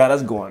got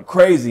us going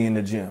crazy in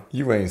the gym.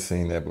 You ain't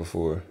seen that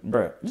before.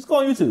 Bruh, just go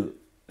on YouTube.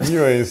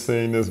 You ain't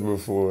seen this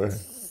before.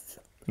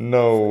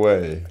 No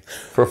way.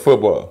 For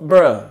football.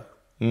 Bruh.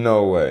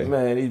 No way.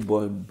 Man, these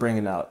boys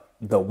bringing out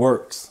the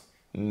works.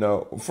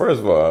 No.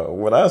 First of all,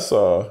 what I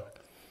saw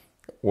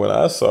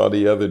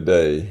the other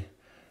day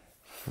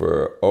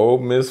for Ole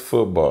Miss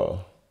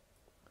football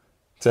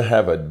to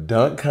have a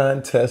dunk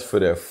contest for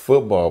their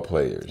football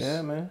players.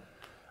 Yeah, man.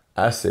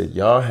 I said,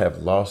 y'all have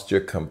lost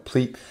your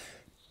complete...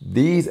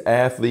 These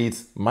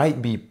athletes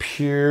might be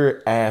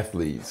pure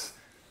athletes,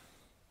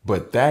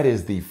 but that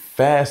is the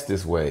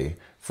fastest way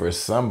for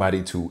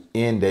somebody to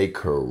end a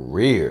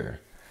career.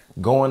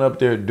 Going up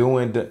there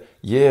doing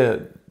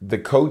the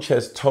coach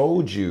has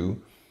told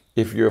you,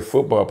 if you're a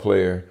football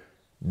player,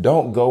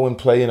 don't go and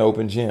play in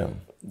open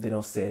gym. They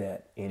don't say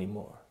that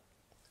anymore.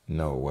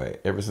 No way.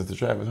 Ever since the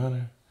Travis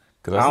Hunter?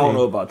 I don't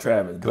know about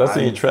Travis. Because I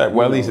seen Travis,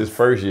 well, at least his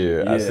first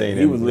year, I seen him.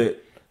 He was lit.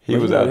 He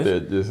was out there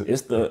just...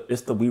 It's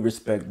the we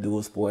respect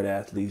dual sport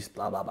athletes,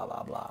 blah, blah, blah,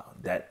 blah, blah.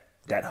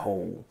 That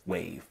whole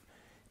wave.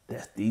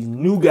 That's these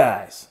new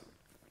guys.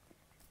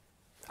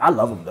 I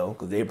love them, though,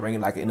 because they're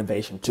bringing, like,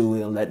 innovation to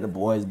it and letting the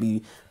boys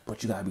be...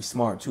 But you got to be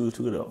smart, too,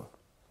 though.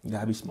 You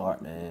got to be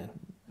smart, man.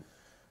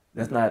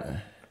 That's not...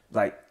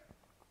 Like,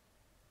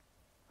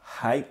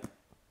 hype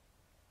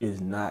is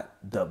not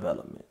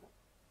development.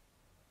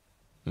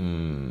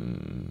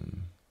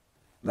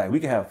 Like, we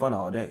can have fun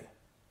all day.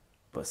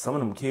 But some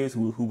of them kids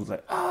who was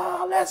like,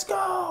 let's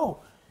go,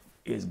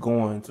 is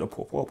going to the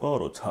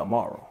portal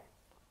tomorrow.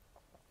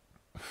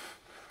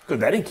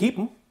 Because that didn't keep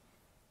them.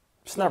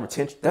 It's not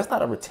retention. That's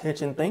not a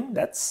retention thing.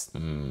 That's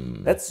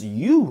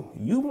you.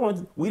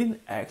 We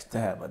didn't ask to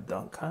have a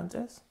dunk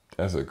contest.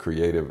 That's a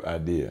creative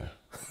idea.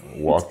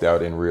 Walked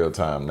out in real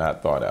time,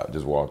 not thought out,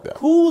 just walked out.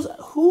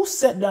 Who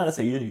sat down and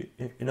said, you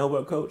know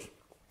what, coach?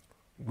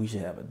 We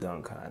should have a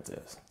dunk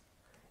contest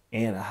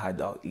and a hot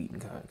dog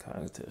eating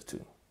contest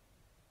too.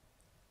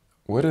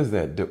 What does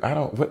that do?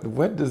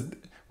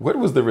 What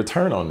was the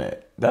return on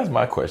that? That's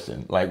my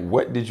question. Like,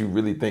 what did you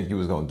really think you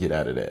was gonna get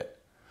out of that?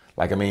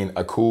 Like, I mean,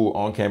 a cool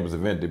on-campus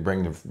event to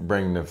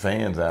bring the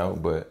fans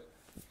out, but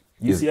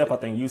UCF, I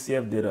think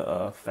UCF did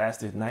a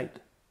fastest night,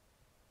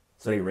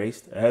 so they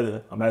raced.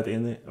 I'm at the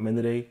end of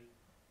the day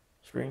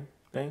spring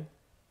thing.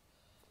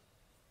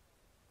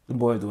 The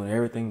boys doing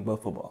everything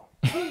but football.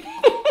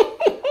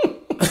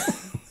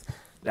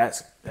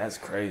 That's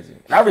crazy.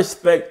 I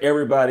respect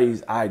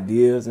everybody's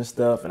ideas and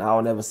stuff, and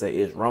I'll never say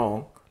it's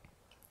wrong,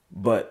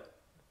 but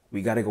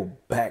we got to go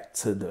back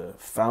to the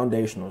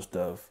foundational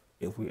stuff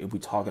if we're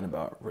talking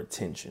about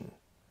retention.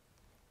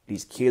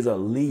 These kids are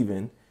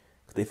leaving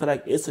because they feel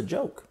like it's a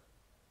joke.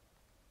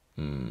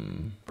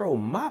 Bro,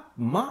 my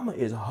mama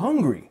is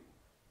hungry.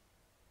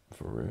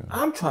 For real.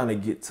 I'm trying to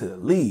get to the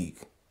league,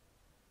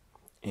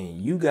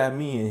 and you got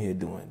me in here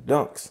doing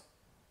dunks.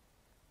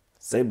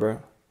 Say,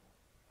 bro,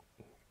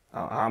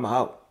 I'm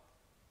out.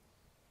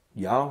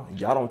 Y'all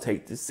don't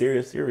take this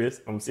serious.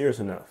 I'm serious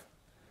enough.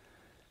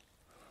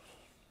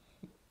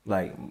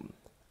 Like,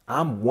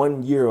 I'm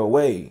 1 year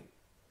away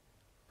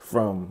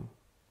from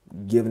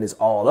giving this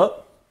all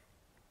up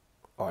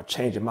or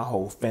changing my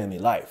whole family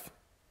life.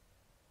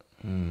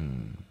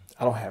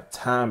 I don't have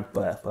time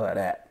for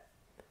that.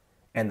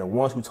 And the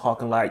ones who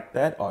talking like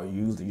that are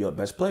usually your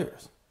best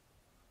players.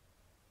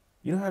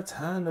 You don't have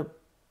time to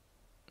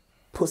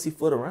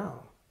pussyfoot around.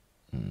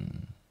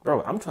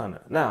 Bro, I'm trying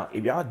to... Now,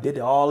 if y'all did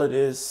all of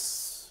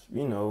this,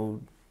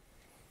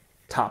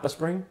 top of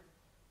spring,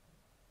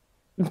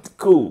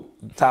 cool.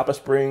 Top of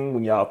spring,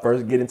 when y'all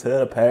first get into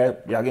the path,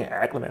 y'all getting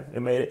acclimated. They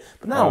made it.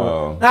 But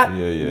no,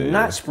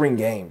 not spring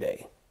game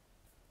day.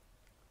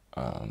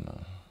 I don't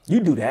know. You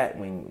do that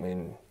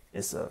when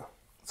it's a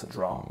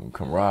draw.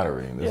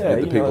 Camaraderie. Let's Yeah,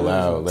 get the people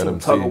out. Let them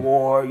see. Tug of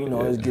war.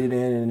 Let's get it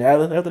in, and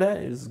after that,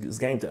 it's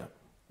game time.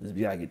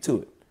 You gotta get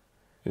to it.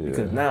 Yeah.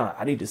 Because now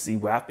I need to see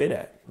where I fit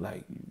at.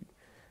 Like,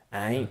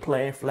 I ain't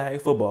playing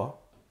flag football.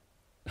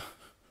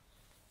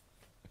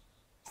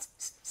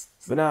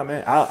 But nah,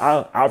 man,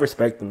 I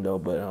respect them though.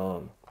 But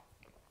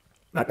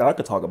I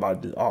could talk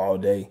about this all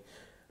day.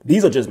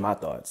 These are just my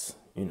thoughts.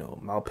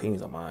 My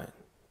opinions are mine.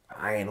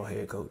 I ain't no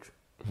head coach.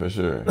 For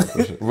sure.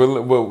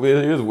 Well,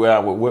 here's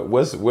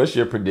what's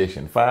your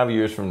prediction? 5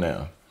 years from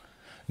now,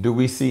 do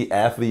we see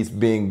athletes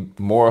being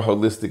more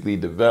holistically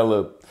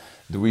developed?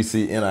 Do we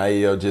see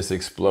NIL just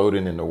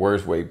exploding in the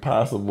worst way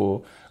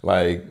possible?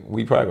 Like,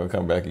 we probably gonna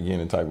come back again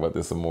and talk about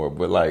this some more.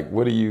 But like,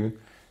 what do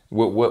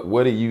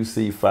you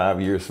see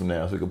 5 years from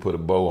now, so we can put a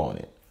bow on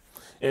it?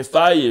 In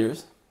 5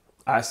 years,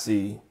 I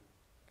see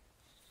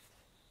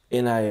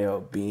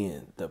NIL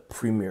being the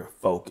premier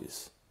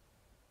focus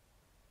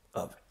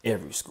of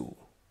every school.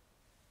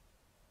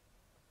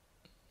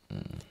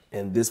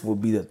 And this will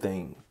be the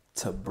thing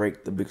to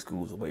break the big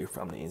schools away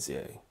from the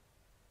NCAA.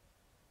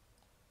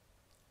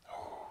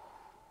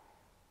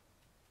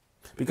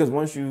 Because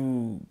once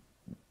you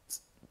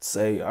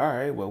say, all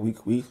right, well,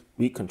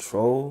 we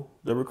control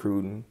the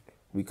recruiting,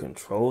 we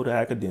control the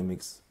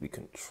academics, we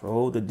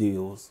control the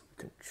deals, we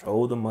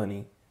control the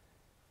money.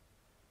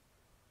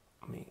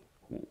 I mean,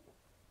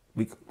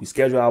 we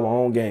schedule our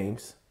own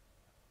games.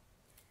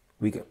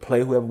 We can play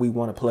whoever we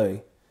want to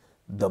play.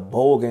 The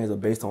bowl games are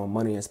based on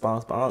money and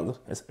sponsorship.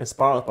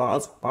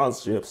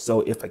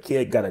 So if a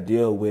kid got a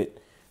deal with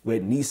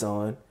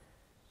Nissan,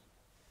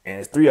 and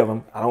it's 3 of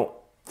them, I don't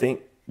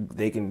think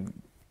they can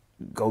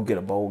go get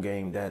a bowl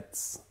game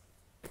that's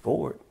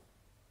forward.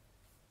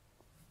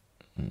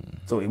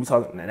 So if we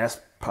talking, and that's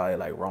probably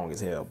like wrong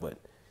as hell, but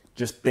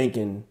just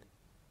thinking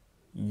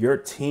your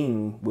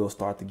team will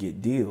start to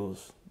get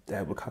deals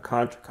that will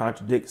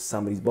contradict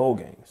some of these bowl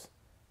games.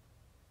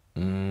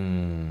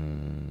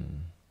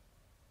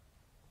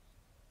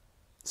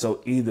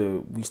 So either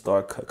we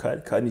start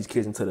cutting these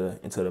kids into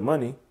the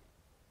money,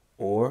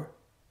 or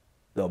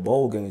the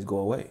bowl games go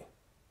away.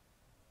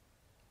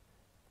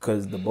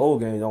 Because the bowl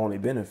games only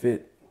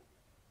benefit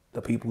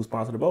the people who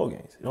sponsor the bowl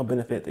games. It don't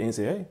benefit the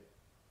NCAA.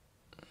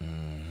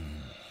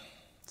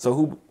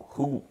 So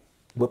who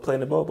would play in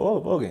the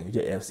bowl games?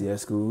 Your FCS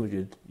schools,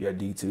 your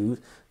D2s.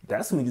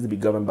 That's who needs to be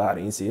governed by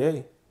the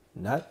NCAA,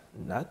 not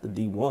the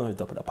D1s,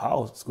 the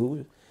power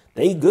schools.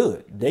 They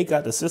good. They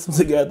got the system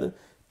together.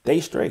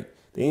 They straight.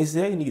 The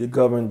NCAA need to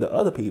govern the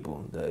other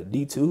people, the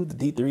D2,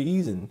 the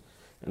D3s, and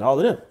all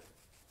of them.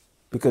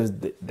 Because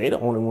they the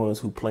only ones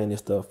who playing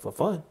this stuff for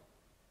fun.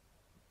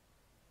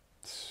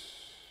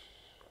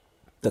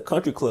 The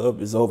country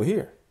club is over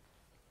here.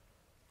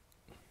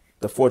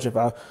 The Fortune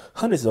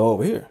 500 is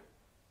over here.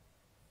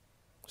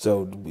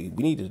 So we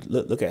need to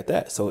look at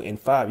that. So in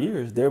 5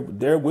 years, there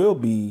will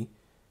be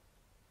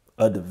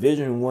a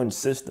Division I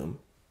system,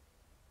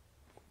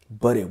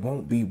 but it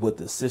won't be what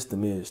the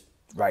system is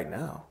right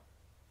now.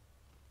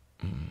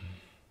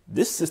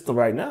 This system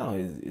right now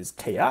is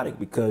chaotic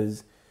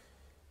because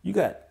you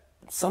got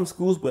some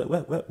schools with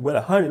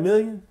 $100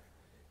 million,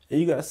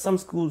 and you got some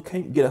schools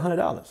can't get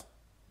 $100.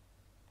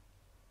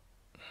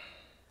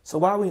 So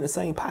why are we in the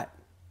same pot?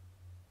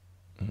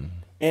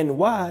 And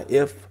why,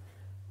 if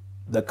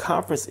the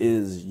conference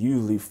is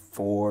usually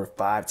 4 or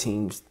 5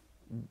 teams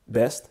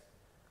best,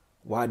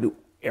 why do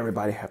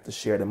everybody have to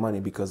share the money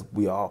because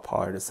we all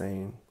part of the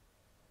same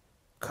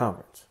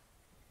conference?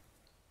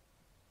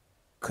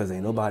 Because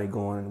ain't nobody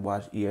going and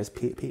watch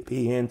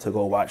ESPN to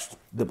go watch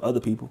the other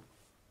people.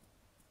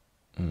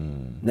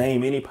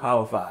 Name any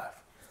Power 5.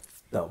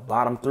 The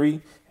bottom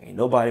 3, ain't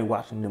nobody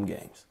watching them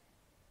games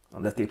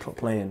unless they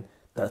playing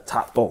the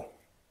top 4.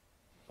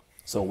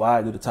 So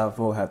why do the top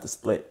 4 have to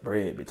split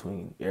bread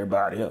between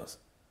everybody else?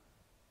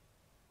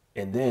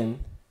 And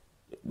then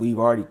we've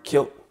already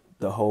killed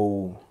the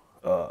whole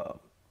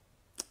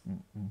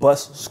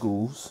bus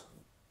schools,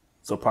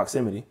 so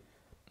proximity.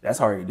 That's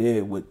already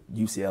dead with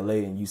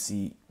UCLA and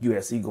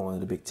USC going to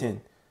the Big Ten.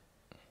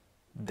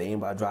 They ain't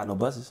about to drive no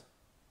buses.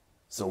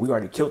 So we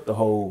already killed the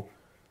whole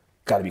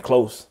got to be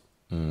close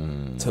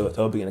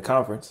to being a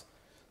conference.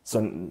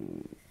 So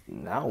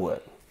now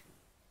what?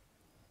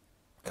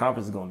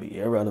 Conference is going to be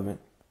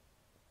irrelevant.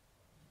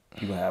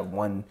 You're going to have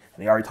one,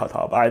 and they already talked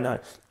about it now,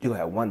 you're going to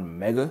have one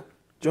mega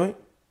joint,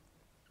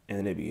 and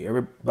then it'll be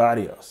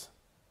everybody else.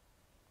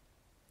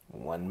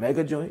 One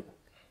mega joint,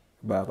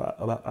 about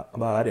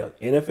else.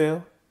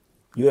 NFL,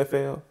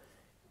 UFL,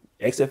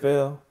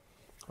 XFL,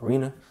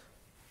 arena.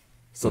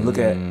 So look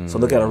at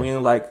arena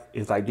like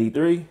it's like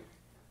D3.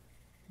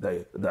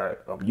 The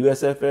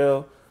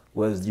USFL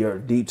was your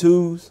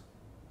D2s.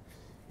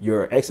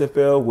 Your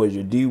XFL was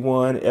your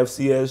D1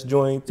 FCS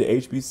joint, the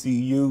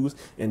HBCUs,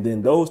 and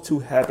then those two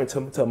happen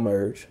to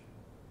merge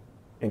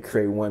and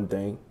create one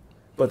thing.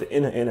 But the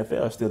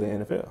NFL is still the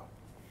NFL.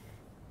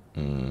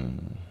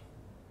 And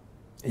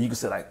you can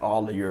say like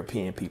all the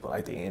European people,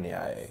 like the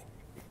NAIA.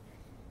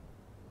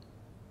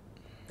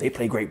 They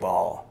play great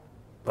ball.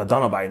 but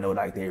don't nobody know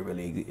like they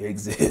really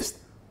exist.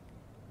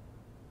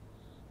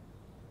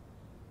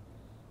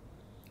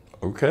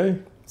 Okay.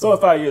 So in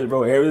 5 years,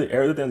 bro,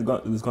 everything's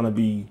going to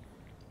be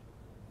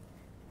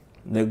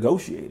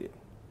negotiated.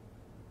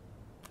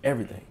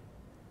 Everything.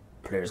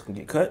 Players can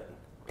get cut.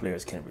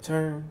 Players can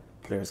return.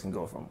 Players can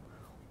go from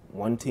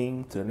one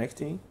team to the next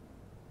team.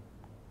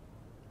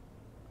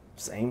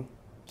 Same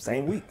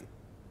week.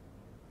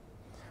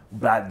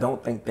 But I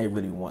don't think they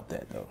really want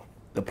that, though.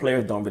 The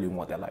players don't really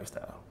want that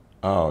lifestyle.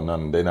 Oh,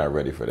 no, they're not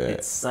ready for that.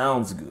 It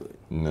sounds good.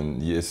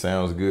 It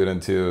sounds good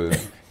until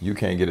you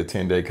can't get a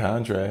 10-day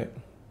contract.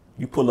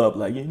 You pull up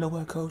like, you know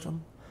what, coach?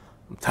 I'm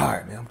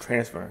tired, man. I'm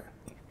transferring.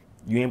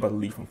 You ain't about to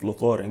leave from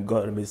Florida and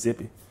go to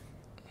Mississippi.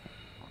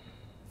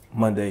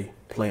 Monday,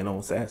 playing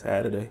on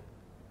Saturday.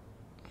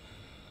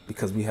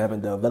 Because we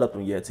haven't developed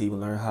them yet to even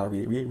learn how to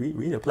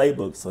read a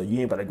playbook. So you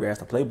ain't about to grasp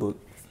the playbook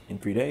in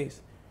 3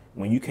 days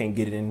when you can't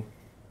get it in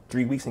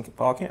 3 weeks in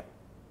fall camp.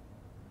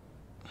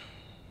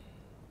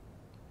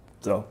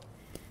 So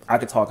I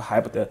could talk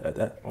on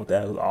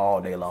that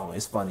all day long.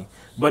 It's funny.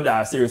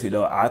 But seriously,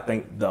 though, I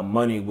think the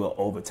money will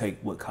overtake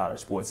what college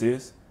sports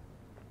is.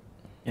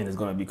 And it's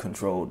going to be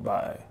controlled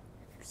by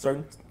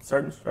certain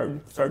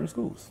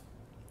schools.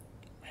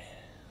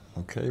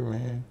 Okay,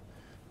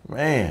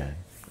 man.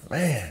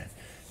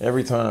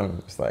 Every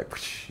time it's like,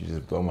 you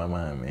just blow my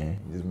mind, man.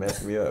 You just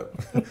mess me up.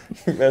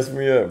 You mess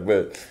me up.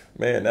 But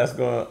man, that's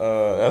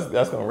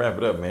gonna wrap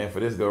it up, man, for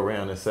this go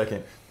round, the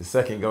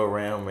second go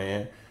round,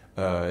 man.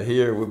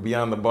 Here with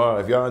Beyond the Ball.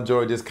 If y'all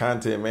enjoyed this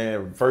content,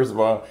 man, first of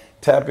all,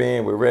 tap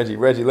in with Reggie.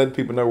 Reggie, let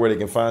people know where they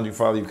can find you,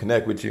 follow you,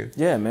 connect with you.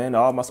 Yeah, man.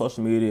 All my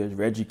social media is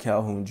Reggie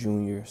Calhoun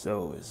Jr.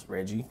 So it's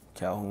Reggie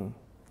Calhoun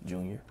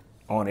Jr.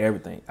 on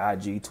everything.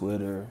 IG,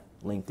 Twitter,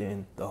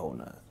 LinkedIn, the whole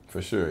nine.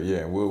 For sure,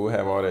 yeah. We'll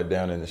have all that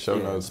down in the show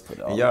notes.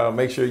 And y'all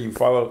make sure you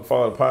follow the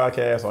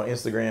podcast on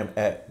Instagram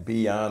at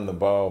Beyond the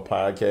Ball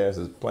Podcast.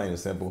 It's plain and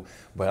simple.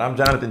 But I'm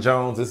Jonathan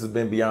Jones. This has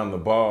been Beyond the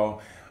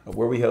Ball,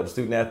 where we help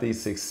student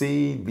athletes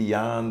succeed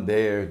beyond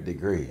their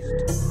degrees.